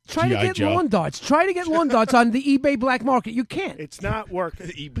tank. Try to G.I. get Joe. lawn darts. Try to get lawn darts on the eBay black market. You can't. It's not working.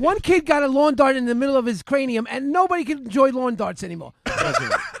 One kid got a lawn dart in the middle of his cranium, and nobody can enjoy lawn darts anymore.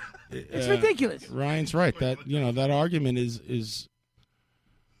 It's ridiculous. Ryan's right. That argument is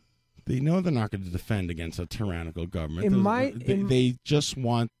they know they're not going to defend against a tyrannical government. They just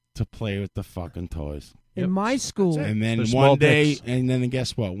want to play with the fucking toys. In my school, And then They're small one day, dicks. and then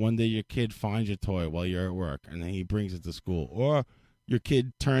guess what? One day your kid finds your toy while you're at work, and then he brings it to school. Or your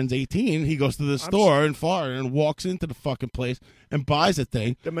kid turns 18, he goes to the store in Florida and walks into the fucking place and buys a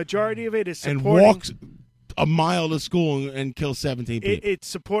thing The majority of it is and supporting... walks a mile to school and kills 17 people. It's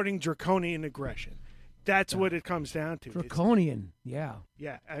supporting draconian aggression. That's what it comes down to. It's- draconian. Yeah.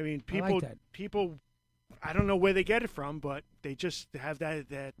 Yeah, I mean, I like people, that. people, I don't know where they get it from, but they just have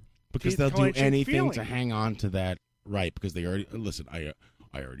that Because they'll do clenching anything feeling. to hang on to that right. Because they already listen. I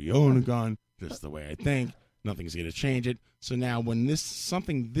already own a gun. This is the way I think. Nothing's going to change it. So now, when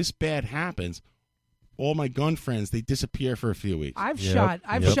something this bad happens, all my gun friends they disappear for a few weeks. I've Yep. shot.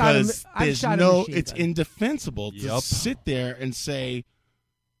 I've Yep. shot. Because I've there's shot a no. machine It's gun. indefensible to Yep. sit there and say,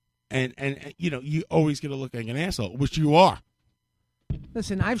 and you always get to look like an asshole, which you are.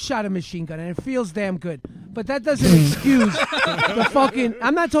 Listen, I've shot a machine gun, and it feels damn good. But that doesn't excuse the fucking...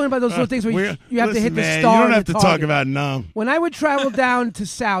 I'm not talking about those little things where you have to Listen, hit the man, star. You don't on have the to talk target. about numb. When I would travel down to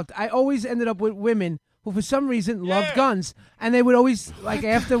South, I always ended up with women who, for some reason, loved guns. And they would always, like,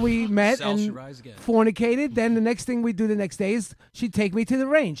 after we met Sal and should rise again. fornicated, then the next thing we'd do the next day is she'd take me to the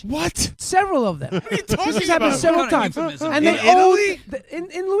range. What? Several of them. This has happened about? several What kind of times. euphemism? And In they Italy?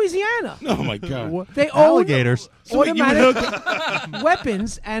 owned... In Louisiana. Oh my god! They own Alligators. So wait, you would automatic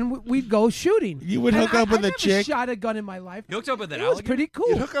weapons, and we'd go shooting. You would And hook up with I a never chick? shot a gun in my life. You hooked up with an It was alligator? pretty cool.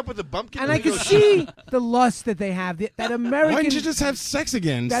 You hook up with a bumpkin And I you could go see the lust that they have. That American. Why didn't you just have sex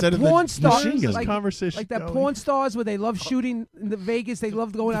again that instead of porn the stars, machine gun? like, Conversation like that going. porn stars where they love shooting in the Vegas. They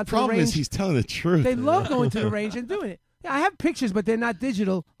love going out The to the problem range. is he's telling the truth. They love going to the range and doing it. Yeah, I have pictures, but they're not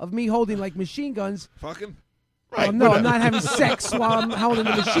digital of me holding like machine guns. Fucking. Right, no, I'm whatever. not having sex while I'm holding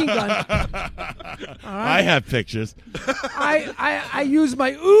the machine gun. All right? I have pictures. I use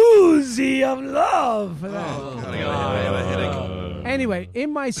my Uzi of love for that. I got a headache. Anyway,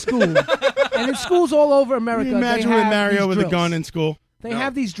 in my school, and in schools all over America, Can you imagine they with have Mario these with a drills. gun in school? They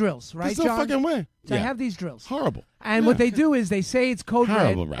have these drills, right, There's no John? fucking way. They Yeah. have these drills. Horrible. And what they do is they say it's code red,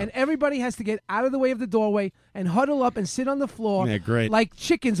 Horrible, Ralph. and everybody has to get out of the way of the doorway and huddle up and sit on the floor Yeah, great. like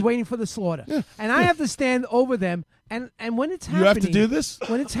chickens waiting for the slaughter. And I have to stand over them, and when it's You happening... have to do this?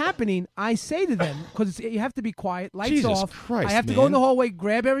 When it's happening, I say to them, because you have to be quiet, lights Jesus off. Christ, I have to go in man. the hallway,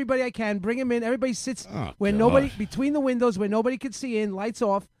 grab everybody I can, bring them in. Everybody sits Oh, where God. nobody, between the windows where nobody can see in, lights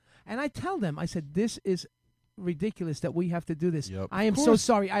off. And I tell them, I said, this is ridiculous that we have to do this. Yep. I am so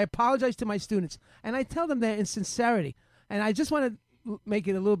sorry. I apologize to my students. And I tell them that in sincerity. And I just want to make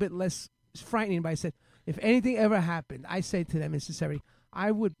it a little bit less frightening, but I said, if anything ever happened, I say to them in sincerity,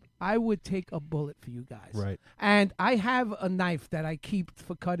 I would take a bullet for you guys. Right. And I have a knife that I keep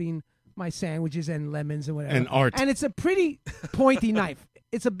for cutting my sandwiches and lemons and whatever. And art. And it's a pretty pointy knife.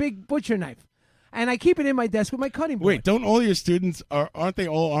 It's a big butcher knife. And I keep it in my desk with my cutting board. Wait, don't all your students aren't they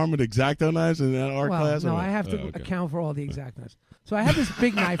all armed with X-Acto knives in that art Well, class? or no, what? I have to Oh, okay. account for all the exact knives. So I have this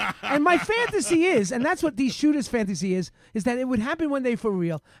big knife, and my fantasy is, and that's what these shooters' fantasy is that it would happen one day for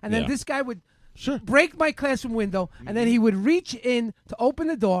real, and then Yeah. this guy would break my classroom window, and then he would reach in to open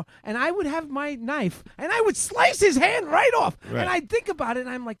the door, and I would have my knife, and I would slice his hand right off. Right. And I'd think about it, and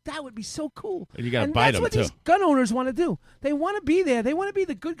I'm like, that would be so cool. And you gotta and bite that's him, what too. these gun owners want to do. They want to be there. They want to be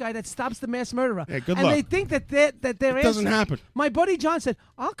the good guy that stops the mass murderer. Yeah, good and luck. they think that their It doesn't answer- happen. My buddy John said,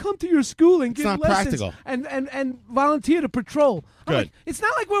 I'll come to your school and It's give not lessons practical. and volunteer to patrol. I'm Good. like, it's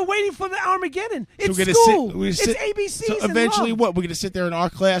not like we're waiting for the Armageddon. So It's we're gonna school. Sit, we're gonna It's sit, ABCs. So and eventually, love. what we're gonna sit there in our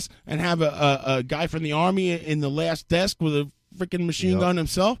class and have a guy from the army in the last desk with a freaking machine Yep. gun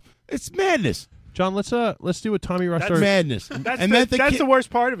himself? It's madness. John, let's do a Tommy Rockstar. That's madness. That's the worst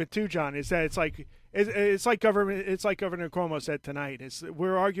part of it too, John. Is that it's like government. It's like Governor Cuomo said tonight.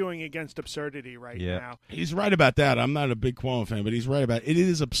 We're arguing against absurdity right now. He's right about that. I'm not a big Cuomo fan, but he's right about it. It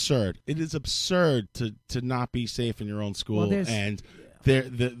is absurd. It is absurd to not be safe in your own school, and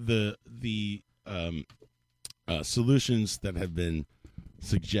the solutions that have been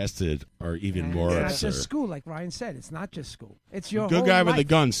suggested are even more It's not absurd. just school, like Ryan said. It's not just school. It's your Good whole guy life. with a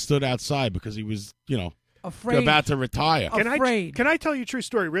gun stood outside because he was, Afraid. about to retire. Can I tell you a true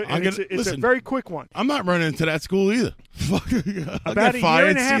story? Really, I'm it's gonna- a listen, very quick one. I'm not running into that school either. About a year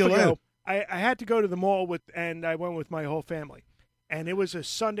and a half later. ago, I had to go to the mall and I went with my whole family, and it was a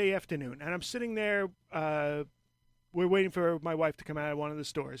Sunday afternoon, and I'm sitting there. We're waiting for my wife to come out of one of the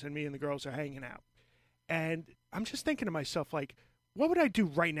stores, and me and the girls are hanging out, and I'm just thinking to myself, like, what would I do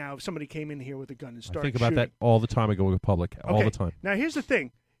right now if somebody came in here with a gun and I started think about shooting? that all the time. I go to public all Okay, the time. Now here's the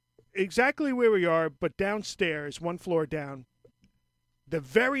thing, exactly where we are, but downstairs, one floor down. The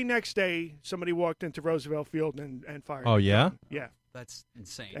very next day, somebody walked into Roosevelt Field and fired. Oh, a yeah? gun. Yeah. That's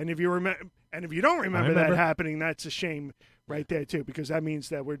insane. And if you don't remember that remember. happening, that's a shame right there too, because that means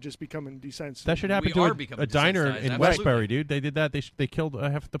that we're just becoming desensitized. That should happen to a diner in Westbury, dude. They did that. They killed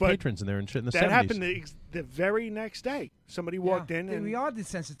half the But patrons in there and shit in the that 70s. happened the very next day. Somebody walked in, and we are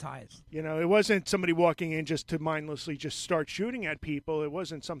desensitized. it wasn't somebody walking in just to mindlessly just start shooting at people. It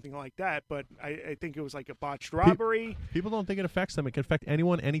wasn't something like that. But I think it was like a botched robbery. People don't think it affects them. It can affect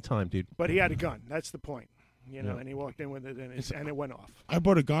anyone, anytime, dude. But he had a gun. That's the point. Yeah. And he walked in with it, and it went off. I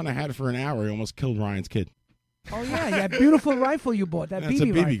bought a gun. I had it for an hour. He almost killed Ryan's kid. Oh yeah, that beautiful rifle you bought. That That's BB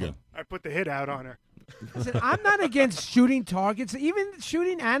a BB rifle. gun. I put the hit out on her. Listen, I'm not against shooting targets, even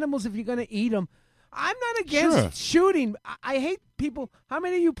shooting animals if you're going to eat them. I'm not against shooting. I hate people. How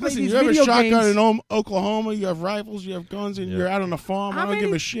many of you play Listen, these you have a video shotgun games? in Oklahoma. You have rifles. You have guns, and you're out on the farm. How I don't many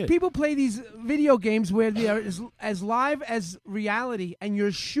give a shit. people play these video games where they are as live as reality, and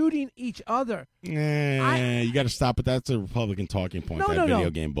you're shooting each other? You got to stop it. That's a Republican talking point. that video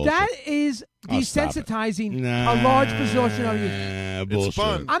game bullshit. That is I'll stop it. desensitizing a large proportion of you. Bullshit.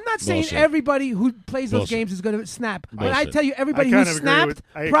 fun. I'm not saying Bullshit. everybody who plays those Bullshit. games is going to snap. But I Bullshit. tell you, everybody I who kind of agree snapped with-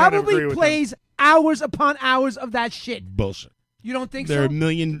 I kind of probably agree with plays hours upon hours of that shit. Bullshit. You don't think There are so? a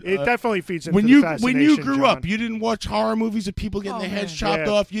million. It definitely feeds into when the you fascination, grew John. up, you didn't watch horror movies of people getting their heads chopped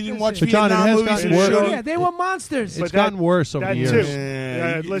Yeah. off. You didn't watch But John, it Vietnam has movies gotten and worse. shooting. Yeah, they were monsters. It's gotten worse over that the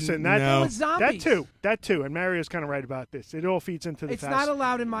years. Too. Listen, that no. With zombies. that too, and Mario's kind of right about this. It all feeds into the. It's not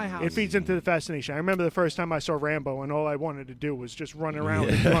allowed in my house. It feeds into the fascination. I remember the first time I saw Rambo, and all I wanted to do was just run around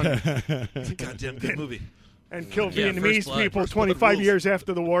with a gun. It's a goddamn good movie. And kill Yeah, Vietnamese First Blood. people First Blood 25 rules. years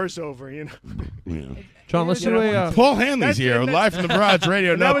after the war's over. John, let's do a. Paul Hanley's here, live from the Barrage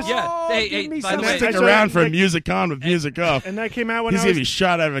Radio And that Network. was- Yeah. Hey, give me by the some- way, Stick That's around right. for Music On with Music Off. And that came out when He's I gonna be was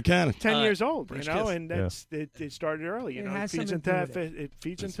shot out of a cannon. 10 years old, British and kids. it started early. It It has feeds something into to do with it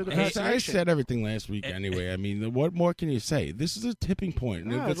feeds into the I fascination. said everything last week anyway. I mean, what more can you say? This is a tipping point.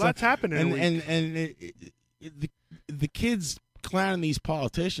 No, If it's lots happened in a and the kids clowning these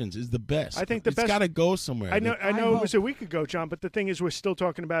politicians is the best. I think the it's best- got to go somewhere. I know I it was hope. a week ago, John, but the thing is we're still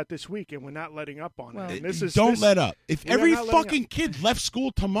talking about it this week, and we're not letting up on Well, it. And this is Don't this- let up. If we're every not letting fucking kid left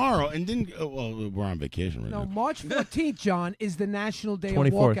school tomorrow and didn't, well, we're on vacation right No, now. March 14th, John, is the National Day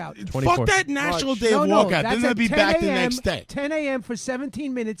 24th. of Walkout. 24th. Fuck that National Day No, of no, Walkout. that's Then they'll at be 10 back the a.m., next day. 10 a.m. for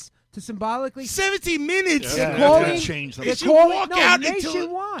 17 minutes to symbolically 17 minutes. Yeah, They're that's calling. gonna change They're They something. should calling. walk No, out until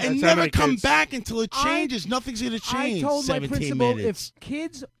nationwide. and That's how never many come kids. back until it I- changes. Nothing's going to change. I told my 17 principal minutes. if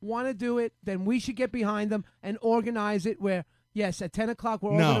kids want to do it, then we should get behind them and organize it where, yes, at 10 o'clock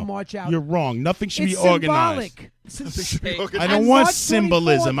we're all going to march out. You're wrong. Nothing should It's be organized. symbolic. I don't And want March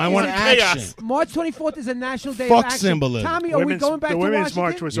symbolism. 24th I want is- action. March 24th is a National Day Fuck of Action. symbolism. Tommy, are we going back the to Women's Washington?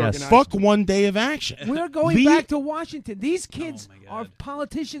 March was Yes. organized. Fuck one day of action. We're going Leave- back to Washington. These kids Oh, are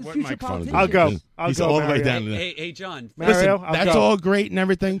politicians, What future microphone is politicians. that? I'll go. I'll He's go, all the way Mario. down to that. Hey, John. Mario, Listen, I'll that's go. all great and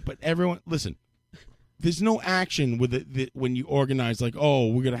everything, but everyone, listen. There's no action with it when you organize like, oh,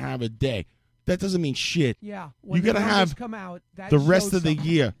 we're gonna have a day. That doesn't mean shit. Yeah, You when the gotta numbers have come out, that the rest shows of the something.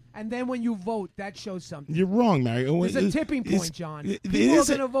 year. And then when you vote, that shows something. You're wrong, Mario. There's a It- tipping it's- point, John. it People are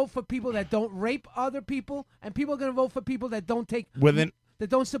isn't. going to vote for people that don't rape other people, and people are going to vote for people that don't take Well, then- that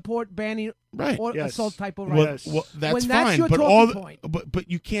don't support banning Right. or Yes. assault type of Well, rights. well, that's when fine, that's your but talking point.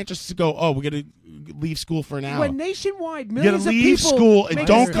 but you can't just go. Oh, we're gonna leave school for an hour. When nationwide You millions gotta of leave people school and make a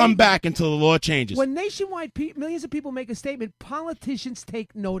don't come statement- back until the law changes. When nationwide millions of people make a statement, politicians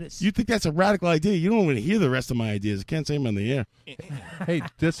take notice. You think that's a radical idea? You don't want to hear the rest of my ideas. I can't say them on the air. Hey,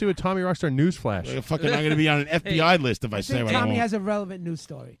 let's do a Tommy Rockstar newsflash. Fucking, I'm going to be on an FBI list if I, I say think what I Tommy want. has a relevant news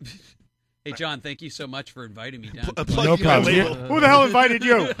story. Hey, John, thank you so much for inviting me down. No problem. Who the hell invited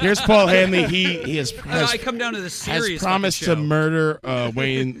you? Here's Paul Hanley. He has I come down to the serious has promised to fucking show. murder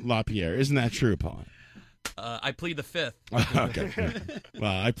Wayne LaPierre. Isn't that true, Paul? I plead the fifth. Okay.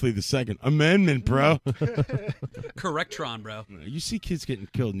 Well, I plead the second amendment, bro. Correctron, bro. You see kids getting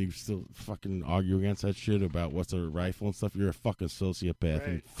killed and you still fucking argue against that shit about what's a rifle and stuff. You're a fucking sociopath.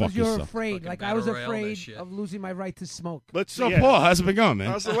 And fuck Because you're yourself. afraid. Like I was afraid of losing my right to smoke. So, Paul, how's it been going,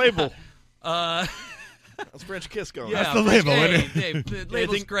 man? How's the label? Uh, How's French Kiss going? Yeah, That's the label, Hey, isn't it? Dave, the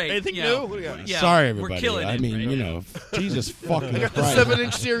label's great. Anything you new? know. What do you got? Yeah, Sorry, we're everybody. killing I it, mean, right? you know, Jesus fucking I got the Christ.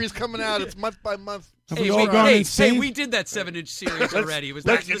 7-inch series coming out. It's month by month. Have Hey, we all gone hey, insane? we did that 7-inch series already. It was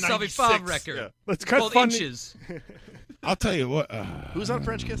let's- the back in Salvi 96, Fav record. yeah. Let's It's cut called funding. Inches. I'll tell you what. Who's on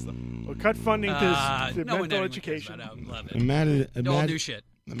French Kiss, though? We'll cut funding to No one mental anyone cares education. about it. I love it. Imagine, All new shit.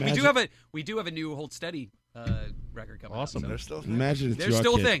 We do have a new Hold Steady record coming out. Awesome. So. There's still Imagine it's There's your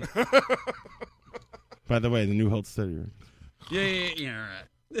still kid. a thing. By the way, the new Hold Steady record. Yeah.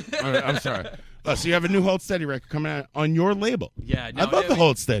 All right, I'm sorry. So you have a new Hold Steady record coming out on your label. Yeah, no, I love the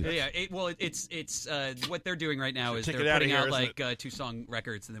Hold Steady. Yeah, it's what they're doing right now is Take they're it outta putting here, out isn't like it? 2-song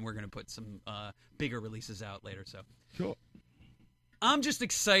records, and then we're gonna put some bigger releases out later. So Cool. I'm just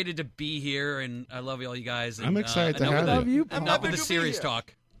excited to be here, and I love all you guys. And, I'm excited to enough have with you. the- you, Paul. Enough with the serious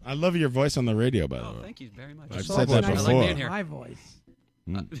talk. I love your voice on the radio, by the way. Thank you very much. I've So said that nice before. I like being here. My voice.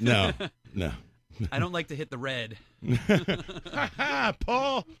 No. I don't like to hit the red.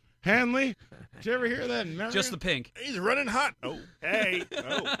 Paul Hanley, did you ever hear that? Marion? Just the pink. He's running hot. Oh, hey.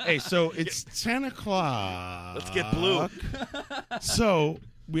 Oh. Hey, so it's 10 o'clock. Let's get blue. So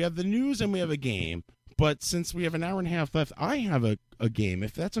we have the news and we have a game. But since we have an hour and a half left, I have a game.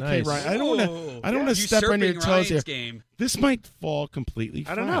 If that's okay, Nice. Ryan. I don't want to step on your toes here. This might fall completely.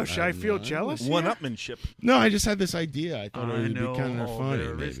 I don't flat. know. Should I feel jealous? One-upmanship. No, I just had this idea. I thought it would be kind of funny.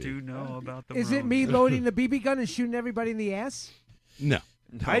 Maybe. Is it me loading the BB gun and shooting everybody in the ass? No.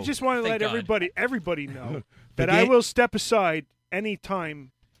 I just want to Thank let God. everybody know The that I game- will step aside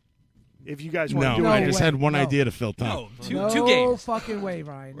anytime if you guys want No, to do I anything. just had one No. idea to fill time. Two games. Fucking way,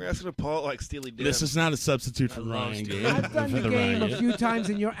 Ryan. We're asking Paul like Steely Dan. This is not a substitute for Ryan. Game. I've done For the game Ryan. a few times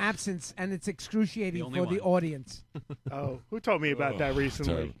in your absence, and it's excruciating only for the one. audience. Oh, who told me about that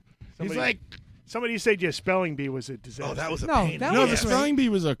recently? terrible. Somebody, somebody said your spelling bee was a disaster. Oh, that was a No, pain. that No, was the spelling bee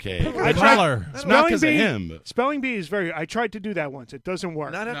was okay. I Holler. It's not because of him. But Spelling bee is very. I tried to do that once. It doesn't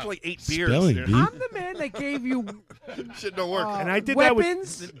work. Not after like 8 beers. spelling dude. bee. I'm the man that gave you Shit don't work. And I did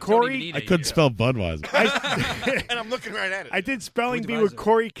weapons. that with Don't even Corey. need I it. couldn't spell Budweiser. And I'm looking right at it. I did spelling bee with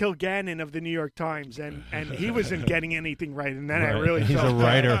Corey Kilgannon of the New York Times, and he wasn't getting anything right, and then I really He's felt a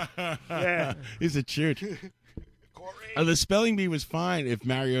bad. writer. Yeah. He's a church. The spelling bee was fine if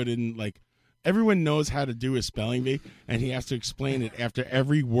Mario didn't like. Everyone knows how to do a spelling bee, and he has to explain it after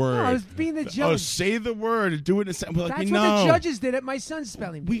every word. No, I was being the Oh, judge. say the word and do it in a sentence. We're like, That's we what know. the judges did at my son's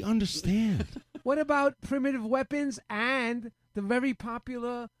spelling bee. We understand. What about primitive weapons and the very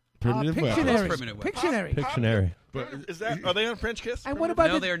popular Primitive weapons. Pictionary? Primitive weapons. Pictionary. Pictionary. Is that? Are they on French Kiss? And what about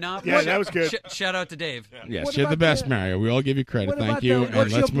No, the, they're not. Yeah, that was good. Shout out to Dave. Yes, What you're the about best, the- Mario. We all give you credit. what Thank about you. the And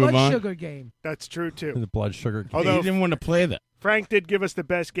what's let's your move blood on. sugar game? That's true too. The blood sugar. Although- He didn't want to play that. Frank did give us the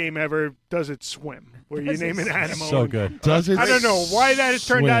best game ever. Does it swim? Where you name an animal. So and- good. Does it? I don't know why that has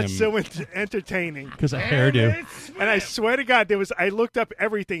turned out swim? so entertaining. Because of hairdo. And I swear to God, I looked up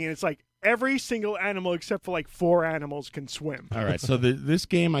everything, and it's like every single animal except for like 4 animals can swim. All right, so this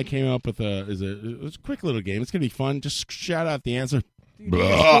game I came up with it's a quick little game. It's gonna be fun. Just shout out the answer, Do you need a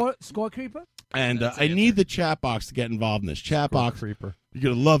Blah. score creeper? and I need the chat box to get involved in this. Chat box, Creeper.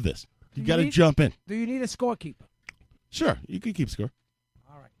 you're gonna love this. You Do got to need- jump in. Do you need a scorekeeper? Sure, you can keep score.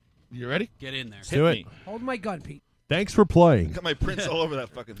 All right. You ready? Get in there. Do it. Hold my gun, Pete. Thanks for playing. Got my prints all over that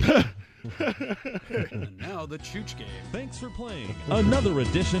fucking thing. And now the Chooch game. Thanks for playing another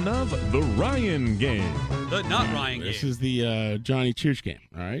edition of the Ryan Game. The not Ryan This game. is the Johnny Chooch game.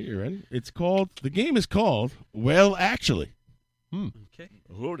 All right, you ready? The game is called Well, Actually. Okay.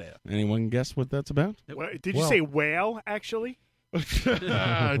 Whoa there. Anyone guess what that's about? What, did you say whale, actually?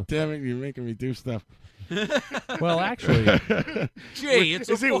 Ah, damn it, you're making me do stuff. Well, actually, Jay, it's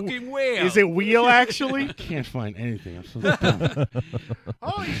a Is it- fucking whale. Is it wheel, actually? I can't find anything. I'm so dumb.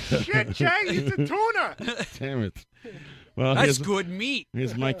 Holy shit, Jay, it's a tuna. Damn it. Well, That's here's- good meat.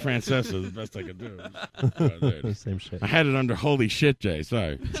 Here's Mike Francesa, the best I could do. There it is. Same shit. I had it under holy shit, Jay.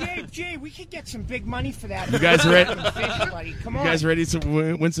 Sorry. Jay, we could get some big money for that. You guys ready? Fish, buddy. Come You on. guys ready to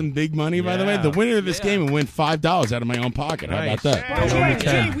win some big money, by the way? Yeah. The winner of this game will win $5 out of my own pocket. How about that?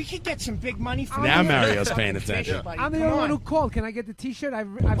 Jay, we could get some big money for Now that. Mario's paying Fish, attention. buddy. I'm the Come only one on. who called. Can I get the T-shirt? I've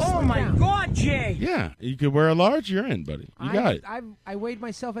Oh slimmed my down. God, Jay! Yeah, you could wear a large. You're in, buddy. You got it. I weighed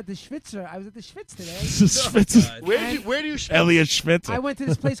myself at the Schwitzer. I was at the Schwitz today. Schwitzer. Where do you Elliot Schwitzer. I went to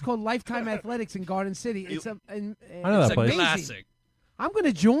this place called Lifetime Athletics in Garden City. It's I know it's that place. amazing. Classic. I'm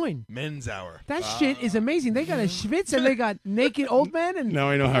gonna join. Men's Hour. That shit is amazing. They got a Schwitz and they got naked old men and Now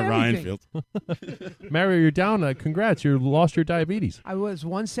I know how Ryan everything. feels. Mario, you're down. Congrats. You lost your diabetes. I was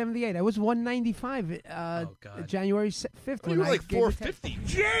 178. I was 195 January 5th. You were like 450.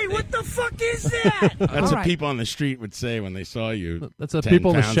 Jay, what the fuck is that? That's All what right. people on the street would say when they saw you. That's what 10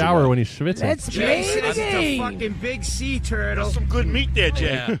 people in the pounds shower ago. when he's schwitzing. Let's Jay, play the that's the game. fucking big sea turtle. Some good meat there,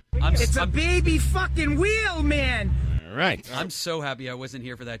 Jay. Yeah. It's a baby fucking wheel, man. All right. I'm so happy I wasn't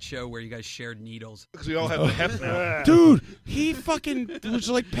here for that show where you guys shared needles. Because we all have the hep now. Dude, he fucking was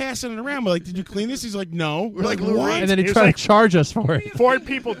like passing it around. We're like, did you clean this? He's like, no. We're like, what? And then he He was tried like- to charge us for it. 4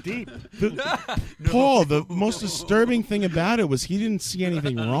 people deep. Paul, the most disturbing thing about it was he didn't see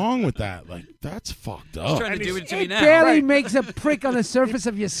anything wrong with that. Like, that's fucked He's up. trying to do it to me It now. barely makes a prick on the surface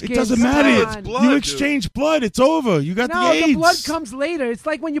of your skin. It doesn't Come matter. on. It's blood, you dude. exchange blood. It's over. You got No, the AIDS. the blood comes later. It's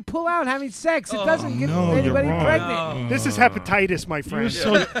like when you pull out having sex. It doesn't get no, you're anybody wrong. pregnant. This is hepatitis, my friend.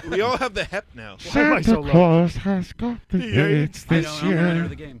 We all have the hep now. Why am I so low? Claus has got the Yeah, AIDS I this know, I'm the winner year. of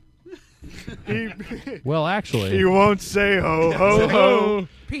the game. Well, actually, He won't say ho ho ho.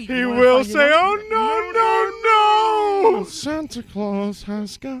 Pete, He you wanna will find say your oh no no no. Santa Claus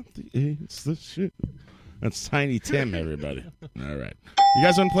has got the AIDS this year. That's Tiny Tim, everybody. All right. You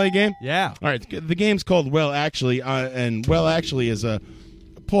guys want to play a game? yeah. All right. The game's called Well Actually, and Well Actually is a...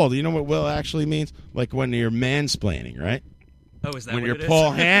 Paul, do you know what well actually means? Like when you're mansplaining, right? Oh, is that When what you're it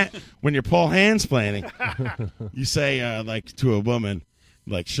is? when you're Paul Hansplaining, you say like to a woman,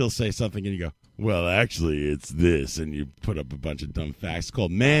 like she'll say something and you go, "Well, actually, it's this," and you put up a bunch of dumb facts. It's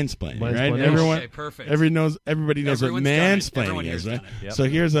called mansplaining, right? Mansplaining. Everyone, Okay, perfect. everybody knows Everyone's what done it. mansplaining Everyone is, here's right? done it.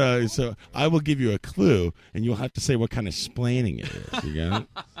 Yep. So so I will give you a clue, and you'll have to say what kind of splaining it is. You got it?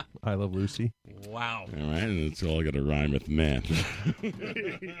 I Love Lucy. Wow. All right, and it's all got to rhyme with man.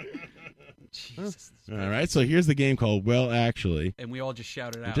 Jesus. All right, so here's the game called Well Actually. And we all just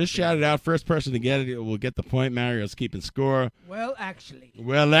shouted out. Just shout it out. First person to get it will get the point. Mario's keeping score. Well, actually.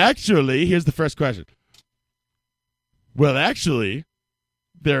 Well, actually, here's the first question. Well, actually,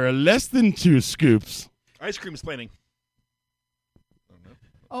 there are less than 2 scoops. Ice cream splaining.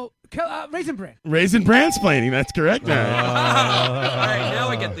 Oh, Raisin Bran. Raisin Bran splaining. That's correct, Mario. All right, now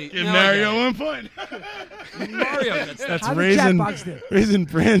I get the. Give now I Mario get 1 point. it. Mario gets that. That's How did Raisin Chatbox do? Raisin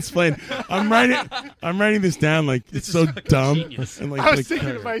Bran splaining. I'm writing this down like it's so dumb. And like, I was like- thinking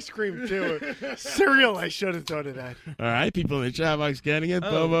of ice cream too. Cereal. I should have thought of that. all right, people in the chat box getting it.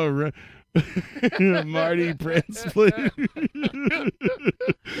 Oh. Bobo, Marty, Bran splaining.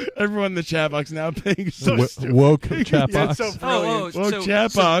 Everyone in the chat box now paying so stupid. Woke chat Yeah, box. it's so brilliant. Woke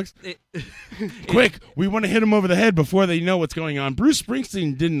chat box. Quick, we want to hit them over the head before they know what's going on. Bruce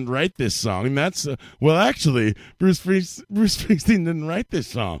Springsteen didn't write this song. That's well, actually, Bruce Springsteen didn't write this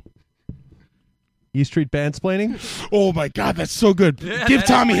song. E Street Bandsplaining. Oh my God, that's so good. Yeah, Give that is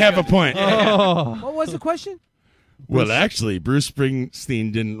Tommy pretty half a good. point. Oh. What was the question? Well, actually, Bruce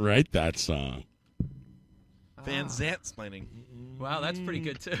Springsteen didn't write that song. Van Zant splaining. Wow, that's pretty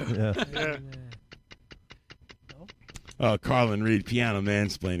good too. Yeah. Oh, Carlin Reed, piano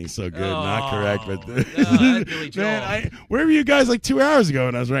mansplaining, so good. Not correct, but no, that's Billy Joel. man, where were you guys like 2 hours ago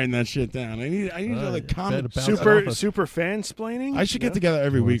when I was writing that shit down? I need to like comment. Super fan splaining. I should get together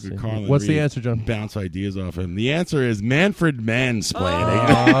every week with Carlin. What's the Reed, answer, John? Bounce ideas off him. The answer is Manfred Mansplaining.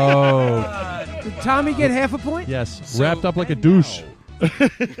 Oh. Did Tommy get half a point? Yes. Wrapped up like a douche. So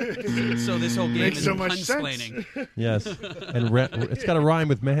this whole game Makes is so much unsplaining. Yes. And it's got to rhyme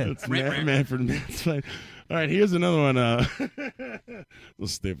with man. It's Manfred Mansplaining. All right, here's another one. Little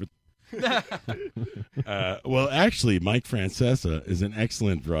stupid. Well, actually, Mike Francesa is an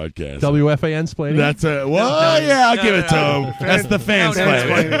excellent broadcaster. WFAN splaining. That's a yeah. I'll give it to him. That's the fan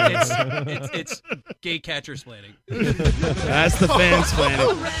splaining. It's gay catcher splaining. That's the fan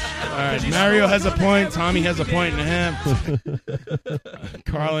splaining. All right, Mario has a point. Tommy has a point and a half.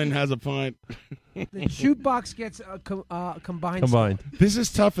 Carlin has a point. The jukebox gets combined. This is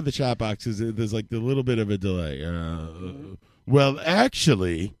tough for the chat box because there's like a little bit of a delay. Well,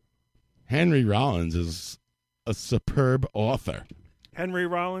 actually, Henry Rollins is a superb author. Henry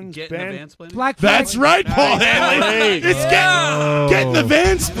Rollins Getting the band. mansplaining? Black Flag. That's right, Paul Hanley. It's getting the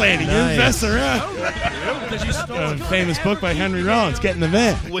van splaining. Nice. You mess around. Because you stole Famous book by Henry Rollins, Getting the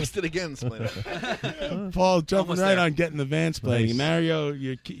Van. Twist it again, Splaining. Paul jumping Almost right there. on Getting the Van splaining. Nice. Mario,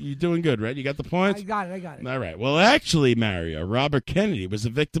 you're doing good, right? You got the points? I got it. All right. Well, actually, Mario, Robert Kennedy was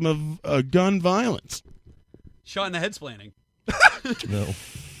a victim of gun violence. Shot in the head splaining. No.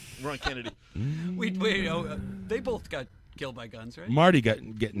 Ron Kennedy. Wait, they both got killed by guns, right? Marty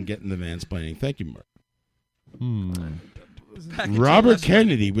getting the van splaining. Thank you, Marty. Back in Robert 2011.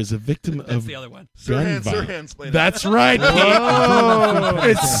 Kennedy was a victim of the other one. gun Sirhan violence. splaining. That's right.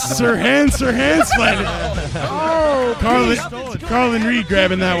 It's Sirhan splaining. Oh, Carlin Reed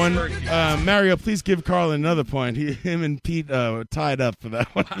grabbing that one. Mario, please give Carlin another point. Him and Pete tied up for that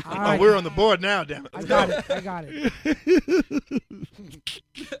one. all right. We're on the board now, damn it. I got it.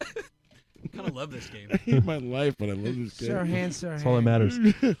 Kind of love this game. I hate my life, but I love this game. Sirhan. That's all that matters.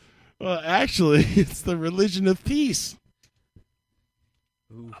 Well, actually, it's the religion of peace.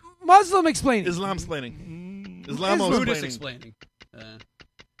 Muslim explaining. Islam splaining. Buddhist Islam-o-splaining. explaining.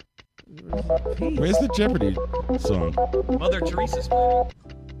 Where's the Jeopardy song? Mother Teresa explaining.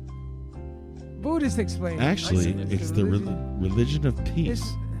 Buddhist explaining. Actually, it's the religion of peace.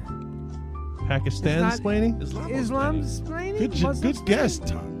 Pakistan It's not- splaining? Islam explaining. Good guess,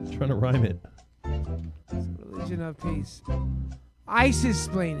 Tom. Trying to rhyme it. Religion of peace. ISIS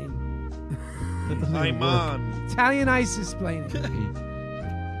explaining. Iman. Italian ISIS explaining.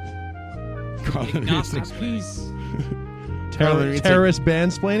 Carlin Reed. Agnostic Peace. Carlin Reed said- Terrorist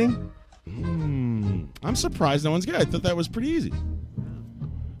band splaining? I'm surprised no one's got it. I thought that was pretty easy.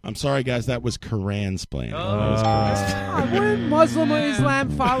 I'm sorry, guys. That was Quran splaining. Wouldn't Muslim or Islam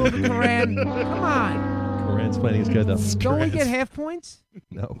follow the Quran? Come on. Quran splaining is good, though. Don't we get half points?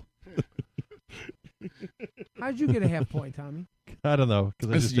 No. How'd you get a half point, Tommy? I don't know.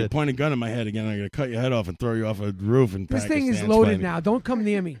 Because I This just is you did. point a gun in my head again. I'm going to cut your head off and throw you off a roof. And This thing is loaded now. Don't come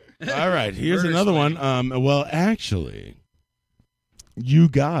near me. All right, here's Murder another one. Well, actually, You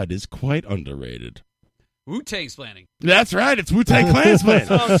God is quite underrated. Wu-Tang explaining. That's right. It's Wu-Tang Clan splaining.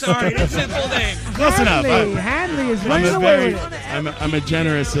 Oh, sorry. That's simple name. Close enough. Hanley is I'm running a away very, with it. I'm a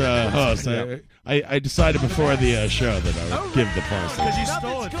generous host. I decided before the show that I would give the points. Because you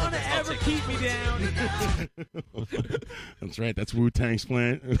stole it. Gonna ever keep me down. That's right. That's Wu-Tang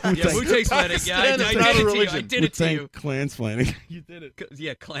splaining. Yeah, Wu-Tang explaining. Yeah, I did it to you. I did it to you. Wu-Tang Clan splaining. You did it.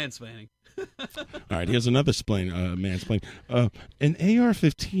 Yeah, clan splaining. All right, here's another mansplaining. An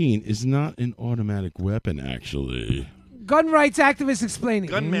AR-15 is not an automatic weapon, actually. Gun rights activists explaining.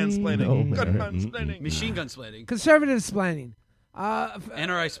 Gunman splaining. No, Gunman splaining. Machine gun splaining. Conservative explaining.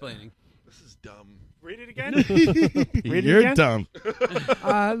 NRI splaining. This is dumb. Read it again. Read it You're again? dumb.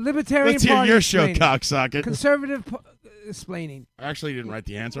 Libertarian Let's hear Party your show, explaining. cocksocket. Conservative explaining. I actually didn't write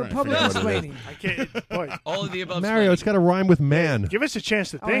the answer. I Republican forget what it explaining. I can't. Boy, All of the above. Mario, it's got to rhyme with man. give us a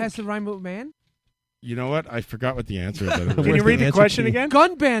chance to Oh, it think. has to rhyme with man? You know what? I forgot what the answer is. Can you Where's read the the answer question key? again?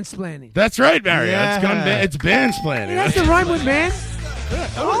 Gun ban splaining. That's right, Mario. Yeah. It's band It splaining. has to rhyme with man?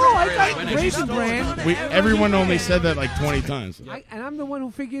 Oh, I got When did you Raisin start? Bran. Everyone only said that like 20 times. And I'm the one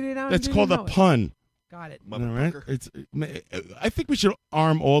who figured it out. and That's didn't called a know it. pun. Got it. All right? I think we should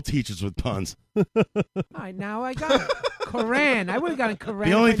arm all teachers with puns. All right, now I got it. Koran. I would have gotten Koran.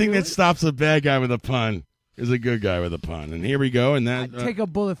 The only if I thing knew that it. stops a bad guy with a pun is a good guy with a pun. And here we go. And that. I'd take a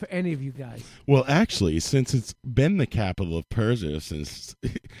bullet for any of you guys. Well, actually, since it's been the capital of Persia since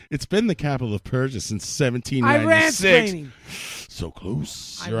 1796. Iran splaining. So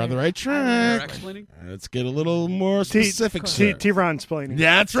close. You're Iran- on the right Iraq track. explaining. Let's get a little more specific. sir. Tehran splaining.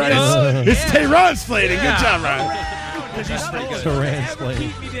 Yeah, that's right. Oh, It's yeah. Tehran splaining. Yeah. Good job, Ryan. Because you stole it. Tehran Ever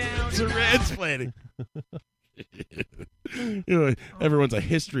splaining. keep me down. Tehran splaining. You know, everyone's a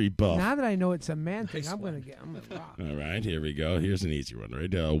history buff. Now that I know it's a man thing, I'm gonna rock. All right, here we go. Here's an easy one,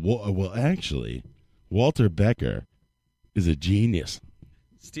 right? Well, actually, Walter Becker is a genius.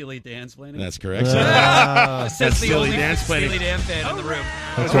 Steely Dan splaining. That's correct. That's That's the Steely only Dan Steely splaining. Dan fan in the room.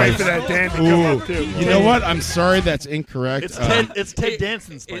 That's Wait for that Dan to come up too. You know what? I'm sorry, that's incorrect. It's Ted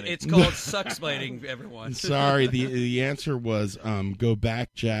Danson splaining. It's called suck splaining, everyone. Sorry, the answer was go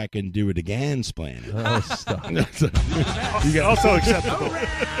back, Jack, and do it again, splaining. Oh, stop. You got also acceptable.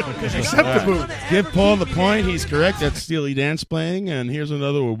 Acceptable. Give Paul the point. He's correct. That's Steely Dan splaining. And here's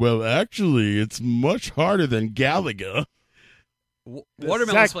another one. Well, actually, it's much harder than Gallagher.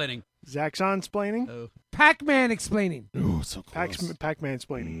 Watermelon splaining. Zaxxon splaining. Oh. Pac-Man explaining. Oh, so close. Pac-Man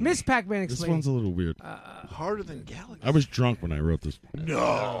splaining. Miss Pac-Man This explaining. one's a little weird. Harder than Gallagher. I was drunk when I wrote this.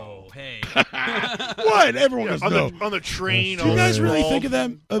 No. Hey. What? Everyone goes, on, no. on the train. Do you guys all really involved. think of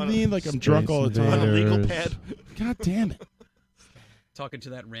that of me like I'm drunk all the On time? a legal pad. God damn it. talking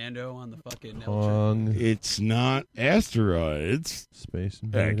to that rando on the fucking. Pong. It's not asteroids. Space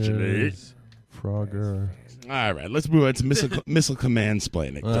Actually. Invaders. Frogger. All right, let's move on to missile command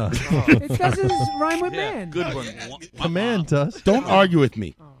splaining. It doesn't rhyme with man. Good one. Command does. Don't argue with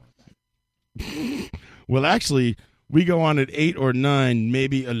me. Well, actually, we go on at 8 or 9,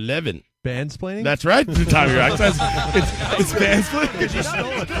 maybe 11. Bandsplaining? That's right, Tommy Rocks. It's bandsplaining.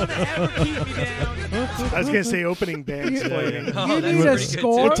 I was gonna say opening band playing. You need a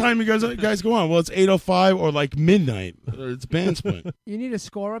score. What time you guys go on? Well, it's 8:05 or like midnight. It's bandsplit. You need a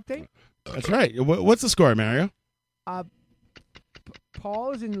score update. That's right. What's the score, Mario?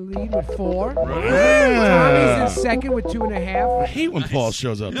 Paul is in the lead with 4. Yeah. Tommy's in second with 2.5. I hate when Paul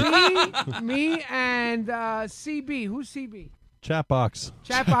shows up. Me and CB. Who's CB? Chatbox.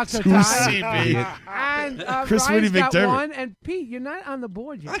 Chatbox are Who's tied. CB? And Chris Ryan's Whitty got McDermott. 1. And Pete, you're not on the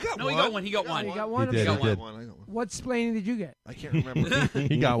board yet. I got No, one. he got one. He got one. You got one? He did, Okay. he did. What splaining did you get? I can't remember.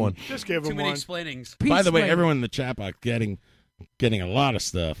 He got one. Just give Too him many one. explainings. By the way, Pete's everyone in the chat box getting a lot of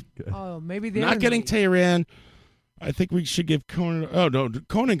stuff. Oh, maybe they're Not in getting the- Tehran. I think we should give Conan. Oh no,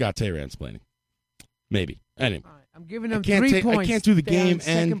 Conan got Tehran explaining. Maybe. Anyway, I'm giving them can't 3 ta- I points. can't do the They're in game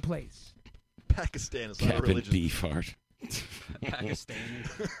second and- place. Pakistan is not a Captain religion. Beefheart.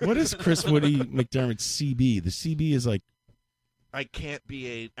 Pakistani. What is Chris Whitty McDermott's CB? The CB is like, I can't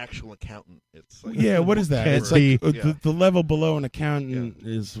be an actual accountant. It's like yeah, what is that? Can't It's like be. the level below an accountant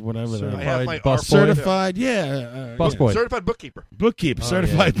is whatever. that I have my is. ARP Certified, yeah. Busboy. certified bookkeeper. Bookkeeper, Oh,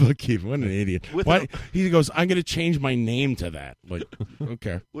 certified bookkeeper. What an idiot! With Why, he goes, I'm going to change my name to that. Like,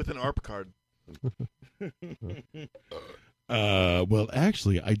 okay. With an ARP card. Well,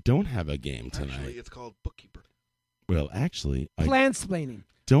 actually, I don't have a game tonight. Actually, it's called bookkeeper. Well, actually, I Plansplaining.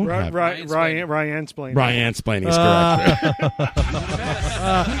 don't have. Ryan splaining. Ryan splaining is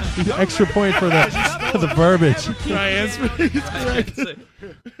correct. Extra point for the verbiage. Ryan splaining is correct.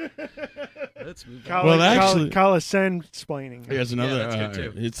 Let's move on. Well, actually- Coliseum splaining. Here's another. that's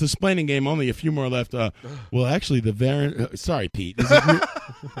good, too. It's the splaining game. Only a few more left. Well, actually, the Varan. Sorry, Pete. This is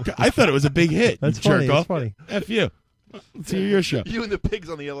I thought it was a big hit. That's you funny. jerk That's off. funny. F you. Let's hear your show. You and the pigs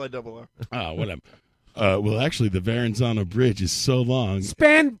on the LIRR. Oh, whatever. Well, actually, the Verrazano Bridge is so long.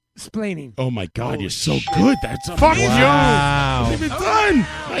 Splaining. Oh my God, you're so good. That's Fuck amazing. Wow. You've done.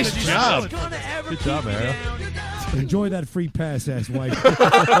 Nice job. Good job, Mario. Enjoy that free pass, ass wife. The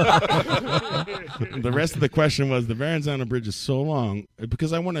rest of the question was the Verrazano Bridge is so long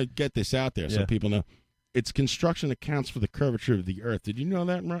because I want to get this out there so Yeah. people know. Its construction accounts for the curvature of the Earth. Did you know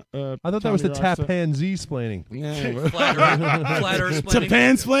that? I thought that was the Tommy Rockstar? Tappan-Zee splaining. Yeah. Flat Earth To splaining.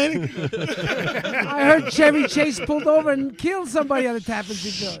 pansplaining? I heard Chevy Chase pulled over and killed somebody on the Tappan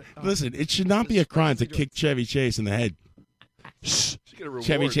Zee. Listen, it should not be a crime to kick Chevy Chase in the head.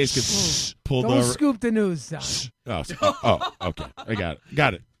 Chevy Chase gets pulled Don't over. scoop the news, son. Oh, okay. I got it.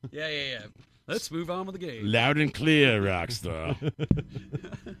 Got it. Yeah. Let's move on with the game. Loud and clear, Rockstar.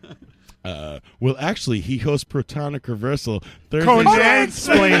 Well, actually, he hosts Protonic Reversal Thursday.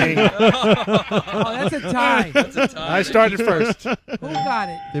 Conan-splaining. Oh, that's a tie. That's a tie. I started first. Who got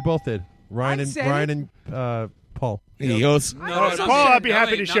it? They both did. Ryan said and Paul. He hosts. Paul, I'd be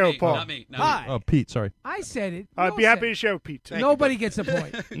happy to show Paul. Not me. Hi. Oh, Pete. Sorry. I said it. I'd be happy to show Pete. Nobody gets a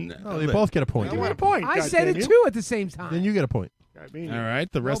point. No, they both get a point. I want a point. I said it goddamn too at the same time. Then you get a point. I mean, All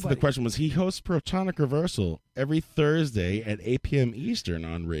right. The rest of Nobody. the question was he hosts Protonic Reversal every Thursday at 8 p.m. Eastern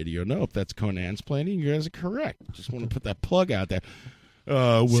on Radio Nope. That's Conan's planning. You guys are correct. Just want to put that plug out there.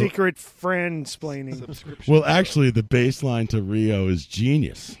 secret friend splaining. Well, actually, the baseline to Rio is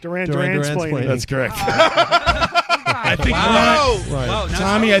genius. Duran Duran splaining. That's correct. I think Wow, nice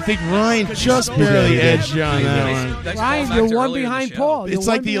Tommy, I think Ryan just barely edged you on that one. Nice Ryan, callback you're to one earlier in the behind show. Paul. You're It's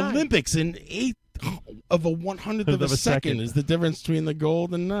like one the behind. Olympics in 1/8 of a 100th of a second is the difference between the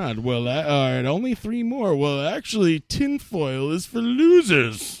gold and not. Well, all right, only 3 more. Well, actually, tinfoil is for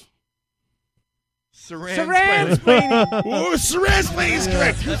losers. Saran splaining. Oh, Saran splaining is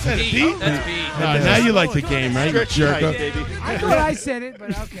correct. Who said it, Pete? That's Pete. Now you like the game, right? You Stretch jerk tight, off. baby. I thought I said it, but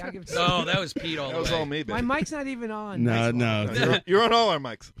okay, I'll give it to No, that was Pete all the That was way. all me, baby. My mic's not even on. No, Nice one. no. You're on all our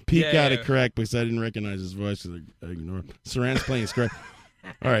mics. Pete Yeah, got yeah. it correct because I didn't recognize his voice. So I ignored him. Saran splaining is correct.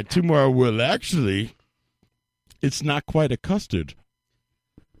 All right, 2 more. Well, actually, it's not quite a custard.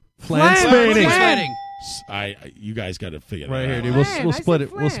 Flan. You guys got to figure that Right here, out. dude. We'll Flan. we'll I split said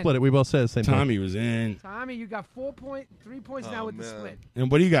it. We'll flan. split it. We both said the same thing. Tommy was in. Tommy, you got 3 points now with the man. split.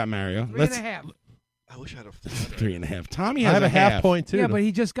 And what do you got, Mario? 3.5. I wish I had a 3.5. Tommy I has have a half point too. Yeah, but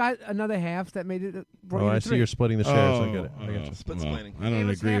he just got another half that made it. Brought Oh, you to I see 3. you're splitting the shares. I get it. Oh, I get you. Split well, splaining. I don't Give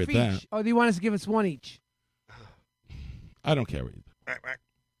us agree half with that. each. Oh, do you want us to give us one each? I don't care what you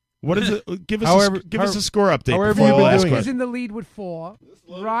What is it? Give us However- us a score update however before you've the been last doing it. Is question. in the lead with 4.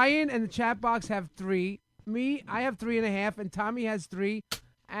 Ryan and the chat box have 3. Me, I have 3.5, and Tommy has 3,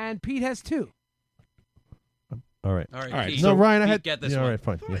 and Pete has 2. All right. All right, All right, Pete. No, Ryan, I Pete, had. get this yeah, all one. right,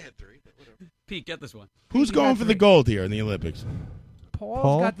 fine. Yeah. Pete, get this one. Who's You going got for the 3. gold here in the Olympics? Paul's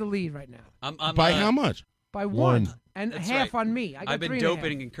Paul? got the lead right now I'm, By how much? by 1, One. and That's half right. on me. I got I've been 3.5.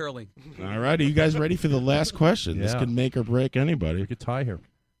 doping and curling. All right, are you guys ready for the last question? This Yeah. could make or break anybody. We could tie here.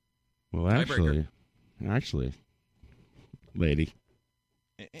 Well, actually, lady,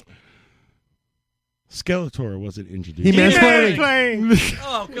 Skeletor wasn't introduced. He-Man's playing.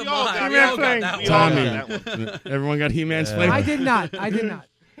 Oh, come all on. got We all that got one. that Tommy, one. that everyone got He-Man's Yeah. flavor. I did not. I did not.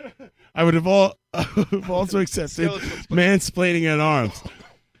 I would have also accepted mansplaining at arms.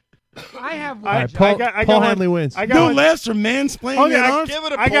 I have All one. right, Paul, I got Paul one. Hanley wins. I got No one. laughs from mansplaining Okay, at I- arms. Give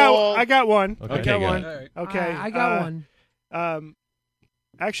it a I Paul. got one. Okay. I got go one. ahead. Okay. I got one.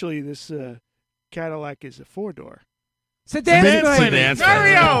 Actually, this Cadillac is a 4-door. Sedan Sedan explainer.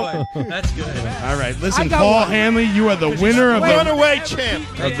 Mario! That's good. All right, listen, I got Paul one. Hanley, you are the winner of Runaway champ.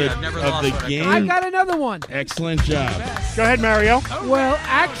 I've never lost one. game. I got another one. Excellent job. Go ahead, Mario. Well,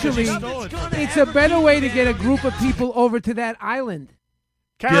 actually, it's a better way to get a group of people over to that island.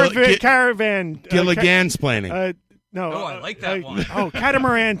 Caravan. Gilligan-splaining. No. Oh, I like that one. Oh,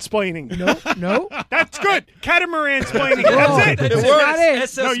 catamaran splaining. No. That's good. Catamaran splaining. Wrong. That's it. That's That's not it.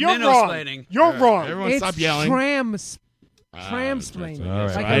 SS No, you're Minnow wrong. splaining. You're wrong. Everyone It's stop yelling. tram-splaining. All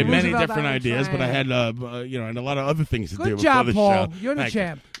right. Like I had a many Roosevelt different Island ideas, but I tram. had and a lot of other things to do Good before job, the Paul. show. You're the Thank you.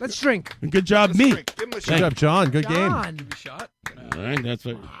 champ. Let's drink. Good job, me. Give him a Good shot. job, John. Good game. John. Give me a shot. All right, that's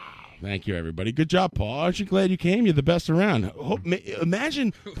what. Thank you, everybody. Good job, Paul. Aren't you glad you came? You're the best around.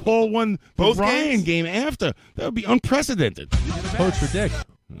 Imagine Paul won the Both Ryan games? game after. That would be unprecedented. Votes for Dick.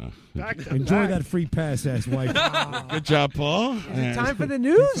 Enjoy that free pass, ass wife. Good job, Paul. Time for the You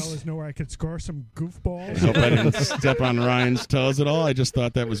news. fellas know where I could score some I goofballs. hope I didn't step on Ryan's toes at all. I just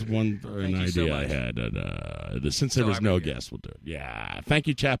thought that was an Thank you so idea I much. had. And, since there So was no happy. guest, we'll do it. Yeah. Thank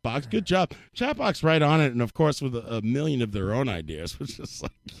you, Chatbox. Good job. Chatbox right on it. And, of course, with a million of their own ideas, which is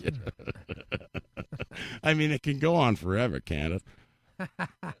like, I mean, it can go on forever, can't it?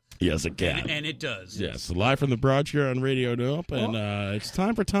 Yes, it can. And it does. Yes, live from the Broad here on Radio Dope, and it's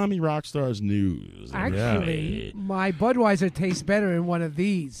time for Tommy Rockstar's news. Actually, my Budweiser tastes better in one of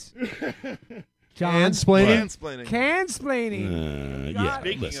these. John. Mansplaining? Cansplaining. Yeah.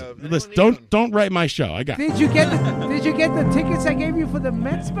 Speaking Listen, of, don't write my show. I got. Did you get the tickets I gave you for the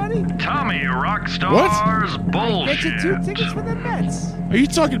Mets, buddy? Tommy Rockstar's What? bullshit. Get you 2 tickets for the Mets. Are you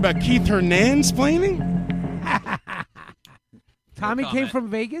talking about Keith Hernandez splaining? Tommy came from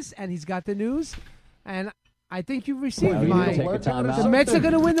Vegas, and he's got the news. And I think you received Well, you my. need to take a time The out. Mets are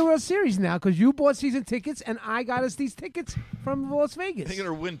going to win the World Series now because you bought season tickets, and I got us these tickets from Las Vegas. They're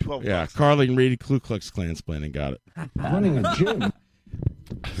going to win 12 Yeah, bucks. Carly Reed, Ku Klux Klan splaining. Got it. Running a gym.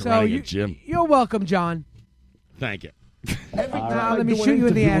 So Running a gym. You're welcome, John. Thank you. Now let me shoot you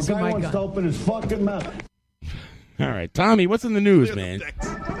in the ass with my gun. Open his fucking mouth. All right, Tommy, what's in the news, man?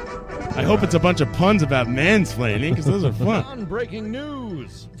 I hope it's a bunch of puns about mansplaining because those are fun. Breaking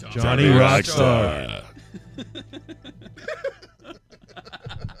news. Johnny Rockstar.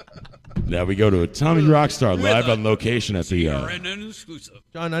 Now we go to Tommy Rockstar live on location at the. CNN exclusive.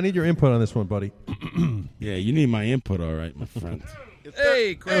 John, I need your input on this one, buddy. Yeah, you need my input, all right, my friend.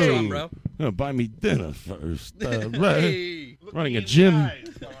 Hey, crash on, bro. Oh, buy me dinner first. Hey. Running a gym.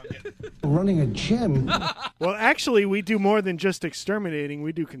 Running a gym. Well, actually, we do more than just exterminating.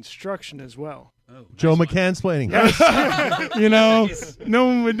 We do construction as well. Joe McCann-splaining. You know, no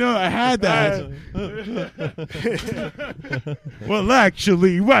one would know I had that. Well,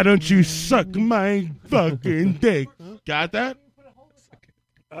 actually, why don't you suck my fucking dick? Got that?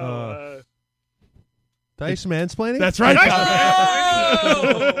 Dice mansplaining? That's right.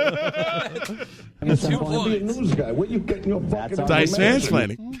 It's fun to be a news guy. What you getting your fucking Dice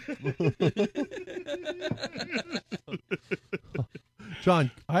mansplaining.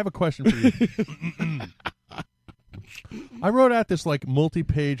 John, I have a question for you. I wrote out this like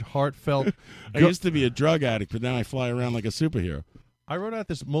multi-page heartfelt. I used to be a drug addict, but now I fly around like a superhero. I wrote out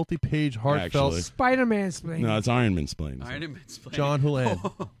this multi-page heartfelt. Actually. Spider-Man splaining. No, it's Iron Man splaining. Iron Man splaining. John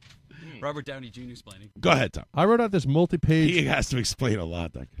Hulan. Robert Downey Jr. splaining. Go ahead, Tom. I wrote out this multi-page. He has to explain a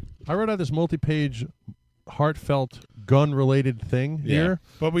lot. I wrote out this multi-page heartfelt gun-related thing here.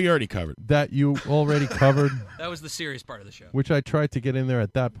 But we already covered. That you already covered. That was the serious part of the show. Which I tried to get in there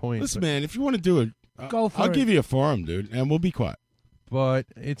at that point. Listen, man, if you want to do it, Go for I'll it. give you a forum, dude, and we'll be quiet. But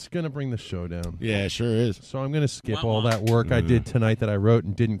it's going to bring the show down. Yeah, it sure is. So I'm going to skip all that work I did tonight that I wrote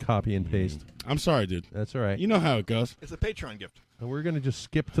and didn't copy and paste. I'm sorry, dude. That's all right. You know how it goes. It's a Patreon gift. And we're going to just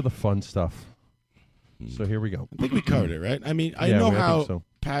skip to the fun stuff. So here we go. I think we covered it, right? I mean, I Yeah, know I think how so.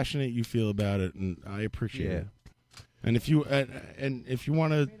 passionate you feel about it, and I appreciate it. And if you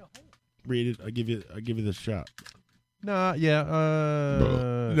want to read it, I'll give you the shot. Nah, yeah.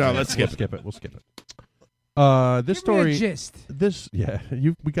 No, let's skip it. We'll skip it. Give me This a story. gist.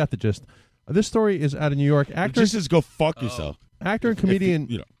 We got the gist. This story is out of New York. Actor, Just go fuck yourself. actor and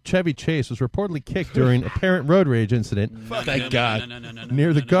comedian Chevy Chase was reportedly kicked during apparent road rage incident. Thank God.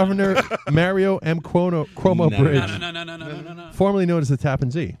 Near the Governor Mario M. Cuomo Bridge, formerly known as the Tappan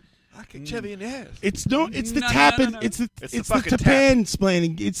Zee. I kicked Chevy in the ass. It's the Tappan. It's the Tapan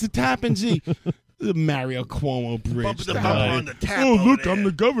splaining. It's the Tappan Z. The Mario Cuomo Bridge. Bumping the The bumper hell. on the tap Oh, over look, there. I'm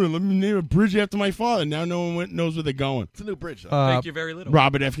the governor. Let me name a bridge after my father. Now no one knows where they're going. It's a new bridge, though. Thank you very little.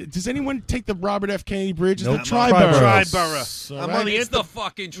 Robert F. Does anyone take the Robert F. Kennedy Bridge? It's Nope. the Triborough. Triborough. All I'm right. on the It's the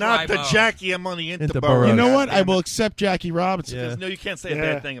fucking Not the Triborough. Jackie. I'm on the Interborough. Interborough. You know what? God I damn will it. accept Jackie Robinson. Yeah. No, you can't say a Yeah.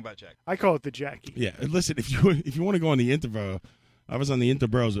 bad thing about Jack. I call it the Jackie. Yeah, listen, if you want to go on the Interborough, I was on the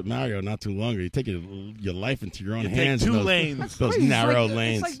Interboroughs with Mario not too long ago. You take your life into your own You take hands. in two those- lanes. That's Those crazy. narrow It's like-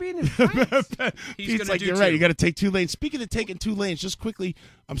 lanes. It's like being in France. He's It's gonna like do you're two. right. You got to take 2 lanes. Speaking of taking 2 lanes, just quickly,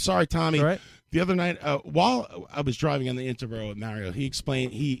 I'm sorry, Tommy. All right. The other night, while I was driving on the Interborough with Mario, he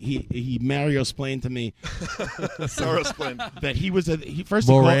explained Mario explained to me Sarah explained. that he was first he called-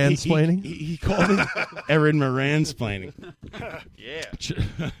 Moran-splaining? He called it Erin Moran-splaining. Yeah.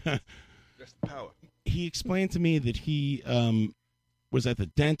 That's the power. He explained to me that he was at the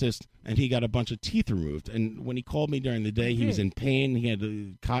dentist and he got a bunch of teeth removed. And when he called me during the day, he was in pain. He had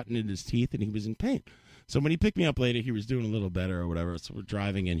cotton in his teeth and he was in pain. So when he picked me up later, he was doing a little better or whatever. So we're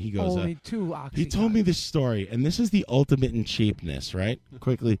driving and he goes, Only 2 Oxycontin. he told me this story, and this is the ultimate in cheapness, right?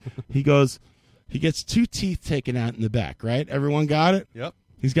 Quickly, he goes, he gets 2 teeth taken out in the back, right? Everyone got it? Yep.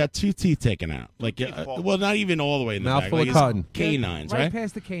 He's got 2 teeth taken out. Like, well, not even all the way in the Mouthful back. of Like cotton. Canines, right?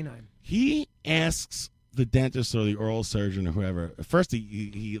 past the canine. He asks the dentist or the oral surgeon or whoever. First,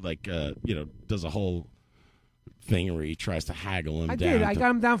 he like does a whole thing where he tries to haggle him I down. did. I got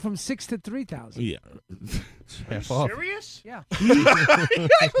him down from 6 to 3,000. Yeah. Half off. Serious? Yeah.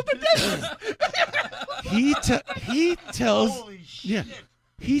 He tells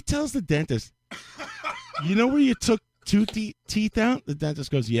he tells the dentist, you know where you took 2 teeth out? The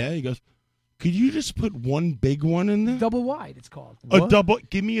dentist goes, yeah. He goes, could you just put 1 big one in there? Double wide, it's called. A double.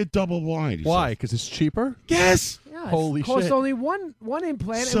 Give me a double wide. he Why? says. Because it's cheaper? Yes. Yeah, Holy it costs shit. only one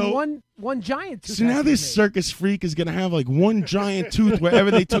implant So- and one giant tooth. So now has to be this made. circus freak is gonna have like 1 giant tooth wherever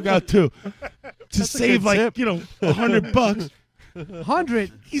they took out 2 to save good like tip. $100.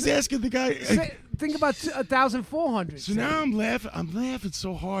 100. He's asking the guy. Think about 1,400. So now I'm laughing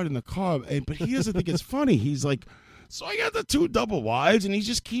so hard in the car, but he doesn't think it's funny. He's like, so I got the 2 double wides, and he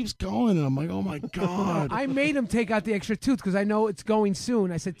just keeps going, and I'm like, oh my god. I made him take out the extra tooth because I know it's going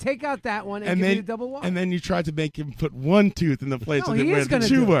soon. I said, take out that one and, give me the double wide. and then you tried to make him put 1 tooth in the place No, of he where is the gonna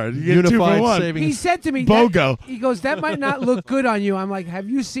 2 do it. were. You get 2 for Unified 1. savings. He said to me, BOGO. he goes, that might not look good on you. I'm like, have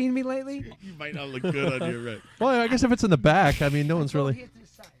you seen me lately? You might not look good on you, right? Well, I guess if it's in the back, I mean, no one's really.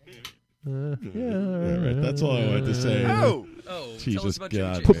 All right, that's all I wanted to say. Oh. Jesus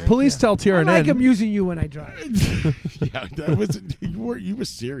God. Police tell I TRN. like amusing you when I drive. Yeah, that was you were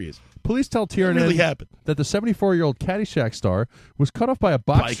serious. Police tell TRN really happened. that the 74-year-old Caddyshack star was cut off by a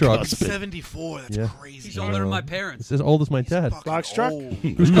box truck. 74. That's Yeah. crazy. He's older than my parents. It's as old as my dad. Box truck?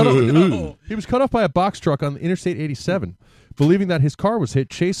 He was cut off. He was cut off by a box truck on Interstate 87. Believing that his car was hit,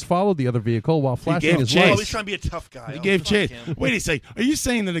 Chase followed the other vehicle while flashing gave his chase. Oh, lights. he's trying to be a tough guy. He Oh, gave fuck Chase. him. Wait a second. Are you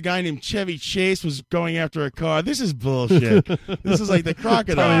saying that a guy named Chevy Chase was going after a car? This is bullshit. This is like the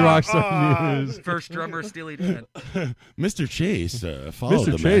crocodile. Tommy Rockstar News. First drummer, Steely Dan. Mr. Chase followed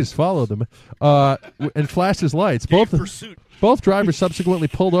Mr. the Chase followed them and flashed his lights. Pursuit. Both drivers subsequently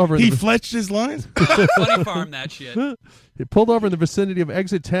pulled over. He fletched his lines? Funny farm that shit. He pulled over in the vicinity of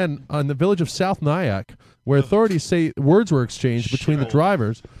Exit 10 on the village of South Nyack, where authorities say words were exchanged between the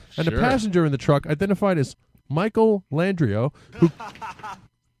drivers and the Sure. passenger in the truck, identified as Michael Landrio,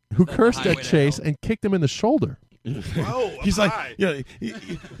 who cursed at Chase and kicked him in the shoulder. He's like,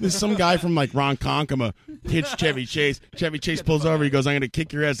 there's some guy from like Ron Konkoma hits Chevy Chase. Chevy Chase pulls over. He goes, "I'm gonna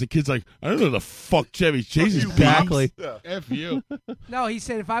kick your ass." The kid's like, "I don't know the fuck Chevy Chase is." Exactly. F you. No, he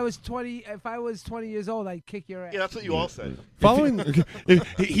said if I was 20 years old, I'd kick your ass. Yeah, that's what you all said. Following,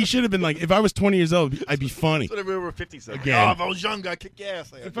 He should have been like, if I was 20 years old, I'd be funny. That's what everyone over 50 said. Again. Oh, if I was younger, I'd kick your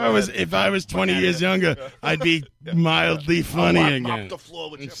ass. Like, If I was 20 years younger, I'd be mildly funny I'll again. mop the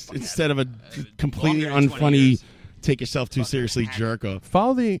floor with your Instead of a completely Longer than 20 unfunny, years. take yourself too seriously jerk off.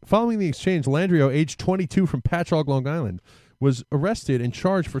 following the exchange, Landrio, age 22 from Patchogue, Long Island, was arrested and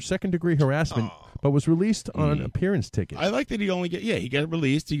charged for second-degree harassment but was released on an appearance ticket. I like that he only he got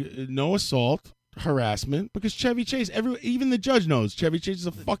released. No assault, harassment, because Chevy Chase, even the judge knows Chevy Chase is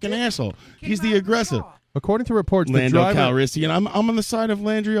a fucking asshole. He's the aggressor. According to reports, Lando the driver... Calrissian. I'm on the side of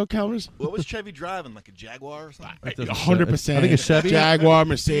Landrio Calrissian. What was Chevy driving? Like a Jaguar or something? 100%. I think a Chevy. Jaguar,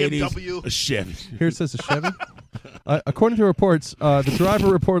 Mercedes, BMW. a Chevy. Here it says a Chevy. According to reports, the driver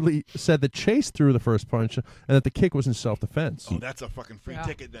reportedly said that Chase threw the first punch and that the kick was in self-defense. Oh, that's a fucking free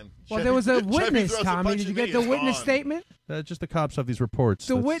ticket then. Well, there was a witness, throws a Tommy. punch Did you at get me, the it's witness on. statement? Just the cops have these reports.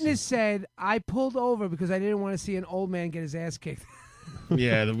 The That's- witness said, I pulled over because I didn't want to see an old man get his ass kicked.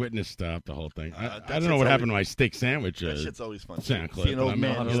 Yeah, the witness stopped the whole thing. I that don't know shit's what happened to always- my steak sandwich. That shit's always fun. Sound See clip, an but old I'm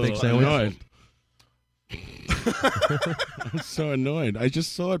man a on a little steak sandwich? annoyed. I'm so annoyed. I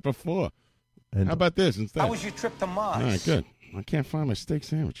just saw it before. And how about this instead? How was your trip to Mars? All right, good. I can't find my steak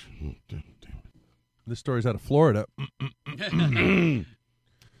sandwich. This story's out of Florida. You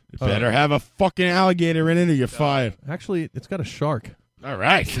better have a fucking alligator in it or you're fired. Actually, it's got a shark. All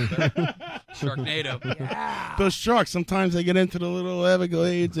right. Sharknado. Those sharks, sometimes they get into the little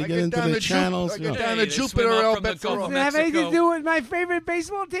Everglades, they get into the channels. I you get know. down Hey, to they Jupiter swim up or from the Bedford. Gulf of Does it have anything to Mexico. do with my favorite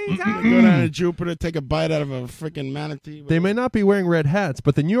baseball team, Tom? Go down to Jupiter, take a bite out of a freaking manatee. They may not be wearing red hats,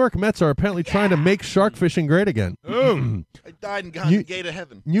 but the New York Mets are apparently trying to make shark fishing great again. Oh. I died and got the gate of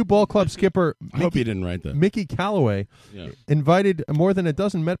heaven. New ball club skipper I hope you didn't write that. Mickey Callaway invited more than a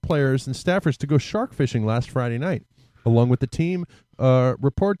dozen Met players and staffers to go shark fishing last Friday night. Along with the team,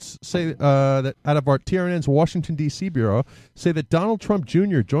 reports say that out of our TRNN's Washington, D.C. bureau, say that Donald Trump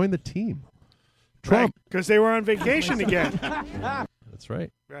Jr. joined the team. Trump, Because they were on vacation again. that's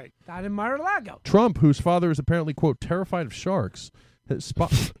right. Right. Down in Mar-a-Lago. Trump, whose father is apparently, quote, terrified of sharks,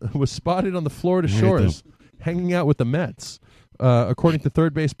 was spotted on the Florida hate shores hanging out with the Mets, according to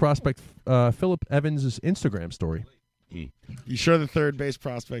third base prospect Philip Evans' Instagram story. You sure the third base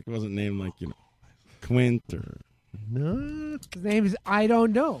prospect wasn't named like, Quint or No. His name is I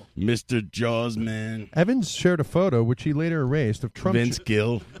don't know. Mr. Jaws Man? Evans shared a photo, which he later erased, of Trump Vince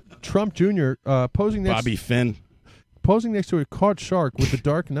Gill? Trump Jr. Posing next Bobby Finn? posing next to a caught shark with the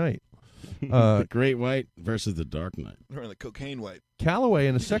Dark Knight. The Great White versus the Dark Knight. Or the cocaine white. Callaway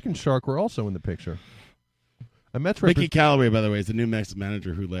and a second shark were also in the picture. A Mets Mickey Callaway, by the way, is the new Mets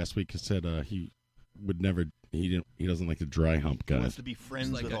manager who last week said he would never. He doesn't like the dry hump He guys. wants to be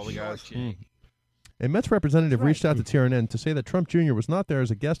friends with all the guys. A Mets representative reached out to TRNN to say that Trump Jr. was not there as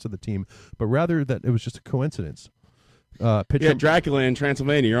a guest of the team, but rather that it was just a coincidence. Pitcher, Yeah, Dracula in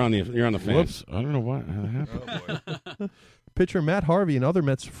Transylvania. You're on the fence. I don't know what how that happened. Pitcher Matt Harvey and other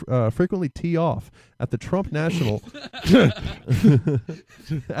Mets frequently tee off at the Trump National.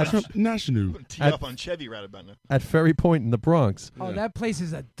 Trump National. Tee up on Chevy right about now. At Ferry Point in the Bronx. Oh, that place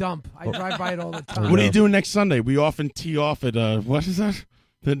is a dump. I drive by it all the time. What are you doing next Sunday? We often tee off at what is that?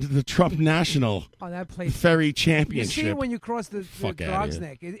 The Trump National Oh, that place. Ferry You Championship. see it when you cross the Fuck outta Dog's here.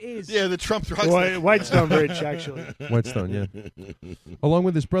 Neck. It is. Yeah, the Trump Dog's White, Neck. Whitestone Bridge, actually. Whitestone, yeah. Along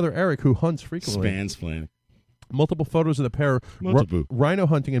with his brother Eric, who hunts frequently. Spansplaining. Multiple photos of the pair Multiple. rhino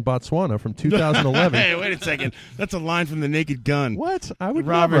hunting in Botswana from 2011. Hey, wait a second. That's a line from The Naked Gun. What? I would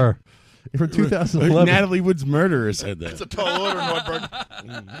Robert. never. From 2011. Natalie Wood's murderer said that. That's a tall order, Nordberg.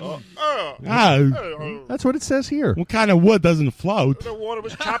 That's what it says here. What kind of wood doesn't float? The water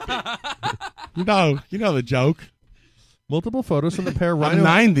was choppy. You know the joke. Multiple photos from the pair I'm rhino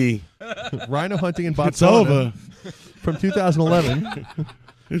 90. rhino hunting in Botswana It's over. from 2011.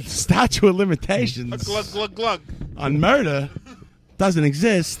 It's statute of limitations Glug, glug, glug. on murder doesn't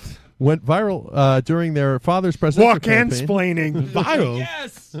exist. Went viral during their father's presidential Walk campaign. splaining. Viral?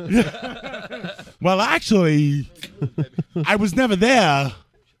 Yes. Well, actually, I was never there.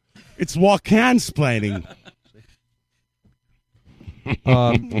 It's walk-splaining.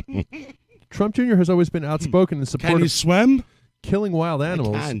 Trump Jr. has always been outspoken in support Can you of swim? killing wild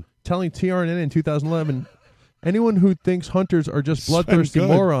animals, can. telling TRNN in 2011, anyone who thinks hunters are just bloodthirsty good.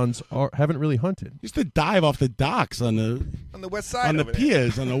 morons haven't really hunted. Used to dive off the docks on the west side on the over there.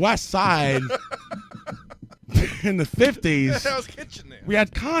 piers on the west side in the 50s. Hell's Kitchen there. We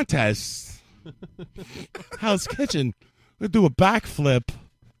had contests. Hell's Kitchen. We'd do a backflip.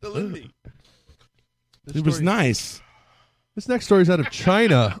 The Lindy. It was nice. This next story is out of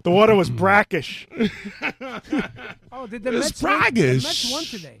China. The water was brackish. Oh, did the It was Mets win? The braggish. Mets won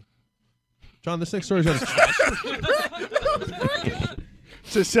today. John, this next story is out of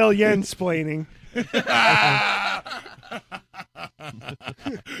Sicilian splaining.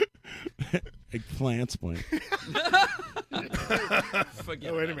 Eggplant point. Oh,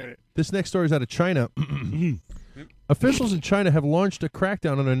 wait a minute. This next story is out of China. Officials in China have launched a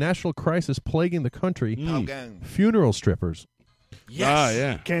crackdown on a national crisis plaguing the country: Gang. funeral strippers. Yes. Oh,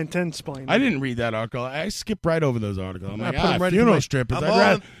 yeah. Can't explain. I didn't read that article. I skipped right over those articles. I'm I like, put 'em right into funeral my- strippers. I'm I'd all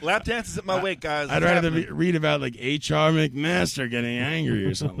rather, lap dances at my wake, guys. I'd It's rather happening. read about like H.R. McMaster getting angry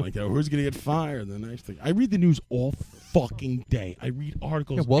or something like that. Who's going to get fired the next thing? I read the news all fucking day. I read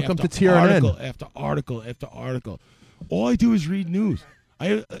articles. Yeah, welcome after to TRN. Article after article after article. All I do is read news.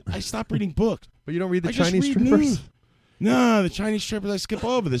 I stopped reading books. But you don't read the I just Chinese read strippers? news. No, the Chinese strippers I skip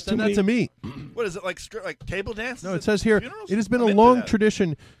over. There's Send too that many. to me. What is it like? Like table dances? No, it at says here, funerals? it has been I'm a into long that.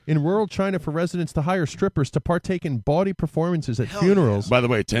 tradition in rural China for residents to hire strippers to partake in bawdy performances at funerals. By the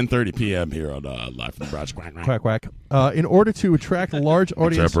way, 10:30 p.m. here on Live from the Broad Quack. Quack, quack. In order to attract a large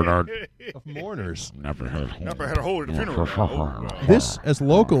audience Bernard. of mourners. Never had a hole at the funeral. This, as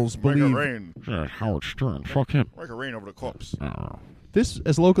locals Make it believe, rain. Howard Stern. Fuck him. Make it rain over the corpse. this,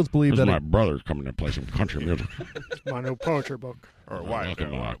 as locals believe This that is my brother coming to play some country music. My new poetry book. Or White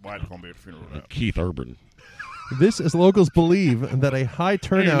gonna be at the funeral. Now. Keith Urban. this, as locals believe that a high I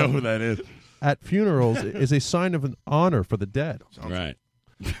don't even know turnout who that is. at funerals is a sign of an honor for the dead. Right.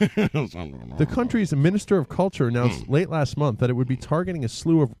 The country's Minister of Culture announced late last month that it would be targeting a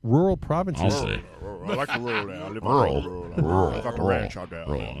slew of rural provinces. I'll see. I like the rural there. I live Rural. I got the ranch out there.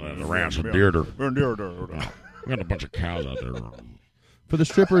 The ranch of Deerder. Deerder. We got a bunch of cows out there. For the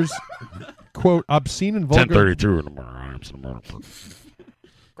strippers, quote, obscene and vulgar. 10:32 in the morning. I'm some morning.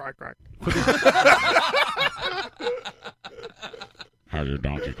 Crack, crack. How's your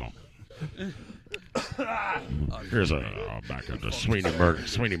donkey going? Here's a back at the Sweeney murder.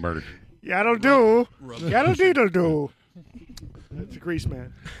 Sweeney murder. Yaddle do. Yaddle deedle do. It's a grease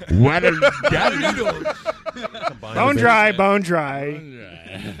man. Waddle Bone dry, bone dry.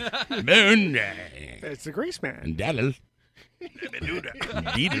 Moon. It's the grease man. And daddle.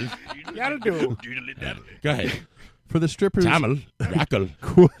 Deedle. Yaddle do. Go ahead. For the strippers, Tamil. Rackle.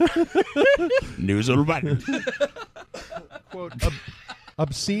 News one. quote,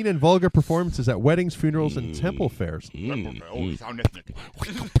 obscene and vulgar performances at weddings, funerals, and temple fairs.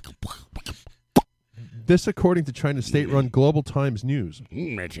 This, according to China's state-run Global Times News.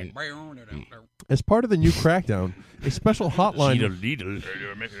 As part of the new crackdown, a special hotline. You're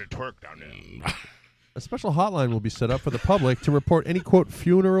making it twerk down there. A special hotline will be set up for the public to report any, quote,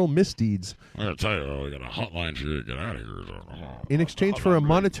 funeral misdeeds. I gotta tell you, we got a hotline for you to get out of here. In exchange for a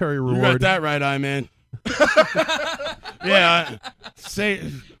monetary You got reward. that right, I-Man. Yeah. Say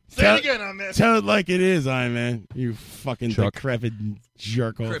it again, I-Man. Tell it like it is, I-Man. You fucking Chuck. decrepit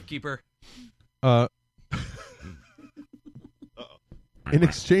jerk-off. Crypt keeper. In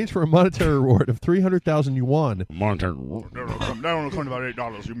exchange for a monetary reward of 300,000 yuan Monetary. That only comes about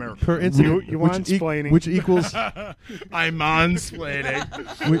 $8, you American. per incident, You which, mansplaining. which equals I'm mansplaining.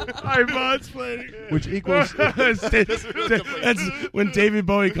 I'm mansplaining. which equals That's when David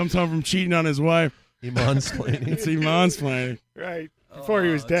Bowie comes home from cheating on his wife. mansplaining. It's mansplaining. Right. Before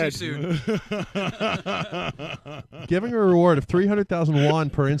he was dead. Too soon. Giving a reward of 300,000 yuan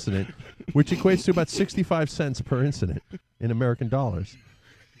per incident, which equates to about 65 cents per incident in American dollars.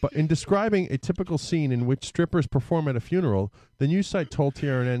 But in describing a typical scene in which strippers perform at a funeral, the news site told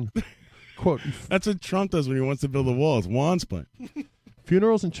TRN, quote, That's what Trump does when he wants to build a wall. It's mansplaining.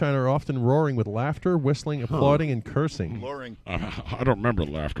 funerals in China are often roaring with laughter, whistling, applauding, and cursing. Luring. I don't remember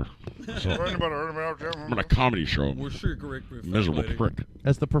laughter. So, I'm in a comedy show. Miserable prick.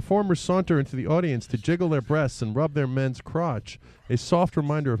 As the performers saunter into the audience to jiggle their breasts and rub their men's crotch, a soft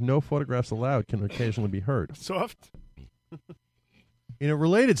reminder of no photographs allowed can occasionally be heard. Soft. In a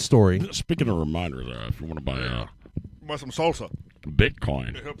related story, Speaking of reminders, if you want to buy Want some salsa?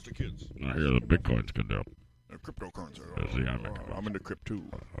 Bitcoin, It helps the kids. I hear the Bitcoin's good deal. Cryptocurrency. I'm into Crypt too.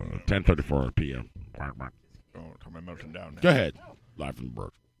 10:34 p.m. Oh, tell me melting down now. Go ahead. Live from the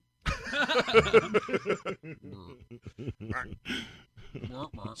bird.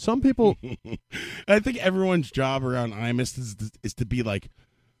 some people I think everyone's job around IMIS is to be like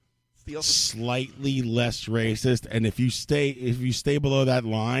slightly less racist, and if you stay below that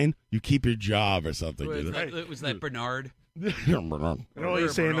line, you keep your job or something. Was that Bernard? And all you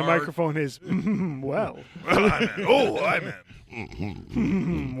say in the microphone is, well.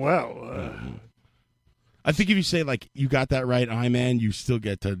 Well. I think if you say like you got that right, I-Man, you still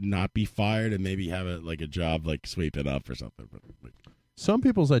get to not be fired and maybe have a job like sweeping up or something. some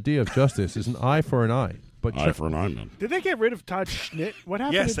people's idea of justice is an eye for an eye. But Eye for an eye, man. Did they get rid of Todd Schnitt? What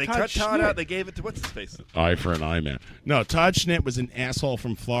happened Yes, to they Todd cut Todd Schnitt? out. They gave it to what's his face? Eye for an eye, man. No, Todd Schnitt was an asshole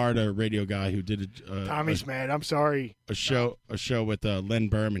from Florida, radio guy who did Tommy's mad. I'm sorry. a show with Len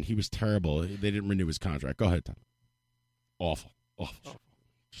Berman. He was terrible. They didn't renew his contract. Go ahead, Tom. Awful.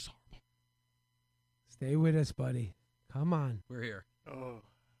 Stay with us, buddy. Come on. We're here. Oh.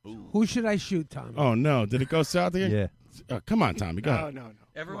 Who should I shoot, Tommy? Oh no! Did it go south again? Yeah. Come on, Tommy. Go ahead. No.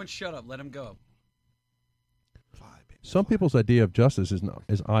 Everyone shut up. Let him go. Some people's idea of justice is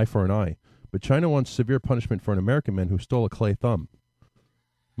eye for an eye, but China wants severe punishment for an American man who stole a clay thumb.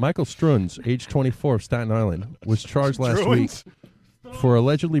 Michael Strunz, age 24 of Staten Island, was charged last week for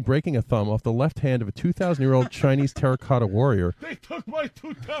allegedly breaking a thumb off the left hand of a 2,000-year-old Chinese terracotta warrior They took my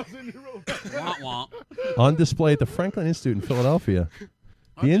 2,000-year-old. on display at the Franklin Institute in Philadelphia.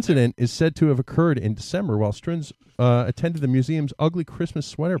 The incident is said to have occurred in December while Strunz attended the museum's ugly Christmas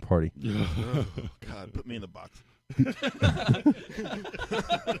sweater party. Oh, God, put me in the box.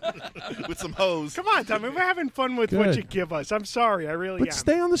 With some hose. Come on, Tommy. We're having fun with what you give us. I'm sorry. I really But am.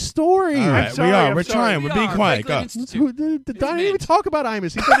 stay on the story. All right, I'm sorry, we are. I'm We're sorry. trying. We're being quiet. Go. I didn't even talk about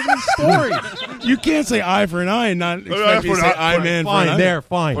Imus. He's not even in the story. You can't say eye for an eye and not expect me to say eye man for an eye. Fine, there,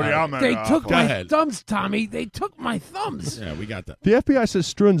 fine. They took Go my ahead. thumbs, Tommy. They took my thumbs. Yeah, we got that. The FBI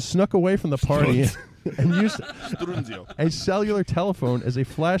says Strunz snuck away from the party and used Strunzio. a cellular telephone as a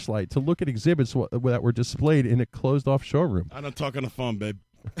flashlight to look at exhibits that were displayed in a closed-off showroom. I don't talk on the phone, babe.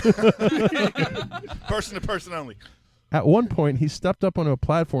 Person to person only. At one point, he stepped up onto a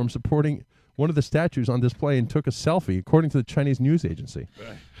platform supporting one of the statues on display and took a selfie, according to the Chinese news agency.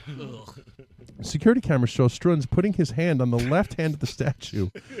 Security cameras show Strunz putting his hand on the left hand of the statue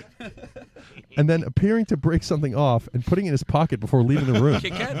and then appearing to break something off and putting it in his pocket before leaving the room.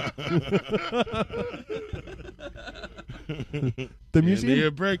 The museum, Give me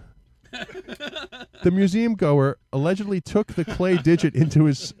a break. the museum goer allegedly took the clay digit into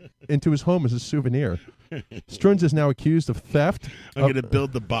his home as a souvenir. Strunz is now accused of theft. I'm going to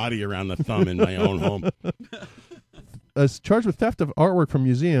build the body around the thumb in my own home. Charged with theft of artwork from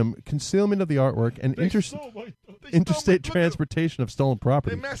museum, concealment of the artwork, and interstate transportation of stolen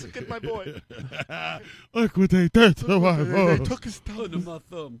property. They massacred my boy. Look what they did to my They phone. took his thumb. Under my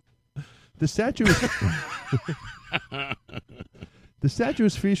thumb. The statue is the statue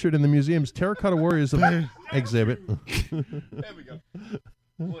is featured in the museum's Terracotta Warriors exhibit. There we go.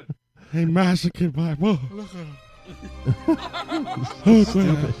 They massacred my boy.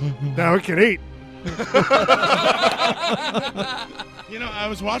 Now we can eat. You know, I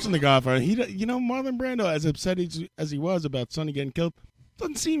was watching The Godfather. Marlon Brando, as upset as he was about Sonny getting killed,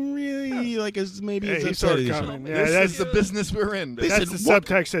 doesn't seem really like as maybe as He's upset sort as of he coming. should. Yeah, This is the business we're in. That's the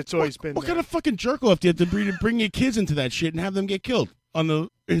subtext that's always been What there. kind of fucking jerk off do you have to bring your kids into that shit and have them get killed on the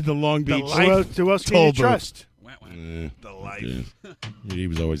Long Beach? Who else can you trust? The life. He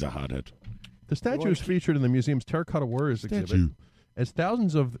was always a hothead. The statue is featured in the museum's Terracotta Warriors exhibit, as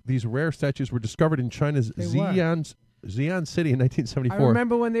thousands of these rare statues were discovered in China's They were. Xi'an City in I 1974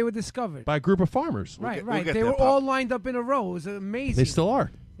 remember when they were discovered. by a group of farmers. Right. we'll get They there, were Pop. all lined up in a row. It was amazing. They still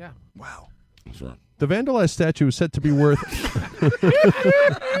are. Yeah. Wow. That's right. The vandalized statue is said to be worth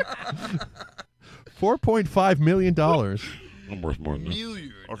 $4.5 million. I'm worth more than that.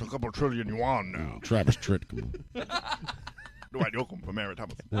 Million. Or a couple trillion yuan now. Travis Tritt. Dwight Yoakam from Mary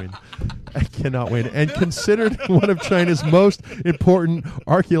Thomas. Win. I cannot win. And considered one of China's most important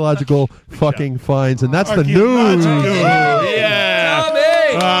archaeological fucking finds. And that's the news. Yeah.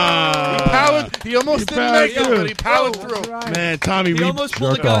 He almost didn't make it, but he powered through. Man, Tommy, we almost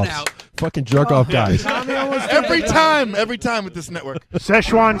pulled the gun out. Fucking jerk off guys. Every time with this network.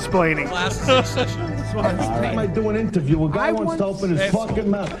 Szechuan splaining. I might do an interview. A guy wants to open his fucking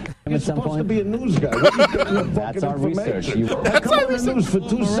mouth. You're supposed to be a news guy. What are you getting your fucking information? Come on the news for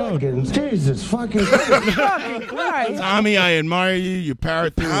 2 seconds. Jesus fucking Christ. Tommy, I admire you. You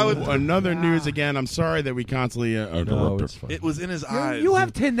powered through another news again. I'm sorry that we constantly interrupt her. It was in his eyes. You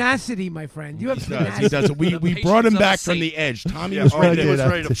have tenacity, my friend. You have tenacity. He does. We brought him back from the edge. Tommy was ready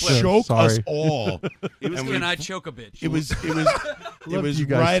to choke us all. He was going to choke a bitch. It was you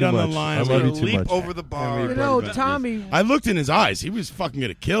guys right too on the much. line. I love you too leap much. over the bar. You know, Tommy. I looked in his eyes. He was fucking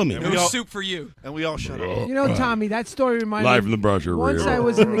gonna kill me. It was soup for you. And we all shut up. You know, Tommy, that story reminded Live me. from the brochure. Once I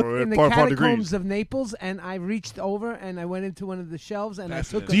was in the 45 catacombs degrees. of Naples, and I reached over and I went into one of the shelves and I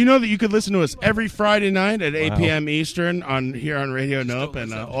took. Do you know that you could listen to us every Friday night at 8 p.m. Eastern here on Radio Nope,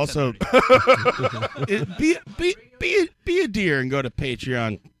 and also be a dear and go to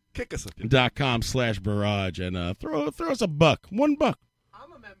Patreon.com/barrage and throw us a buck, $1.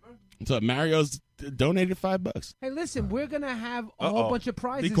 I'm a member. So Mario's donated $5. Hey, listen, we're gonna have a whole bunch of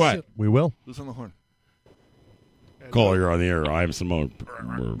prizes. Be quiet. We will. Who's on the horn? Call, you're on the air. I am Simone.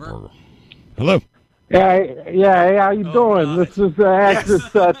 Hello. Hey, how you doing? This is actress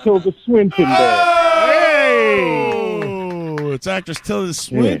Tilda Swinton there. Oh, it's actress Tilda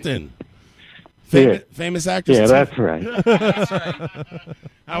Swinton. Famous actress. Yeah, that's right.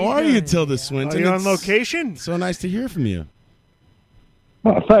 How are you, Tilda Swinton? Are you on location? So nice to hear from you.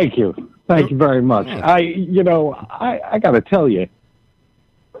 Oh, thank you. Thank you very much. I got to tell you,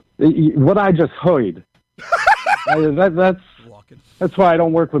 what I just heard, that's why I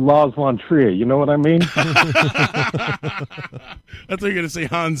don't work with Lars von Trier. You know what I mean? I thought you were going to say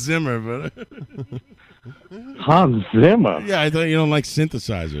Hans Zimmer, but... Hans Zimmer? Yeah, I thought you don't like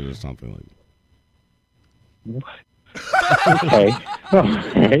synthesizers or something like that.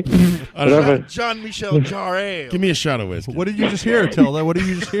 Okay. Whatever. Jean-Michel Jarre. Give me a shot of whiskey. What did you just hear, Tilda? What did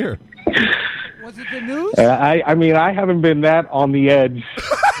you just hear? Was it the news? I mean, I haven't been that on the edge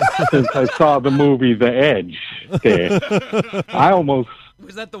since I saw the movie The Edge. There. I almost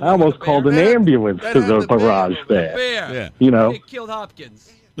called an ambulance to the barrage there. Yeah. You know. It killed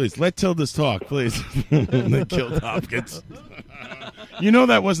Hopkins. Please, let Tilda's talk, please. They killed Hopkins. You know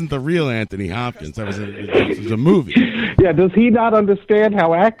that wasn't the real Anthony Hopkins. That was a movie. Yeah, does he not understand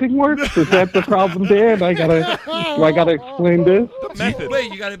how acting works? Is that the problem there? Do I gotta explain this?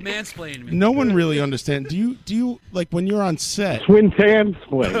 Wait, you got to mansplain me. No one really understands. Do you like when you're on set? Twin-tan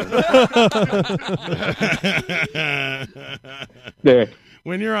There.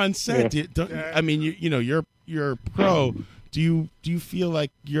 When you're on set, I mean, you're a pro. Do you feel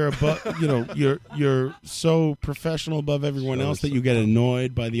like you're above? You're so professional above everyone else that you get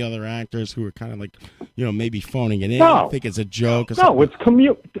annoyed by the other actors who are kind of like, maybe phoning it in. No. Think it's a joke. Or No,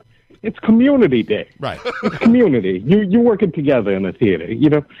 something. it's community day. Right. It's community. You working together in a theater.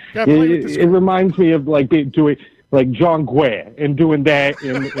 It reminds me of like doing like John Guare and doing that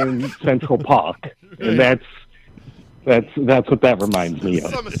in Central Park, and that's what that reminds me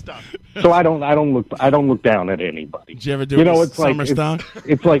of. Summer stuff. So I don't look down at anybody. Did you ever do it's like summer stuff?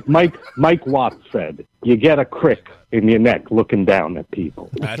 it's like Mike Watts said, you get a crick in your neck looking down at people.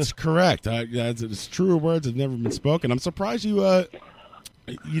 That's correct. It's truer words have never been spoken. I'm surprised you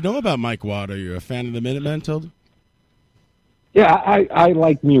know about Mike Watt. Are you a fan of the Minutemen, Tilda? Yeah, I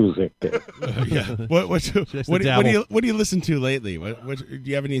like music. Yeah. What do you listen to lately? Do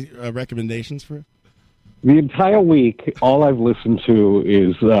you have any recommendations for it? The entire week, all I've listened to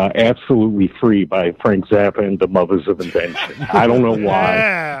is Absolutely Free by Frank Zappa and the Mothers of Invention. I don't know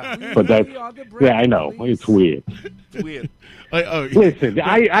why, but I know. It's weird. It's weird. Listen,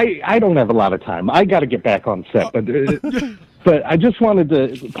 I don't have a lot of time. I got to get back on set, but I just wanted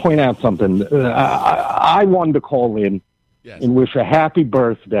to point out something. I wanted to call in and wish a happy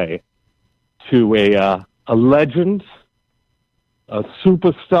birthday to a legend, a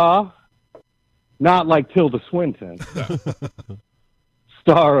superstar, not like Tilda Swinton,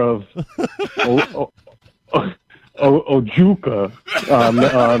 star of Ojuka on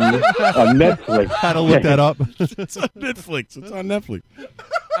Netflix. Had to look that up. It's on Netflix. It's on Netflix.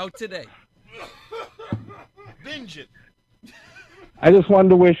 Out today. Binge it. I just wanted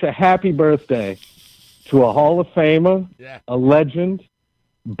to wish a happy birthday to a Hall of Famer, a legend,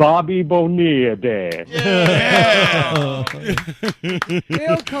 Bobby Bonilla Day. Yeah.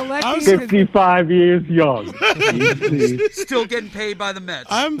 Still collecting 55 years young. Still getting paid by the Mets.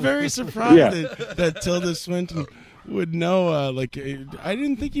 I'm very surprised that Tilda Swinton would know. I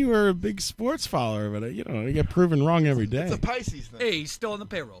didn't think you were a big sports follower, but you get proven wrong every day. It's a Pisces thing. Hey, he's still on the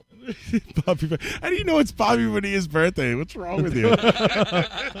payroll. Bobby, how do you know it's Bobby Bonilla's birthday? What's wrong with you?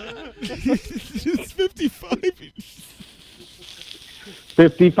 It's 55.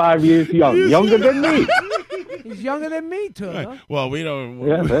 55 years young. Younger than me. He's younger than me, too. Huh? Well, we don't.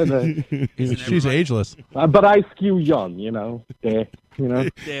 Yeah, she's ageless. But I skew young, You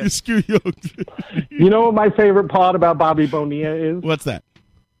skew young. You know what my favorite part about Bobby Bonilla is? What's that?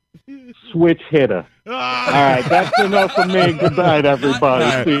 Switch hitter. All right, that's enough for me. Good night,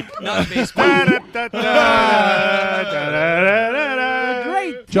 everybody. Not baseball.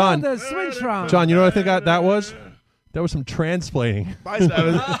 Great. John. The Swintron. John, you know what I think that was? That was some transplaning.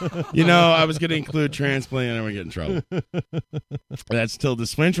 I was going to include transplanting and we get in trouble. That's Tilda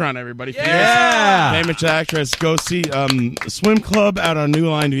Swintron, everybody. Yeah. Famous actress. Go see Swim Club out on New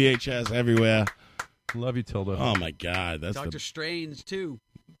Line VHS everywhere. Love you, Tilda. Oh, my God. That's Dr. Strange, too.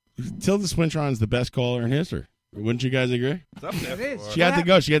 Tilda Swintron is the best caller in history. Wouldn't you guys agree? It is. She had to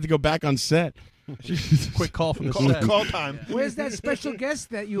go. She had to go back on set. Quick call from the set. Call time. Where's that special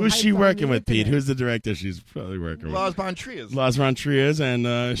guest that you Who's she hyped on working the with, Pete? internet? Who's the director she's probably working with? Lars von Trier. Lars von Trier,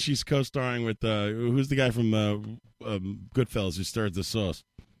 and she's co-starring with who's the guy from Goodfellas who stirs the sauce?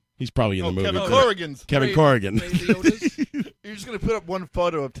 He's probably in the movie. Kevin Corrigan. Kevin Corrigan. You're just going to put up one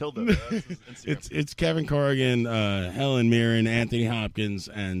photo of Tilda. It's Kevin Corrigan, Helen Mirren, Anthony Hopkins,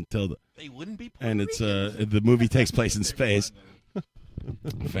 and Tilda. They wouldn't be. And it's the movie takes place in space.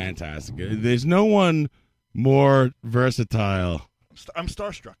 Fantastic. There's no one more versatile. I'm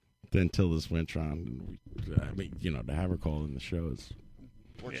starstruck. Than Tilda Swinton. I mean, to have her call in the show is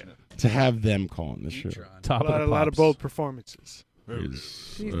Fortunate. to have them calling the show. A lot of bold performances.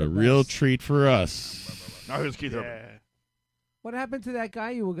 Is He's a the real best. treat for us. Now here's Keith Urban. Yeah. What happened to that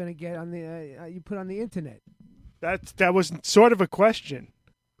guy you were going to get on the you put on the internet? That was sort of a question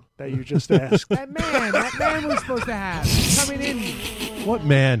that you just asked. That man was supposed to have coming in. What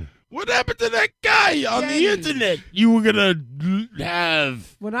man? What happened to that guy on the internet? You were gonna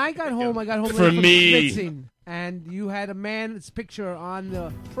have When I got home For late from me. schwitzing, and you had a man's picture on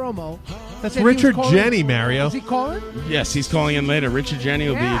the promo. That's Said he was Richard calling- Jenny, Mario. Is he calling? Yes, he's calling in later. Richard Jenny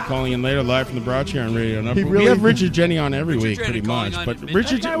will Yeah. be calling in later live from the Broad Chair on Radio Network. He We really- have Richard Jenny on every Richard week, Jenny pretty calling much. on But midnight.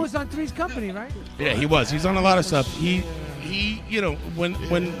 Richard, That guy was on Three's Company, right? yeah, he was. He's on a lot of stuff. He, you know,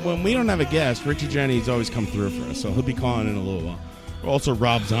 when we don't have a guest, Richard Jenny's always come through for us. So he'll be calling in a little while. Also,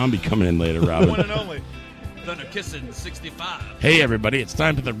 Rob Zombie coming in later. Robin. One and only. Thunder Kissing 65. Hey, everybody! It's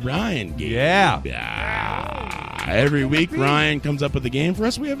time for the Ryan game. Yeah. Every week, Ryan comes up with a game for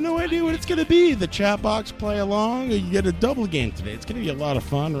us. We have no idea what it's going to be. The chat box play along, or you get a double game today. It's going to be a lot of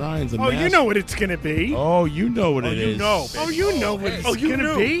fun. Ryan's a Oh, you master. know what it's going to be. Oh, you know what it you is. know. Oh, you know what it's you going to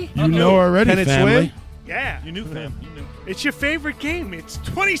knew. be. You know already, Can it family. swim? Yeah. You knew, fam. You knew. It's your favorite game. It's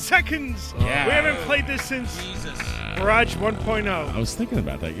 20 seconds. Yeah. We haven't played this since Garage 1.0. I was thinking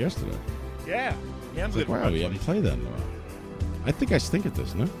about that yesterday. Yeah. Yeah, I'm It's like, good. wow, we haven't played that in a while. I think I stink at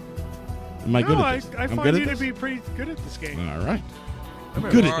this, no? Am I good No, at this? I I'm find good you at to this? be pretty good at this game. All right. I'm You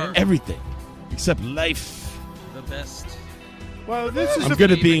good are at everything except life. The best. Well, this is I'm the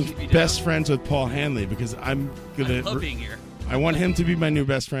good at Keep being it best down. friends with Paul Hanley because I'm I gonna. love being here. I want him to be my new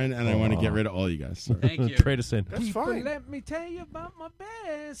best friend, and I want to get rid of all you guys. So. Thank you. Trade us in. That's People, fine. let me tell you about my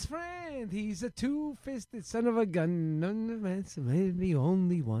best friend. He's a two-fisted son of a gun. None of us made the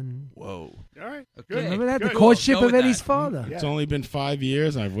only one. Whoa. All right. Okay. Good. Remember that? Good. The courtship Go of with Eddie's that. father. It's only been 5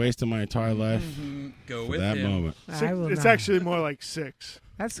 years, and I've wasted my entire life Go for with that him. moment. I will It's not. actually more like 6.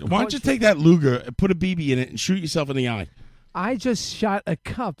 That's Why don't you courtship. take that Luger, and put a BB in it, and shoot yourself in the eye? I just shot a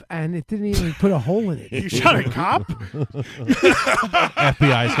cup and it didn't even put a hole in it. You shot a cop?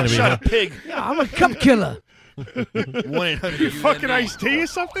 FBI's going to be Shot a here. pig. Yeah, I'm a cup killer. 1-800. You fucking iced tea or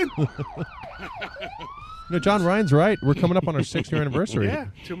something? No, John Ryan's right. We're coming up on our 6-year anniversary. Yeah,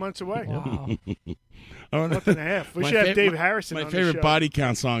 2 months away. Wow. Month and a half. We My should have fa- Dave my- Harrison My on favorite the show. body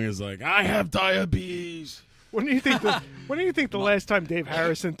count song is like, I have diabetes. When do you think the last time Dave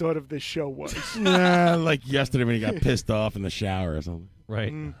Harrison thought of this show was? Nah, like yesterday when he got pissed off in the shower or something.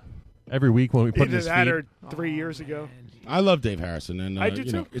 Right. Every week when we put in Either his that feed. or 3 years ago. I love Dave Harrison, and I do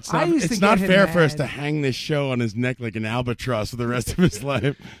you know, too. it's I not used to it's not get him fair for us mad. to hang this show on his neck like an albatross for the rest of his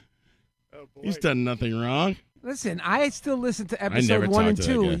life. Oh, boy. He's done nothing wrong. Listen, I still listen to never episode 1 and talked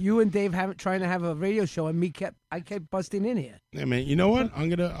to that 2. guy. You and Dave trying to have a radio show, and I kept busting in here. Yeah, man. You know what?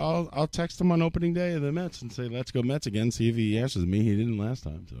 I'll text him on opening day of the Mets and say, "Let's go Mets again." See if he answers me. He didn't last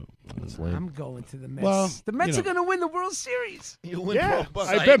time, so That's lame. I'm going to the Mets. Well, the Mets you are going to win the World Series. You win Yeah, 12 bucks.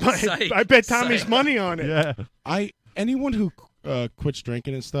 I bet Tommy's Psych. money on it. Yeah. Anyone who quits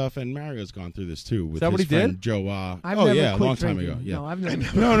drinking and stuff, and Mario's gone through this too with that his what he friend did? Joe. I've oh never yeah, a quit long time drinking. ago. Yeah. No, I've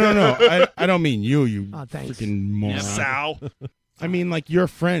never. No. I don't mean you. You Oh, thanks. freaking moron. Sal. I mean, like your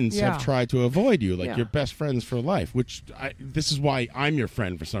friends Yeah. have tried to avoid you, like Yeah. your best friends for life. Which this is why I'm your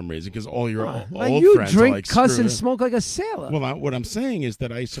friend for some reason, because all your Like old you friends drink, are like cuss, screw and it. smoke like a sailor. Well, what I'm saying is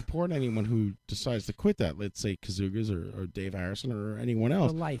that I support anyone who decides to quit that. Let's say Kazugas or Dave Harrison or anyone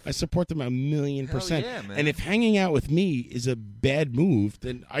else. For life. I support them 1,000,000%. yeah, man. And if hanging out with me is a bad move,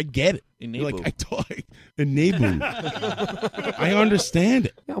 then I get it. Enable. Like I talk, enable. I understand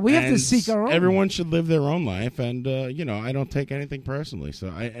it. Yeah, we have to And seek our own. Everyone should live their own life, and I don't take anything personally. So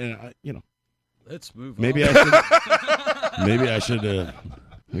I Let's move maybe on. I should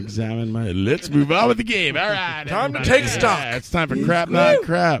examine my. Let's move on with the game. All right, Time to everybody. take stock. Yeah, it's time for crap, not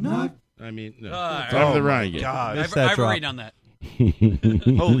crap. I mean, no. All Time for the Oh, Ryan game. God. Missed I've that already drop. done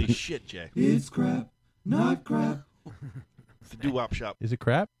that. Holy shit, Jay. It's crap, not crap. It's the doo-wop shop. Is it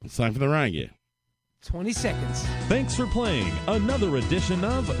crap? It's time for the Ryan game. 20 seconds. Thanks for playing another edition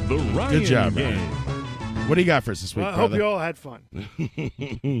of The Ryan Good job, Game. Ryan. What do you got for us this week, Well, I hope brother? you all had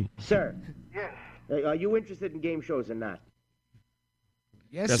fun. Sir. Yes. Are you interested in game shows or not?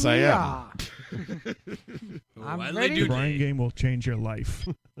 Yes, Yes, we I am. are. I'm I ready. do. Brian game will change your life.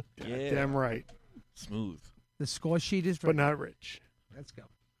 Yeah. Damn right. Smooth. The score sheet is But ready. not rich. Let's go.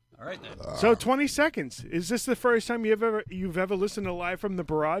 All right then. So 20 seconds. Is this the first time you've ever listened to Live from the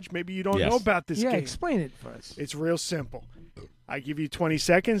Barrage? Maybe you don't Yes. know about this Yeah, game. explain it for us. It's real simple. I give you 20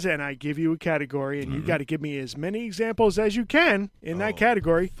 seconds, and I give you a category, and you got to give me as many examples as you can in that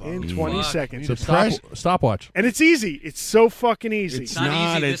category in 20 seconds. It's a stopwatch. And it's easy. It's so fucking easy. It's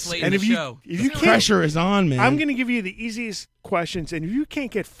not easy this late in and the if you, show. If you The can't, pressure is on, man. I'm going to give you the easiest questions, and if you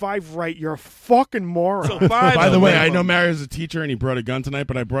can't get 5 right, you're a fucking moron. By the way, I know Mario's a teacher and he brought a gun tonight,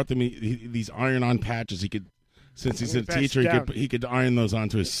 but I brought them these iron-on patches. He could, since he's a Pass it teacher, down. he could iron those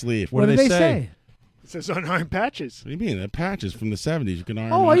onto his sleeve. What do they say? It says unarmed patches. What do you mean? They're patches from the 70s. You can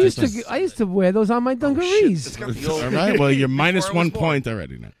iron. Oh, them I used to wear those on my dungarees. All right. Well, you're minus 1 point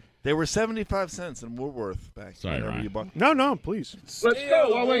already now. They were 75 cents in Woolworth back. Sorry, whenever Ryan. you bought. No, please. Let's go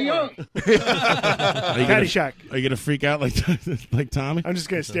while we're young. Are you gonna- Caddyshack. Are you gonna freak out like Tommy? I'm just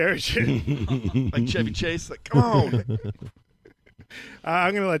going to stare at you. Like Chevy Chase. Like, come on.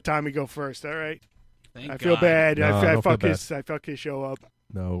 I'm going to let Tommy go first, all right? Thank I feel God. bad. No, I don't feel fuck his show up.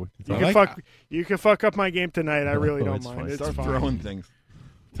 No. You can fuck up my game tonight. I really don't it's mind. fine. It's Start fine. throwing things.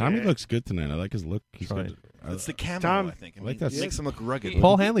 Tommy Yeah. looks good tonight. I like his look. He's good. It's the camo, Tom- I think. I like that. It makes him look rugged.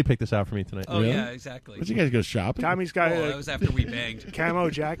 Paul Hanley picked this out for me tonight. Oh, yeah, exactly. Did you guys go shopping? Tommy's got Well, a that was after we banged. camo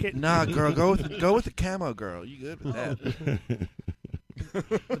jacket. Nah, girl, go with the camo, girl. You good with that?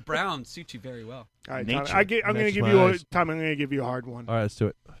 The brown suits you very well. All right, Nature. Tommy, I'm going to give you I'm going to give you a hard one. All right, let's do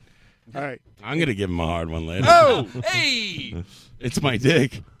it. All right. I'm gonna give him a hard one later. Oh, hey! It's my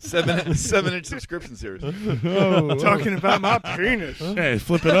dick. 7-inch subscription series. Oh, talking about my penis. Hey,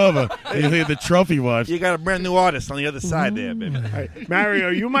 flip it over. You hear the trophy wife. You got a brand new artist on the other side there, baby. All right. Mario,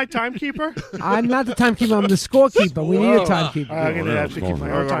 are you my timekeeper? I'm not the timekeeper. I'm the scorekeeper. We need a timekeeper. I'm going to have to keep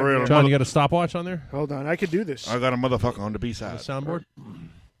my own time. here. John, you got a stopwatch on there? Hold on. I could do this. I got a motherfucker on the B side. Soundboard?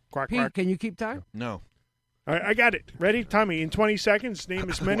 Quack, Pete, quack. can you keep time? No. All right, I got it. Ready? Tommy, in 20 seconds, name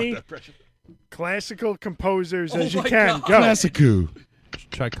as many classical composers as you my can. God. Go. Classicu.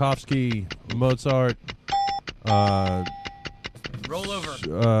 Tchaikovsky, Mozart, Roll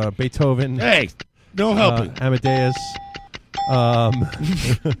over. Beethoven. Hey, no helping. Amadeus.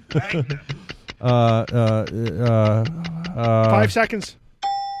 5 seconds.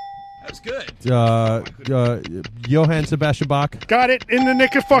 That was good. Johann Sebastian Bach. Got it in the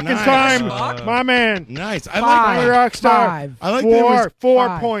nick of fucking Nice. time. Bach. My man. Nice. I I'm like. a rock star. 5. I like that it was- 4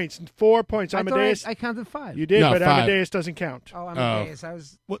 5. points. 4 points. I thought Amadeus. I counted 5. You did, No, but 5. Amadeus doesn't count. Oh, Amadeus. I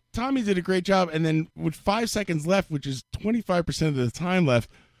was. Well, Tommy did a great job, and then with 5 seconds left, which is 25% of the time left,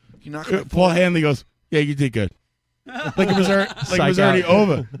 You're not gonna Paul Hanley goes, "Yeah, you did good." Like it was already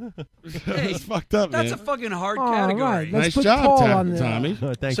over. Hey, It's fucked up, That's man. a fucking hard All category. right, let's Nice put job, Paul on there. Tommy.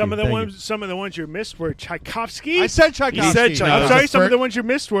 Thank Some you. of the thank ones, you. some of the ones you missed were Tchaikovsky. I said Tchaikovsky. You said Tchaikovsky. I'm sorry. Some of First- the ones you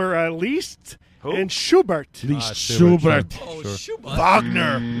missed were Liszt Who? and Schubert. Liszt, Schubert. Schubert, Oh, Sure. Schubert.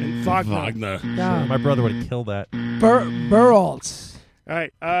 Wagner, And Wagner. Wagner. Yeah. My brother would have killed that. Buroltz. All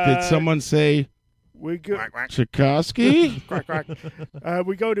right. Did someone say We go. Tchaikovsky? Quack, quack.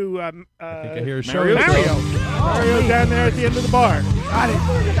 We go to I think I hear a show. Mario. Mario down there at the end of the bar. Got it.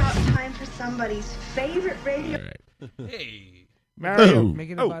 It's about time for somebody's favorite radio. Hey. Mario.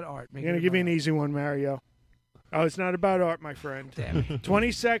 Make it about art. I'm going to give you an easy one, Mario. Oh, it's not about art, my friend. Damn it.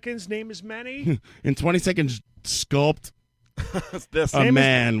 20 seconds. Name as many. In 20 seconds, sculpt This. a Name is-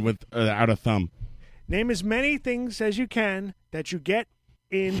 man without a thumb. Name as many things as you can that you get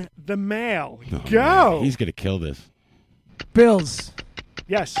in the mail. Oh, Go. man, he's gonna kill this. Bills.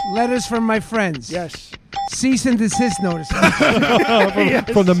 Yes. Letters from my friends. Yes. Cease and desist notice.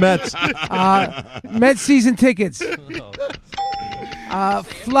 From the Mets. Mets season tickets.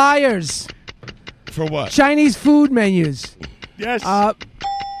 Flyers. For what? Chinese food menus. Yes.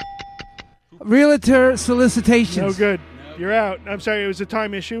 Realtor solicitations. No good. You're out. I'm sorry. It was a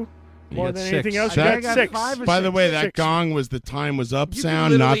time issue. More got than 6. anything else. I You think got I got 6. 5 or By the 6. way, that 6. gong was the time was up You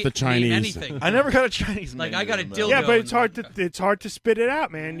sound, can not literally the Chinese. name anything. I never got a Chinese Like, menu I got a in, dildo. Yeah, but it's and- hard to spit it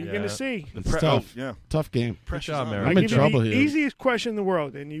out, man. You're Yeah. gonna see. It's tough. yeah. Tough game. Good job, on. Mary. I'm I in give you trouble the here. easiest question in the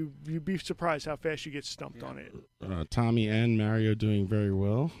world, and you'd be surprised how fast you get stumped on it. Tommy and Mario doing very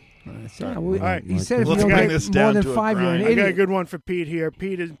well. Yeah, All right. he said if Let's you don't bring get this more down than to a 5, you're an grind. I got a idiot. good one for Pete here.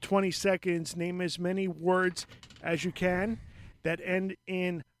 Pete, in 20 seconds, name as many words as you can that end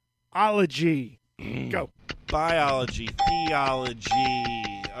in ology. Go. Biology, theology,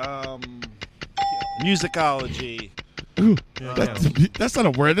 musicology. That's not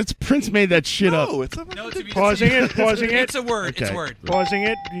a word. That's Prince made that shit up. No, it's a No, it's Pausing it. Pausing it. It's a word. It's Okay. a word. Pausing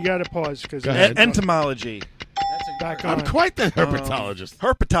it. You got to pause because Go ahead. entomology, That's a back word. on. I'm quite the herpetologist.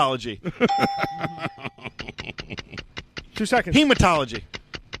 herpetology, 2 seconds. hematology.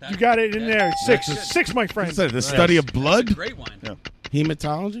 You got it in there. 6. 6, my friend. Is that the study of That's a blood? great one. Yeah.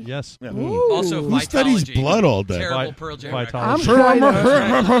 Hematology? Yes. Yeah. Also, Who studies Vitology. blood all day? Terrible Pearl Jam record. I'm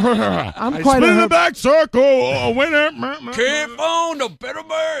I quite spin a the back circle. Oh, winner. Keep on the better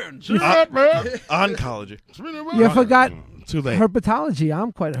man. Oncology. You forgot Too late. herpetology.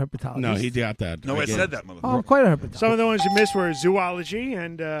 I'm quite a herpetologist. No, he got that. No, I Again. said that, motherfucker. Oh, I'm quite a herpetologist. Some of the ones you missed were zoology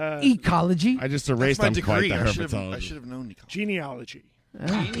and Ecology. I just That's erased my them quite degree. the I should herpetology. have known ecology. genealogy.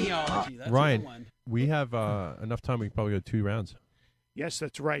 Genealogy. That's Ryan, the one. we have enough time. We can probably go 2 rounds. Yes,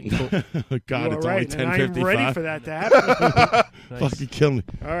 that's right. God, You it's are only right, and I am 10:55. ready for that to happen. Fucking kill me.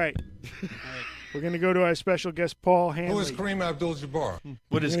 All right. We're going to go to our special guest, Paul Hanley. Who is Kareem Abdul-Jabbar?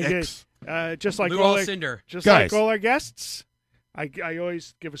 What is We're gonna X? get, just like Lou all our, Alcindor. just Guys. like all our guests, I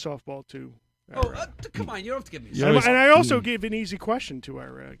always give a softball to. Oh, come on. You don't have to give me. And I also give an easy question to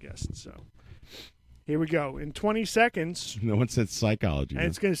our guests. So here we go. In 20 seconds, No one said psychology. and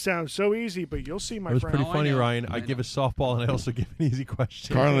it's going to sound so easy, but you'll see, my It was friend. pretty funny, Ryan. I give a softball and I also give an easy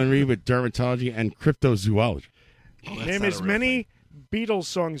question. Carlin Reed with dermatology and cryptozoology. Name as many Beatles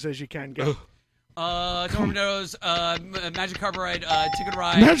songs as you can get. Dominoes, Magic Carburetor, Ticket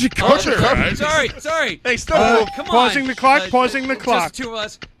Ride. Magic Carburetor? Sorry. Hey, stop. Come on. Pausing the clock, pausing the clock. Just 2 of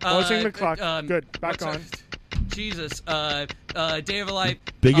us. Pausing the clock. Good. Back on. Jesus. Day of a Life.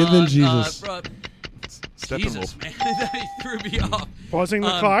 Bigger than Jesus. Jesus, man. That threw me off. Pausing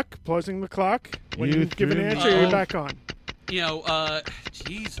the clock. Pausing the clock. When You you give an threw me answer, you're off. back on. You know,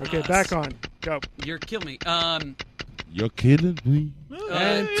 Jesus. Okay, back on. Go. You're killing me. You're kidding me.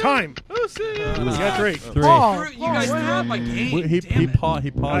 And time. You got 3. 3. You guys threw out my game. He Damn it. paused.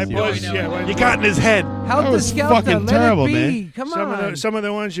 I you. paused, yeah. You got in his head. Helter was Skelter. fucking Let terrible, it be. man. Come Some of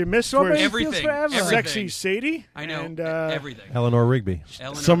the ones you missed Strawberry were Fields Everything. Forever. Everything. Sexy Sadie. I know. And, everything. Eleanor Rigby.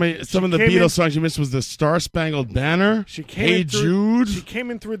 Eleanor. Some of the came Beatles in- songs you missed was the Star Spangled Banner. She came Hey in through, Jude. She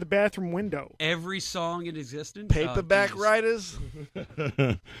came in through the bathroom window. Every song in existence. Paperback Jesus. Riders.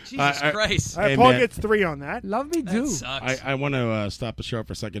 Jesus Christ. All right, Hey, Paul man. gets 3 on that. Love me That do. sucks. I want to stop the show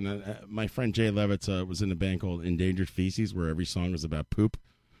for a second. My friend Jay Levitz was in a band called Endangered Feces, where every song was about poop,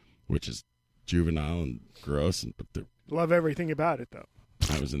 which is juvenile and gross. But Love everything about it, though.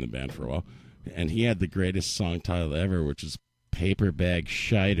 I was in the band for a while, and he had the greatest song title ever, which is Paper Bag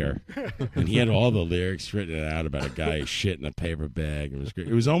Shiter. And he had all the lyrics written out about a guy shit in a paper bag. It was great.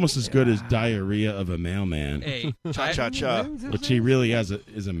 It was almost as good as Diarrhea of a Mailman. Hey, Cha-cha-cha. Which he really is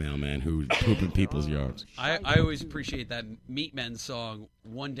a mailman who poop in people's yards. I always appreciate that Meatmen song,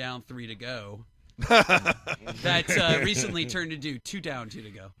 1 Down, 3 to Go. That recently turned into 2 Down, 2 to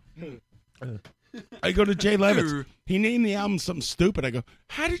Go. I go to Jay Levitz. He named the album something stupid. I go,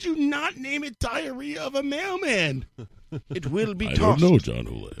 how did you not name it Diarrhea of a Mailman? It will be I tossed. don't know, John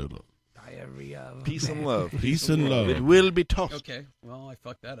Hula. Diarrhea. Peace and love. Peace and love. It will be tossed. Okay, well, I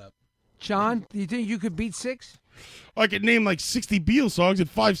fucked that up. John, do you think you could beat 6? I could name like 60 Beatles songs in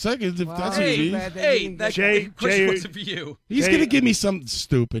 5 seconds if that's what it Hey, is. that Jay- question Jay- wasn't for you. He's Jay- going to give me something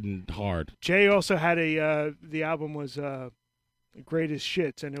stupid and hard. Jay also had the album was Greatest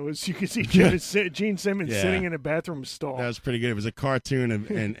Shits, and it was you could see Gene Simmons Yeah. sitting in a bathroom stall. That was pretty good. It was a cartoon,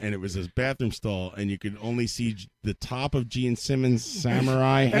 and it was his bathroom stall, and you could only see the top of Gene Simmons'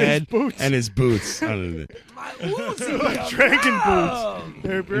 samurai And his head boots. and his boots. Under it. Like dragon boots.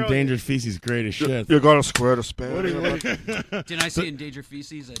 They're brilliant. Endangered Feces, greatest shit. You're going to square the spare. Didn't I see Endangered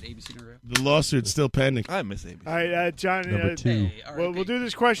Feces at ABC News? The lawsuit's still pending. I miss ABC. All right, John. Number 2. Hey, all right, We'll do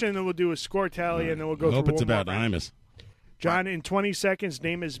this question, and then we'll do a score tally, and then we'll go I hope through it's one more about round. Imus. John, in 20 seconds,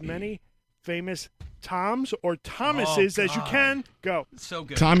 name as many famous Toms or Thomases as you can. Go. So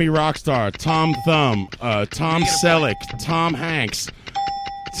good. Tommy Rockstar, Tom Thumb, Tom Selleck, Tom Hanks,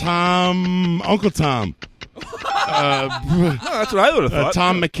 Uncle Tom. No, that's what I would have thought.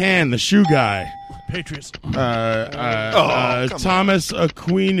 Tom McCann, the shoe guy. Patriots. Thomas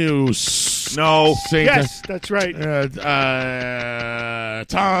Aquinas. No. Yes, that's right.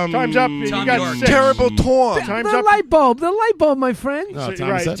 Tom. Time's up. You Tom got York. 6. Terrible Torm. Time's The up. light bulb, my friend. No, So- Tom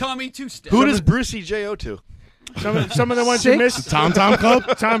right. said- Tommy Two-Step. Who does Brucey J owe to? Some of the ones you 6? missed. Tom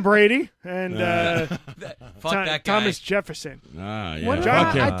Club? Tom Brady and Fuck that guy. Thomas Jefferson. Ah, yeah. What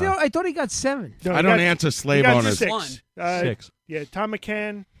John- Fuck him. I thought he got 7. No, I you don't got- answer you slave got owners. 6. 6. Yeah, Tom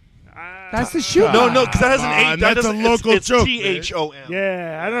McCann. That's the shoe. No, because that has an Come on, 8. That that's a doesn't. local it's joke. Thom.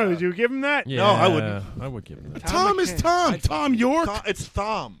 Yeah, I don't know. Did you give him that? Yeah, No, I wouldn't. I would give him that. Tom is McCann. Tom. Tom York. It's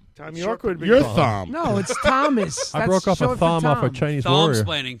Thom. Tom York would be. You're good. Thom. No, it's Thomas. I That's broke off a short for thumb off a Tom. Chinese Tom's warrior.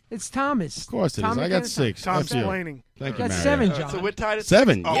 planning. It's Thomas. Of course it is. Tom I got McCann. 6. Tom's That's you. complaining. Thank You you, got Mario. 7, John. So we're tied at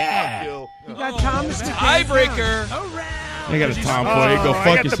 7. Oh, Yeah. fuck you. You got Thomas. to Tiebreaker. I got a Tom for you. Go I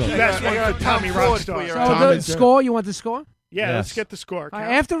fuck got yourself. the best one for Tommy Tom Ford Rockstar. for your So Tom the is- score, you want the score? Yeah, let's get the score. Count.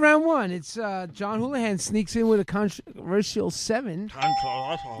 After round one, it's John Houlihan sneaks in with a controversial 7.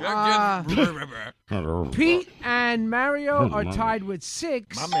 Pete and Mario are tied with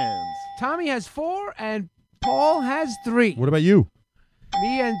 6. My man's. Tommy has 4, and Paul has 3. What about you?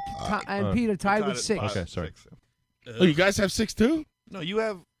 Me and Pete are tied with 6. Okay, sorry. Oh, you guys have 6 too? No, you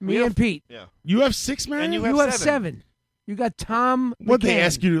have. Me and Pete. Yeah. You have 6, man. And You have 7. You got Tom. What they McCann.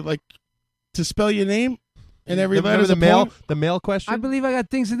 ask you to spell your name and every The- letter? the mail question. I believe I got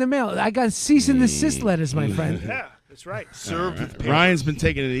things in the mail. I got cease and desist letters, my friend. Yeah, that's right. Served with paper. Ryan's been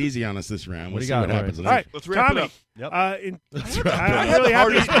taking it easy on us this round. What We'll do you see got, what Ryan? happens. All right, Let's wrap Tommy. it up. Yep. Let's wrap it I'm up. really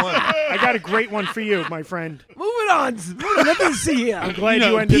happy. hardest one. I got a great one for you, my friend. Moving on. Nothing to see here. I'm glad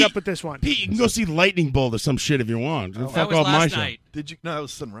you ended up with this one. Pete, you can go see Lightning Bolt or some shit if you want. That Fuck was off my last show. night. Did you? No, it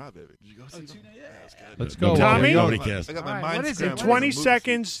was Sun Ra, baby. Did you go see that? Yeah, that was good. Let's go. Tommy? Nobody cares. I got my All right, mind what is it? In scrambled. 20 Movie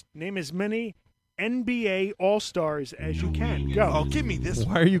seconds, name as many NBA All-Stars as you can. Go. Oh, give me this one.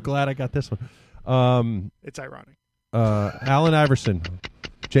 Why are you glad I got this one? It's ironic. Allen Iverson,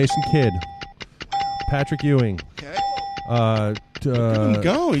 Jason Kidd, Patrick Ewing. Okay. him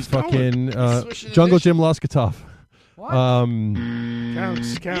go. He's fucking going. Swish it Jungle edition. Jim Luskatoff.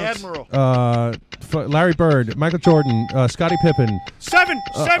 Counts. The Admiral. Larry Bird, Michael Jordan, Scottie Pippen. 7,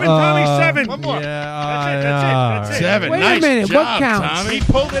 Tommy, 7. One more. That's it. 7. Wait a nice minute, job, what counts? Tommy.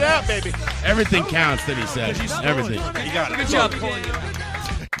 He pulled it out, baby. Everything counts that he said. Everything. You got it. Good job pulling it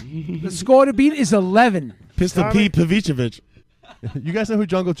out. The score to beat is 11. Pistol Tommy? P. Pavicevic. You guys know who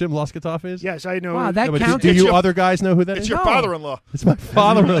Jungle Jim Luskatoff is? Yes, I know. Wow, that No, but counts. do you other guys know who that is? It's your No. father-in-law. It's my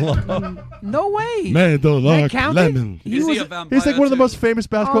father-in-law. No way. Man, don't That like counted? lemon. He Is he was, a vampire He's like one of the too? most famous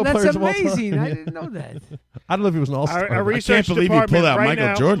basketball oh, that's players of all time. amazing. I didn't know that. I don't know if he was an all-star. Our I research can't believe you department pulled out right Michael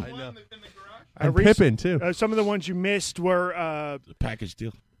now, Jordan. our And res- Pippen, too. Some of the ones you missed were. Package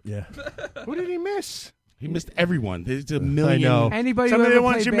deal. Yeah. Who did he miss? He missed everyone. There's a million. know. Anybody Some who of the ever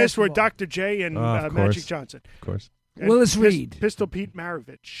ones played you missed were basketball. Dr. J and Of Magic course. Johnson. Of course. And Willis Reed. Pistol Pete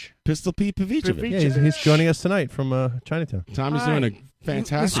Maravich. Pistol P. Pavicevic. Yeah, he's joining us tonight from Chinatown. Tommy's All doing right. a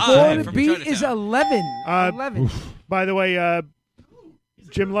fantastic The score job. to beat is 11. 11. By the way,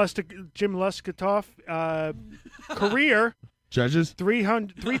 Jim Luskatoff, career Judges.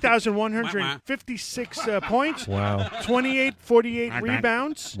 3,156 points. Wow. 28, 48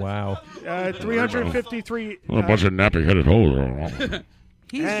 rebounds. Wow. 353. What a bunch of nappy-headed holes.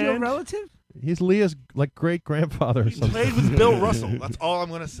 He's your relative? He's Leah's like great grandfather. He played with Bill Russell. That's all I'm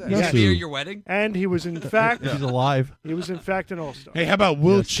going to say. Yes. Be at your wedding? And he was in fact. He's alive. He was in fact an all-star. Hey, how about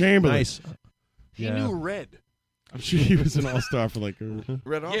Will Chamberlain? Nice. He knew Red. I'm sure he was an all-star for like Red Yeah, he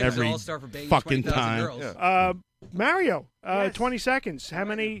was an every all-star for banging fucking 20,000 time. girls. Yeah. Mario, 20 seconds. How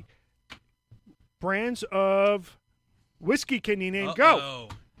many brands of whiskey can you name? Go.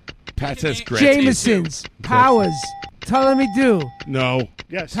 Pat says Gretzky. Jameson's, Powers, Tullamee-Dew. No.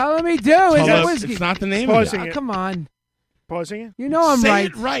 Yes. Tullamee-Dew is a Tullamee- whiskey. It's not the name of Pausing it. Oh, it. come on. Pausing it. You know I'm Say right.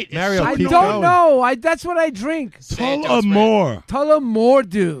 it right. It's Mario, I keep don't going. know. That's what I drink. Tullamore.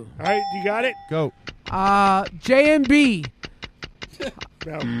 Tullamore-Dew. All right, you got it? Go. J&B.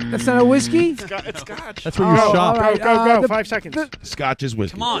 No. That's not a whiskey? It's Scotch. That's where you Oh, shop. all right. Go. The- 5 seconds. Scotch is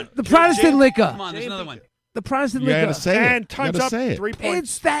whiskey. Come on. The Protestant liquor. Come on, there's another one. The Protestant You liquor. gotta say And it. time's you gotta up. say it. 3 points.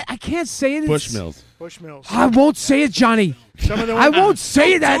 It's that. I can't say it. It's- Bushmills. Bushmills. I won't say it, Johnny. Some of the I ones, won't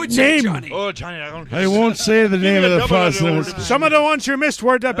say that Do it, name. Johnny. Oh, Johnny, I don't I won't say the name of the Protestant. some of the ones you missed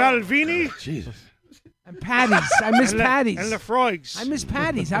were the Balvini Jesus. And Patties. I miss Patties. and the Froigs. I miss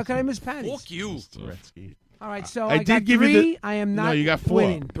Patties. How can I miss Patties? Fuck you. All right, so I I, did got give 3. you the. I am not No, you got 4.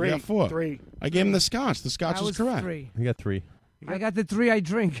 winning. You got 4. 3. I gave him the Scotch. The Scotch That is was correct. 3. You got 3. I got the 3 I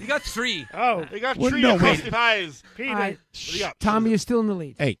drink. You got 3. Oh, They got Well, tree no, across wait. the eyes. Peter. All right. What do you got? Tommy, you're still in the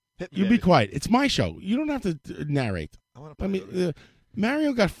lead. Hey, Hit me, you be baby. quiet. It's my show. You don't have to narrate. I mean,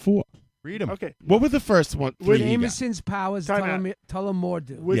 Mario got 4. Read him. Okay. What were the first one? 3 he got? Jameson's, Powers, Time out.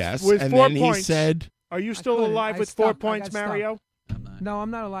 Tullamore-Dew. With, Yes, with and 4 then points. he said, Are you still couldn't. alive I with stopped. 4 I points, got stopped. Mario? No,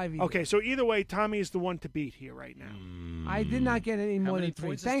 I'm not alive either. Okay, so either way, Tommy is the one to beat here right now. I did not get any more many than 3.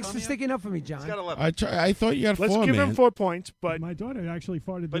 points does Thanks for Tommy have? sticking up for me, He's John. got 11. I thought you got 4, Let's give man. him 4 points, but My daughter actually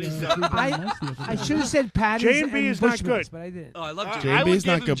farted. But he's I should have said Patties J&B and is not Bushmills, good. but I didn't. Oh, I love I J&B. would J&B's give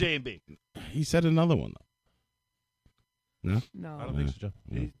not him good. J&B. He said another one, though. No? No. I don't think so,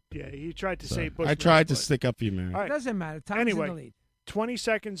 Joe. he tried to say I Bushmills. tried to but- stick up for you, Mary. All It right. doesn't matter. Tommy's Anyway. in the lead. 20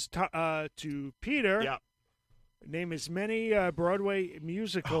 seconds to Peter. Yeah. Name as many Broadway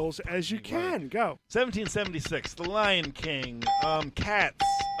musicals as you can. Go. 1776, The Lion King, Cats,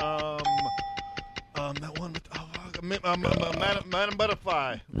 that one with Madam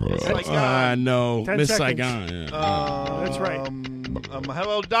Butterfly. Miss Saigon. No. 10 Miss seconds. Saigon. Yeah. That's right.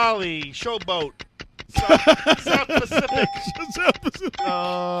 Hello, Dolly, Showboat. South Pacific.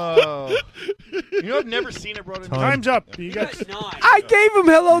 Oh. You know, I've never seen it brought in. Time's up. You got I gave him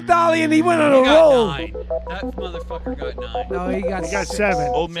Hello Dolly and he went on a He got roll. 9. That motherfucker got 9. No, he got 7.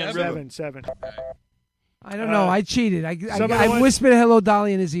 Old man Seven. 7. I don't know. I cheated. I some of the ones- whispered Hello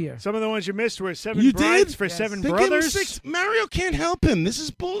Dolly in his ear. Some of the ones you missed were 7 You brides did? for Yes. 7 They gave him brothers. 6. Mario can't help him. This is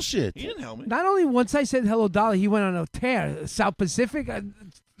bullshit. He didn't help me. Not only once I said Hello Dolly, he went on a tear. South Pacific.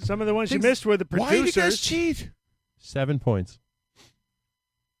 Some of the ones you missed were the producers. Why did you guys cheat? 7 points.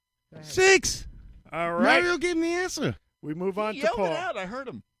 6. All right. Mario gave him the answer. We move on He to yelled Paul. it out. I heard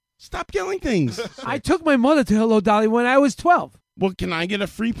him. Stop yelling things. I took my mother to Hello Dolly when I was 12. Well, can I get a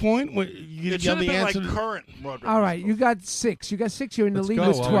free point? What, you It yell should have the been like answer? current Rodriguez. All right, you got 6. You got 6. You're in the Let's lead go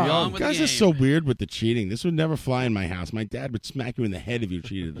with while 12. we're young. with You guys the are game. so weird with the cheating. This would never fly in my house. My dad would smack you in the head if you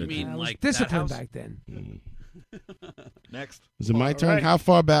cheated. You mean I was like that disciplined house? back then. Next. Is it my All turn? right. How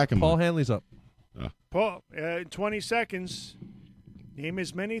far back am Paul I? Hanley's up. Paul, 20 seconds. Name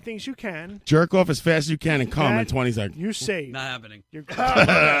as many things you can. Jerk off as fast as you can and come in That 20 seconds. You save. Not happening. You're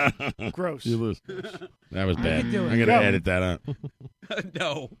gross. You lose. That was bad. can do it. I'm going to Go. edit that out.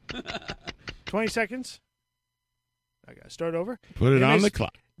 No. 20 seconds. I got to start over. Put it Name on as- the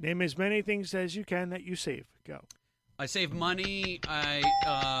clock. Name as many things as you can that you save. Go. I save money. I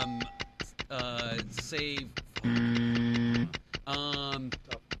save.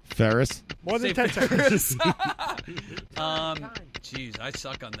 Ferris. More than save 10 seconds. Jeez, I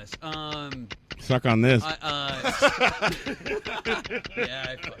suck on this. Suck on this. Yeah,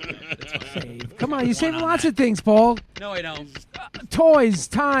 I fuck it. It's fine. Save. Come on, you save on lots that. of things, Paul. No, I don't. Toys,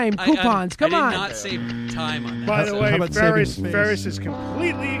 time, coupons. Come I on. did not save time on that. By the How way, about Ferris, saving space? Ferris is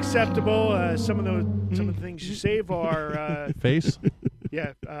completely acceptable. Some of the things you save are Face?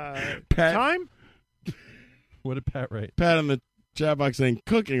 Pat. time. What did Pat write? Pat on the chat box saying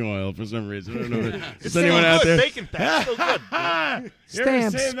cooking oil for some reason. I don't know. It's Is anyone still out good. there? Bacon fat. Still good. You ever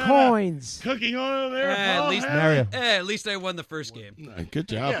Stamps, save that, coins. Cooking oil there, at Paul? least, Mario. at least I won the first game. Good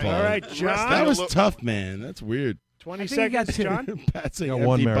job, Yeah, Paul. All right, John. That was tough, man. That's weird. 20 I think you got seconds, 2. John. Pat saying Got empty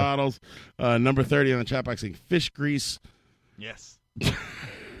one, Mary. bottles. Number 30 on the chat box saying fish grease. Yes.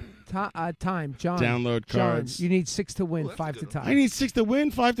 Time, John. Download John, cards. you need 6 to win, that's 5 a to good tie. I need 6 to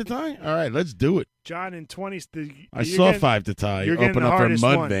win, 5 to tie. All right, let's do it. John in 20. I saw 5 to tie. you're getting Open the up for hardest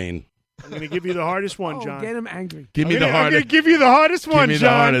one. Mudvayne. I'm going to give you the hardest one, Oh, John. get him angry. Give me I'm the gonna hardest. give you the hardest one, Give me the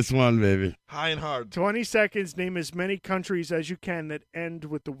John. hardest one, baby. High and hard. 20 seconds. Name as many countries as you can that end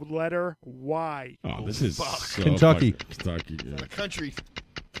with the letter Y. Oh, this is fuck. so Kentucky. Kentucky. Yeah. A country.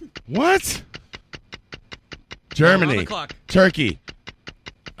 What? On Germany. the clock. Turkey.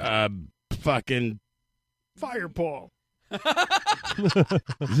 Fucking Fireball.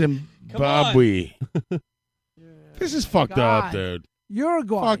 Zimbabwe. This is fucked God. up, dude.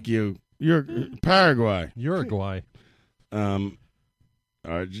 Uruguay. Fuck you. You're Paraguay. Uruguay.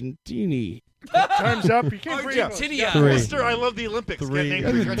 Argentini. Time's up. You can't breathe. Argentina. Three. Mister, I love the Olympics. Three. Get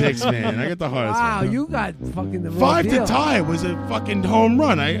That's named a for dicks, countries. man. I got the hardest Wow, one. you got fucking the raw 5 deal. to tie was a fucking home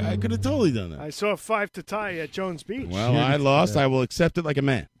run. I could have totally done that. I saw 5 to tie at Jones Beach. Well, I lost. I will accept it like a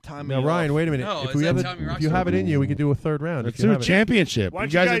man. Time Now, me Ryan, off. wait a minute. No, if is we that have Tommy if you Rockstar? have it in you, we can do a third round. Let's if you do a have it. championship. Why You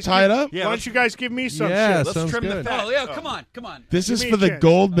don't guys are tied up? Yeah, Why don't you guys give me some Yeah, shit? Let's sounds trim the good. fat. Oh, yeah, come on, come on. This Give is me for a the chance.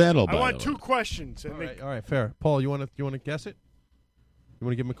 gold medal, I by want the 2 way. questions. And All right, fair. Paul, you want to guess it? You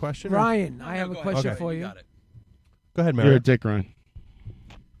want to give him a question? or- Ryan, I have a Go question ahead. for you. Got it. Go ahead, You're Mary. a dick, Ryan.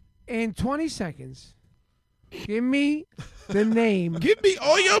 In 20 seconds, give me the name Give me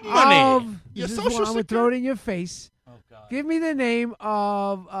all your money. of. Your This is social what I'm going to throw it in your face. Oh, God. Give me the name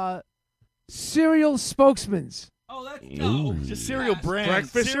of cereal spokesmans. Oh, that's no. Just cereal Pass. brand.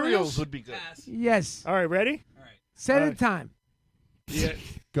 Breakfast cereals cereals? would be good. Pass. Yes. All right, ready? All right. Set All a right. time. Yeah.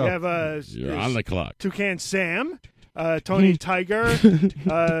 Go. You have You're on the clock. Toucan Sam, Tony Tiger,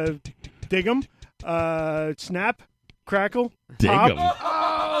 Diggum, Snap, Crackle, Dig Pop, 'em.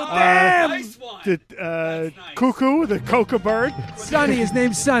 Oh, damn. Nice one. the That's nice. Cuckoo, the Coca Bird, Sonny, his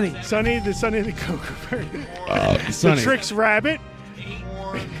name's Sonny. Sonny the Coca Bird, Oh, Sonny. the Trix Rabbit,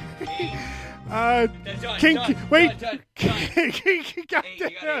 Done, King. done, Wait, done,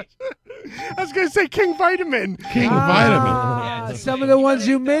 Goddamn. I was gonna say King Vitamin. King Vitamin. Some of the ones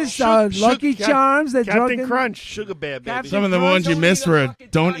you missed are Lucky Charms, the Captain Drunken Crunch, Sugar Bear, baby. Captain Some of the Crunch, ones you only missed the were fucking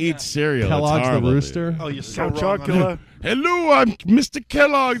don't Tanya. eat cereal. Kellogg's It's the horrible, Rooster. Oh, you're so Count wrong. on Chocula. Hello, I'm Mr.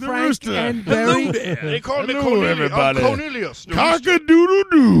 Kellogg, the Frank rooster. and Berry. that. They call me Hello, Cornelius. everybody. I'm Cornelius. the rooster.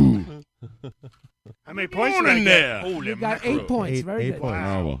 Cock-a-doodle-doo. How many points did I Morning get? there. Holy You got mackerel. 8 points. Very Eight good. points.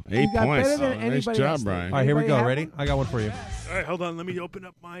 Horrible. You 8 got points. better than Nice anybody job, else. Brian. All right, here we Anybody go. have Ready? one? I got one for you. All right, hold on. Let me open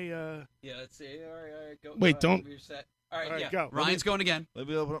up my. Yeah, let's see. All right, go. Wait, go, don't- You're set. All right, All right, yeah. go. Ryan's going again. Let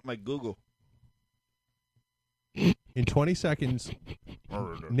me open up my Google. In 20 seconds,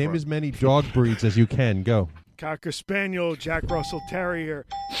 name as many dog breeds as you can. Go. Cocker Spaniel, Jack Russell Terrier,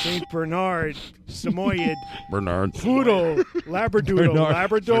 Saint Bernard, Samoyed, Bernard, Poodle, Labradoodle, Bernard.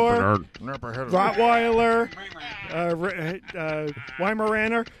 Labrador, Saint Bernard. Rottweiler,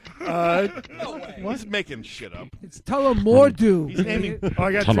 Weimaraner. He's making shit up. It's Tullamore. He's naming. Oh,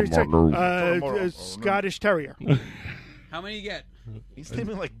 I got three. Scottish Terrier. How many you get? He's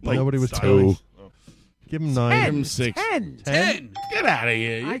naming like Nobody was two. Give him 9. Give him 6. 10. Get out of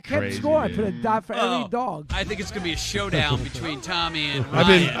here. I You're kept crazy, score. I dude. put a dot for every dog. I think it's gonna be a showdown between Tommy and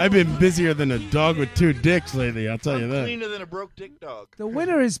Ryan. I've been busier than a dog with 2 dicks lately. I'll tell you that. Cleaner than a broke dick dog. The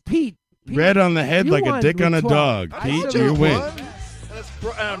winner is Pete. Red on the head You like a won dick with on a 12. dog. I Pete, said you I win. won.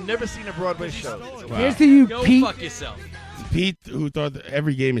 I've never seen a Broadway show. Wow. Here's to you, Go Pete. fuck yourself. Pete, who thought that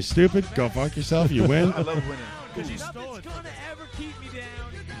every game is stupid, go fuck yourself. You win. I love winning. Nothing's gonna ever keep me down.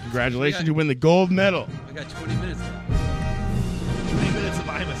 Congratulations, you win the gold medal. I got 20 minutes left. 20 minutes of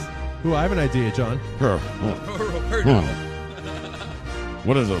Imus. Ooh, I have an idea, John.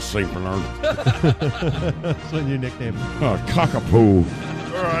 What is a Saint Bernard? That's what your nickname. Oh, cockapoo.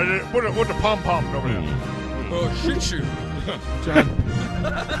 What the pom pom over there? Oh, shoot. John.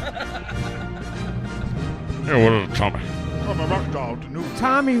 Hey, what is a Tommy? I'm a rock dog.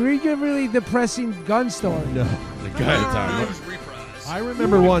 Tommy, read your really depressing gun story. No. The guy at the time. I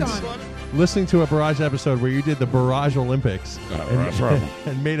remember You were once done. listening to a Barrage episode where you did the Barrage Olympics that's right.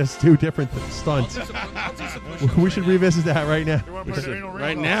 and made us do different stunts. We should revisit that right now.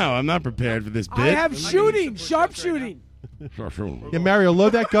 Right now, I'm not prepared for this bit. I have shooting, sharpshooting. Yeah, Mario,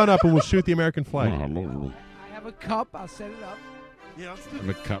 load that gun up and we'll shoot the American flag. I have a cup. I'll set it up. Have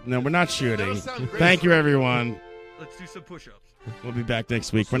a cup. No, we're not shooting. Thank you, everyone. Let's do some push-ups. We'll be back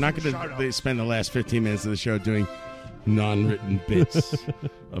next week. We're not going to spend the last 15 minutes of the show doing non-written bits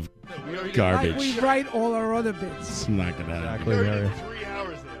of Like garbage. we write all our other bits. It's not going to happen. Exactly, Mario. 3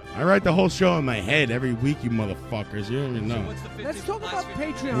 hours there. I write the whole show in my head every week, you motherfuckers. You don't even know. Let's talk about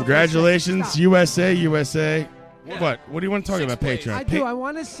Patreon. Congratulations, Stop. USA. What? What do you want to talk about Patreon? I do. I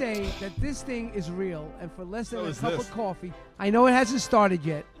want to say that this thing is real, and for less than So a is cup this. of coffee, I know it hasn't started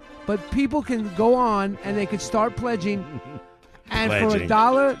yet, but people can go on and they could start pledging. And for Pledging.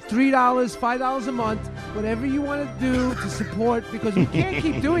 $1, $3, $5 a month, whatever you want to do to support, because we can't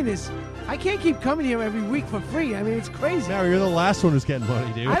keep doing this. I can't keep coming here every week for free. I mean, it's crazy. Mario, you're the last one who's getting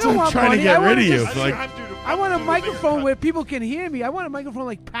money, dude. I don't want trying to money. get I want rid of you. just- Like, I want a microphone where people can hear me. I want a microphone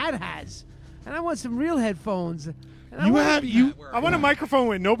like Pat has, and I want some real headphones. And I want a microphone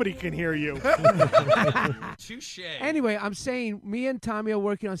where nobody can hear you. Touche. Anyway, I'm saying me and Tommy are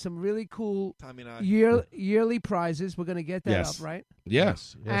working on some really cool Tommy and I. yearly prizes. We're gonna get that Yes. up, right?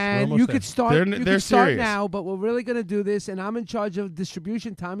 Yes. And you could start. They're you could start serious. now, but we're really gonna do this. And I'm in charge of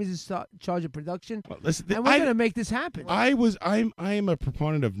distribution. Tommy's in charge of production. Listen, and we're gonna make this happen. I am a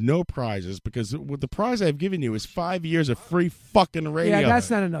proponent of no prizes because with the prize I've given you is 5 years of free fucking radio. Yeah, that's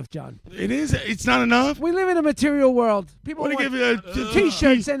not enough, John. It is. It's not enough. We live in a material world. People What do want you give you?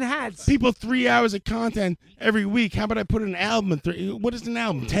 T-shirts and hats. People 3 hours of content every week. How about I put an album? What is an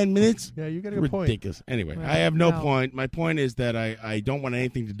album? 10 minutes? Yeah, you got a good point. Ridiculous. Anyway, Well, I have no no. point. My point is that I don't want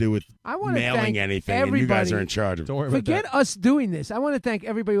anything to do with I wanna mailing thank anything, and you guys everybody. are in charge of it. Don't worry about Forget that. us doing this. I want to thank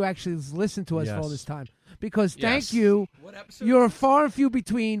everybody who actually has listened to us for all Yes. this time. Because Yes. thank you. What episode? You're far and few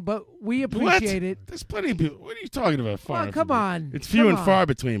between, but we appreciate it. There's plenty of people. What are you talking about? Far Well, and come few? on. It's few Come and on. far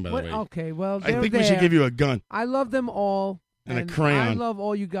between, by the What- way. Okay, well, I they're think we should there. give you a gun. I love them all. And a I crayon. love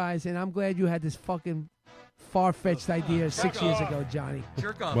all you guys, and I'm glad you had this fucking far-fetched idea 6 years ago, Johnny.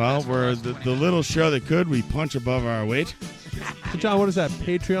 Jerk off. Well, we're the little show that could. We punch above our weight. So, John, what is that?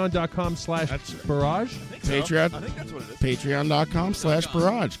 Patreon.com/barrage? Patreon. I think that's what it is.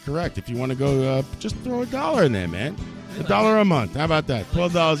 Patreon.com/barrage. Correct. If you want to go, just throw $1 in there, man. $1 a month. How about that?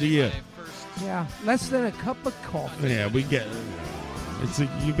 $12 a year. Yeah, less than a cup of coffee. Yeah, we get.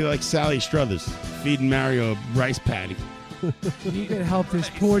 You'd be like Sally Struthers feeding Mario a rice patty. You can help this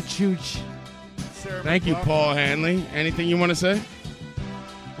poor chooch. Thank you, Paul Hanley. Anything you want to say?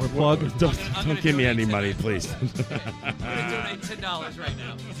 Or plug? Don't give me any money, please. I'm gonna donate $10 right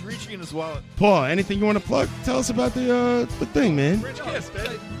now. He's reaching in his wallet. Paul, anything you want to plug? Tell us about the thing, man. Rich kiss,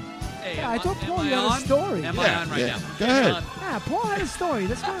 baby. Hey, Yeah, I am thought am Paul I you had a on? story. Am Yeah, I on right yeah. now? Go ahead. Yeah, Paul had a story.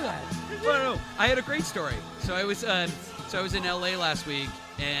 Let's go to that. No. I had a great story. So I was in LA last week,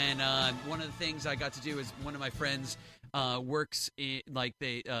 and one of the things I got to do is one of my friends works in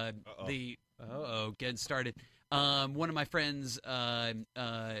getting started. One of my friends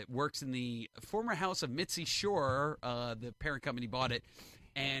works in the former house of Mitzi Shore. The parent company bought it,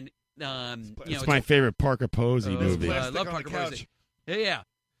 and It's my favorite Parker Posey movie. I love Parker Posey. Yeah.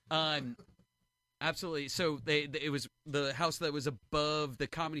 Absolutely. So it was the house that was above the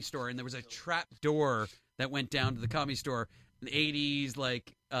Comedy Store, and there was a trap door that went down to the Comedy Store. In the 80s,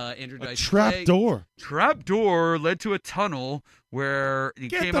 like Andrew Dice trap Clay. door? Trap door led to a tunnel where you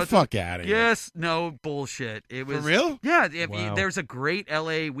Get came the out fuck outta here. Yes, no bullshit. It was real? Yeah. Wow. There's a great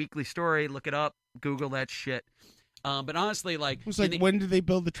LA weekly story. Look it up. Google that shit. But honestly, like, It was like, when did they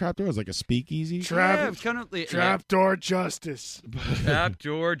build the trap door? It was like a speakeasy? Yeah, it was kind of Trapdoor justice.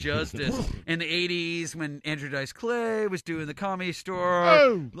 Trapdoor justice. In the 80s, when Andrew Dice Clay was doing the Comedy Store.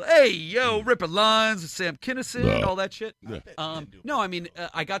 Oh. Hey, yo, ripping lines with Sam Kinison, No. all that shit. No, I mean,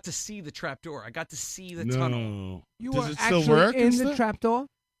 I got to see the trapdoor. I got to see the tunnel. You Does were it still actually work in and the stuff? trapdoor?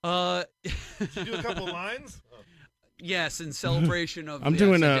 Did you do a couple lines? Yes, in celebration of. I'm yes,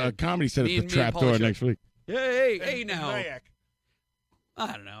 doing I a did. comedy set Me at and- the me and trap door Paula next Show. week. Hey, now. Nyack.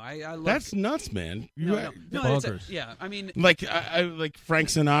 I don't know. I love That's nuts, man. No, You- no, it's yeah. I mean, Like I like Frank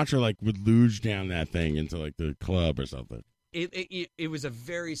Sinatra like would luge down that thing into like the club or something. it was a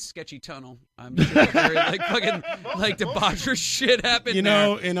very sketchy tunnel. I'm sure very, like fucking like debaucherous shit happened. You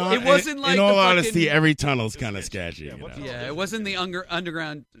know, there. in all, it wasn't in, like in all the honesty, fucking, every tunnel's kind of sketchy. You know? Yeah, it wasn't the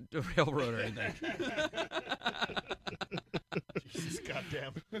underground railroad or anything. Jesus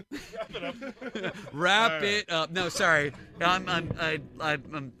goddamn. Wrap it up. Wrap it up. No, sorry. I'm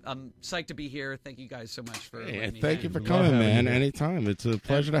psyched to be here. Thank you guys so much for. Yeah, letting me thank hang. you for coming, man. Anytime. It's a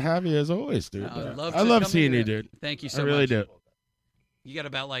pleasure to have you as always, dude. I love I love coming seeing here. you, dude. Thank you so I really much. do. You got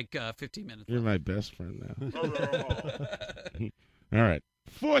about like 15 minutes. You're my best friend now. All right.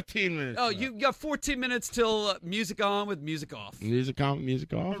 14 minutes. Oh, you got 14 minutes till music on with music off. Music on,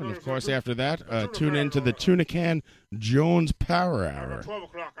 music off. And of course, after that, tune into the Tuna Can Jones Power Hour. 12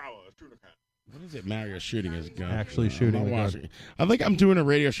 o'clock hour. Tuna Can. What is it? Mario shooting his gun. Actually shooting I'm the not gun. watching. I think I'm doing a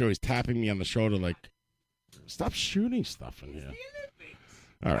radio show. He's tapping me on the shoulder like, stop shooting stuff in here.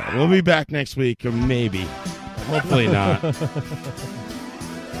 All right. We'll be back next week, or maybe. Hopefully not.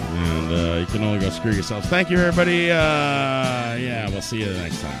 And you can only go screw yourselves. Thank you, everybody. Yeah, we'll see you the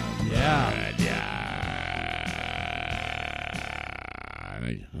next time. Yeah. All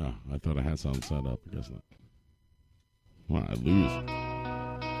right, yeah. I thought I had something set up. I guess not. Well, I lose.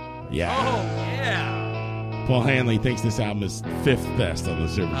 Yeah. Oh, yeah. Paul Hanley thinks this album is 5th best on the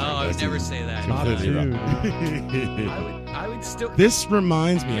Super. Oh, I would never say that. Completely wrong. I would still. This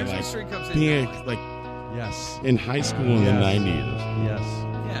reminds me of Here's where like string comes in. being like yes in high school in the 90s. Yes.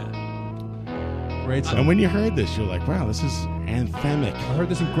 Yeah. Great song. And when you heard this, you're like, wow, this is anthemic. I heard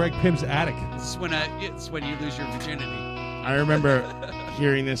this in Greg Pim's attic. It's when you lose your virginity. I remember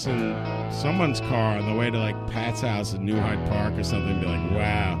hearing this in someone's car on the way to like Pat's house in New Hyde Park or something. Be like,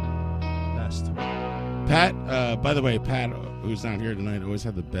 wow. Best. Pat, by the way, Pat, who's not here tonight, always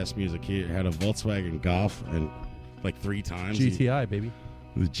had the best music. He had a Volkswagen Golf and like 3 times. GTI, baby.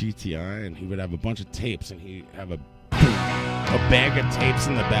 The GTI, and he would have a bunch of tapes, and he'd have a bag of tapes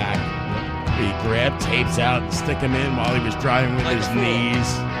in the back. He'd grab tapes out and stick them in while he was driving with his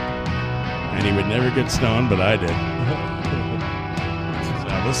knees. And he would never get stoned, but I did. So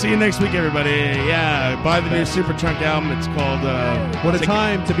we'll see you next week, everybody. Yeah, buy the new Superchunk album. It's called What a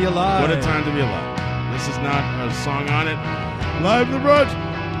Time to Be Alive. What a Time to Be Alive. This is not a song on it. Live in the Brunch.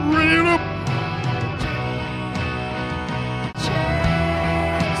 Radio up.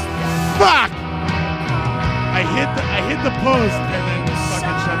 Fuck! I hit the post and then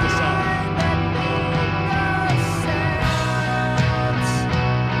fucking shut this off.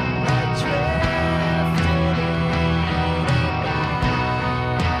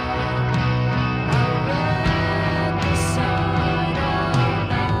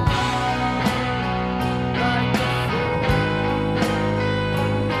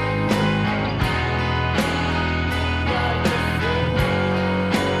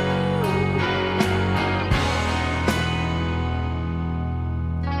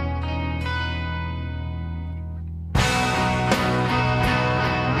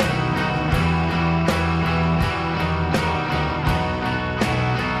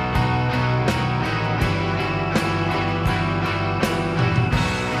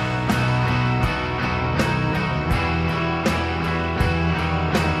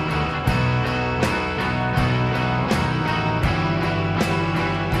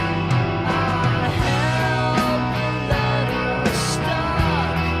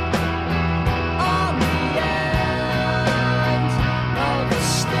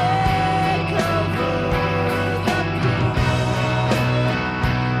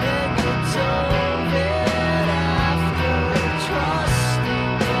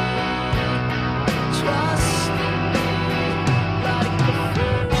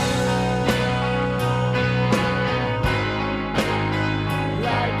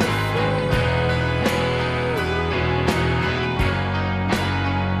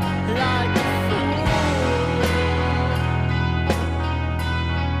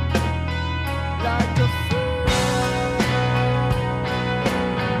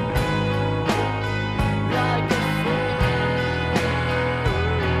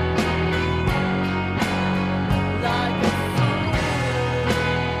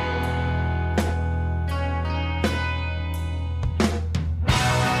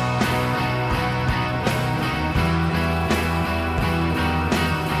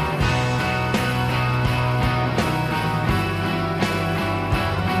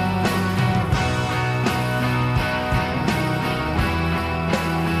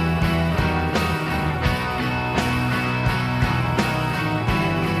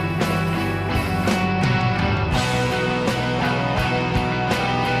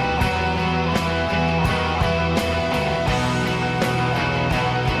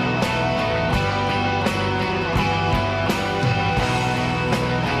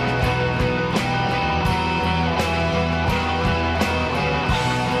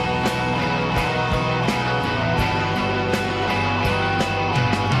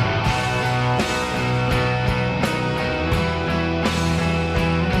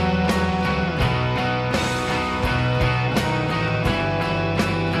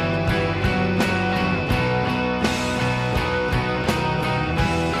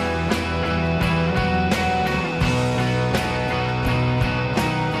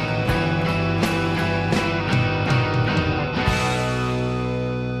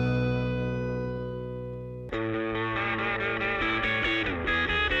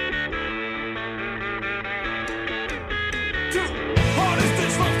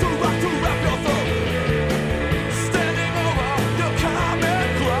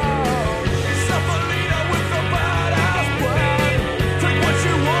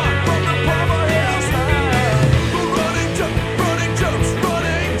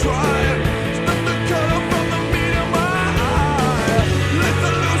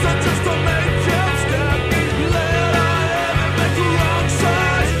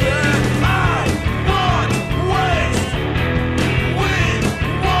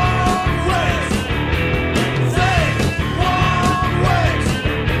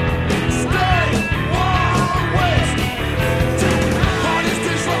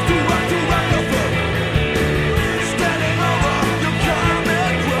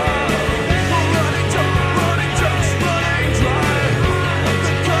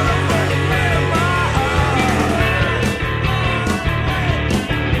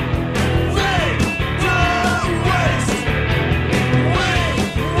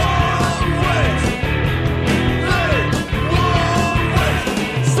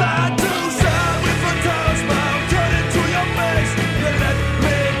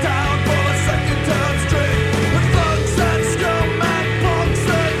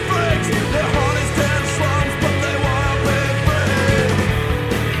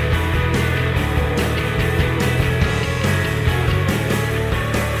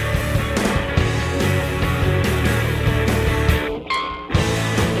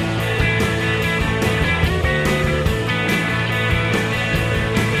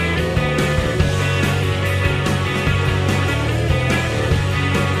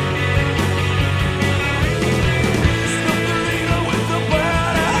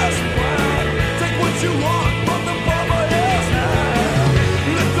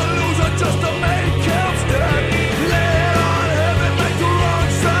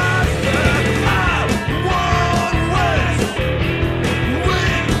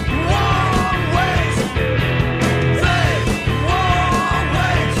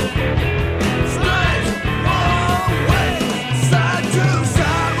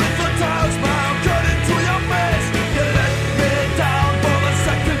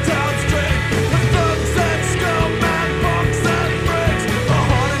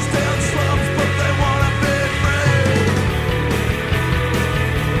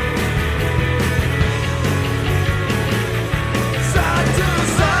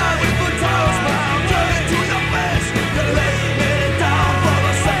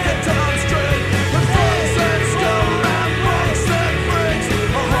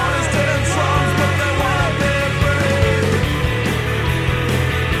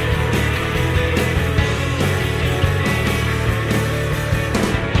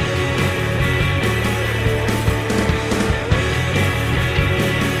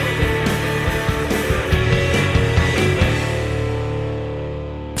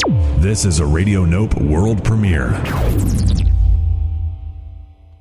 This is a Radio Nope world premiere.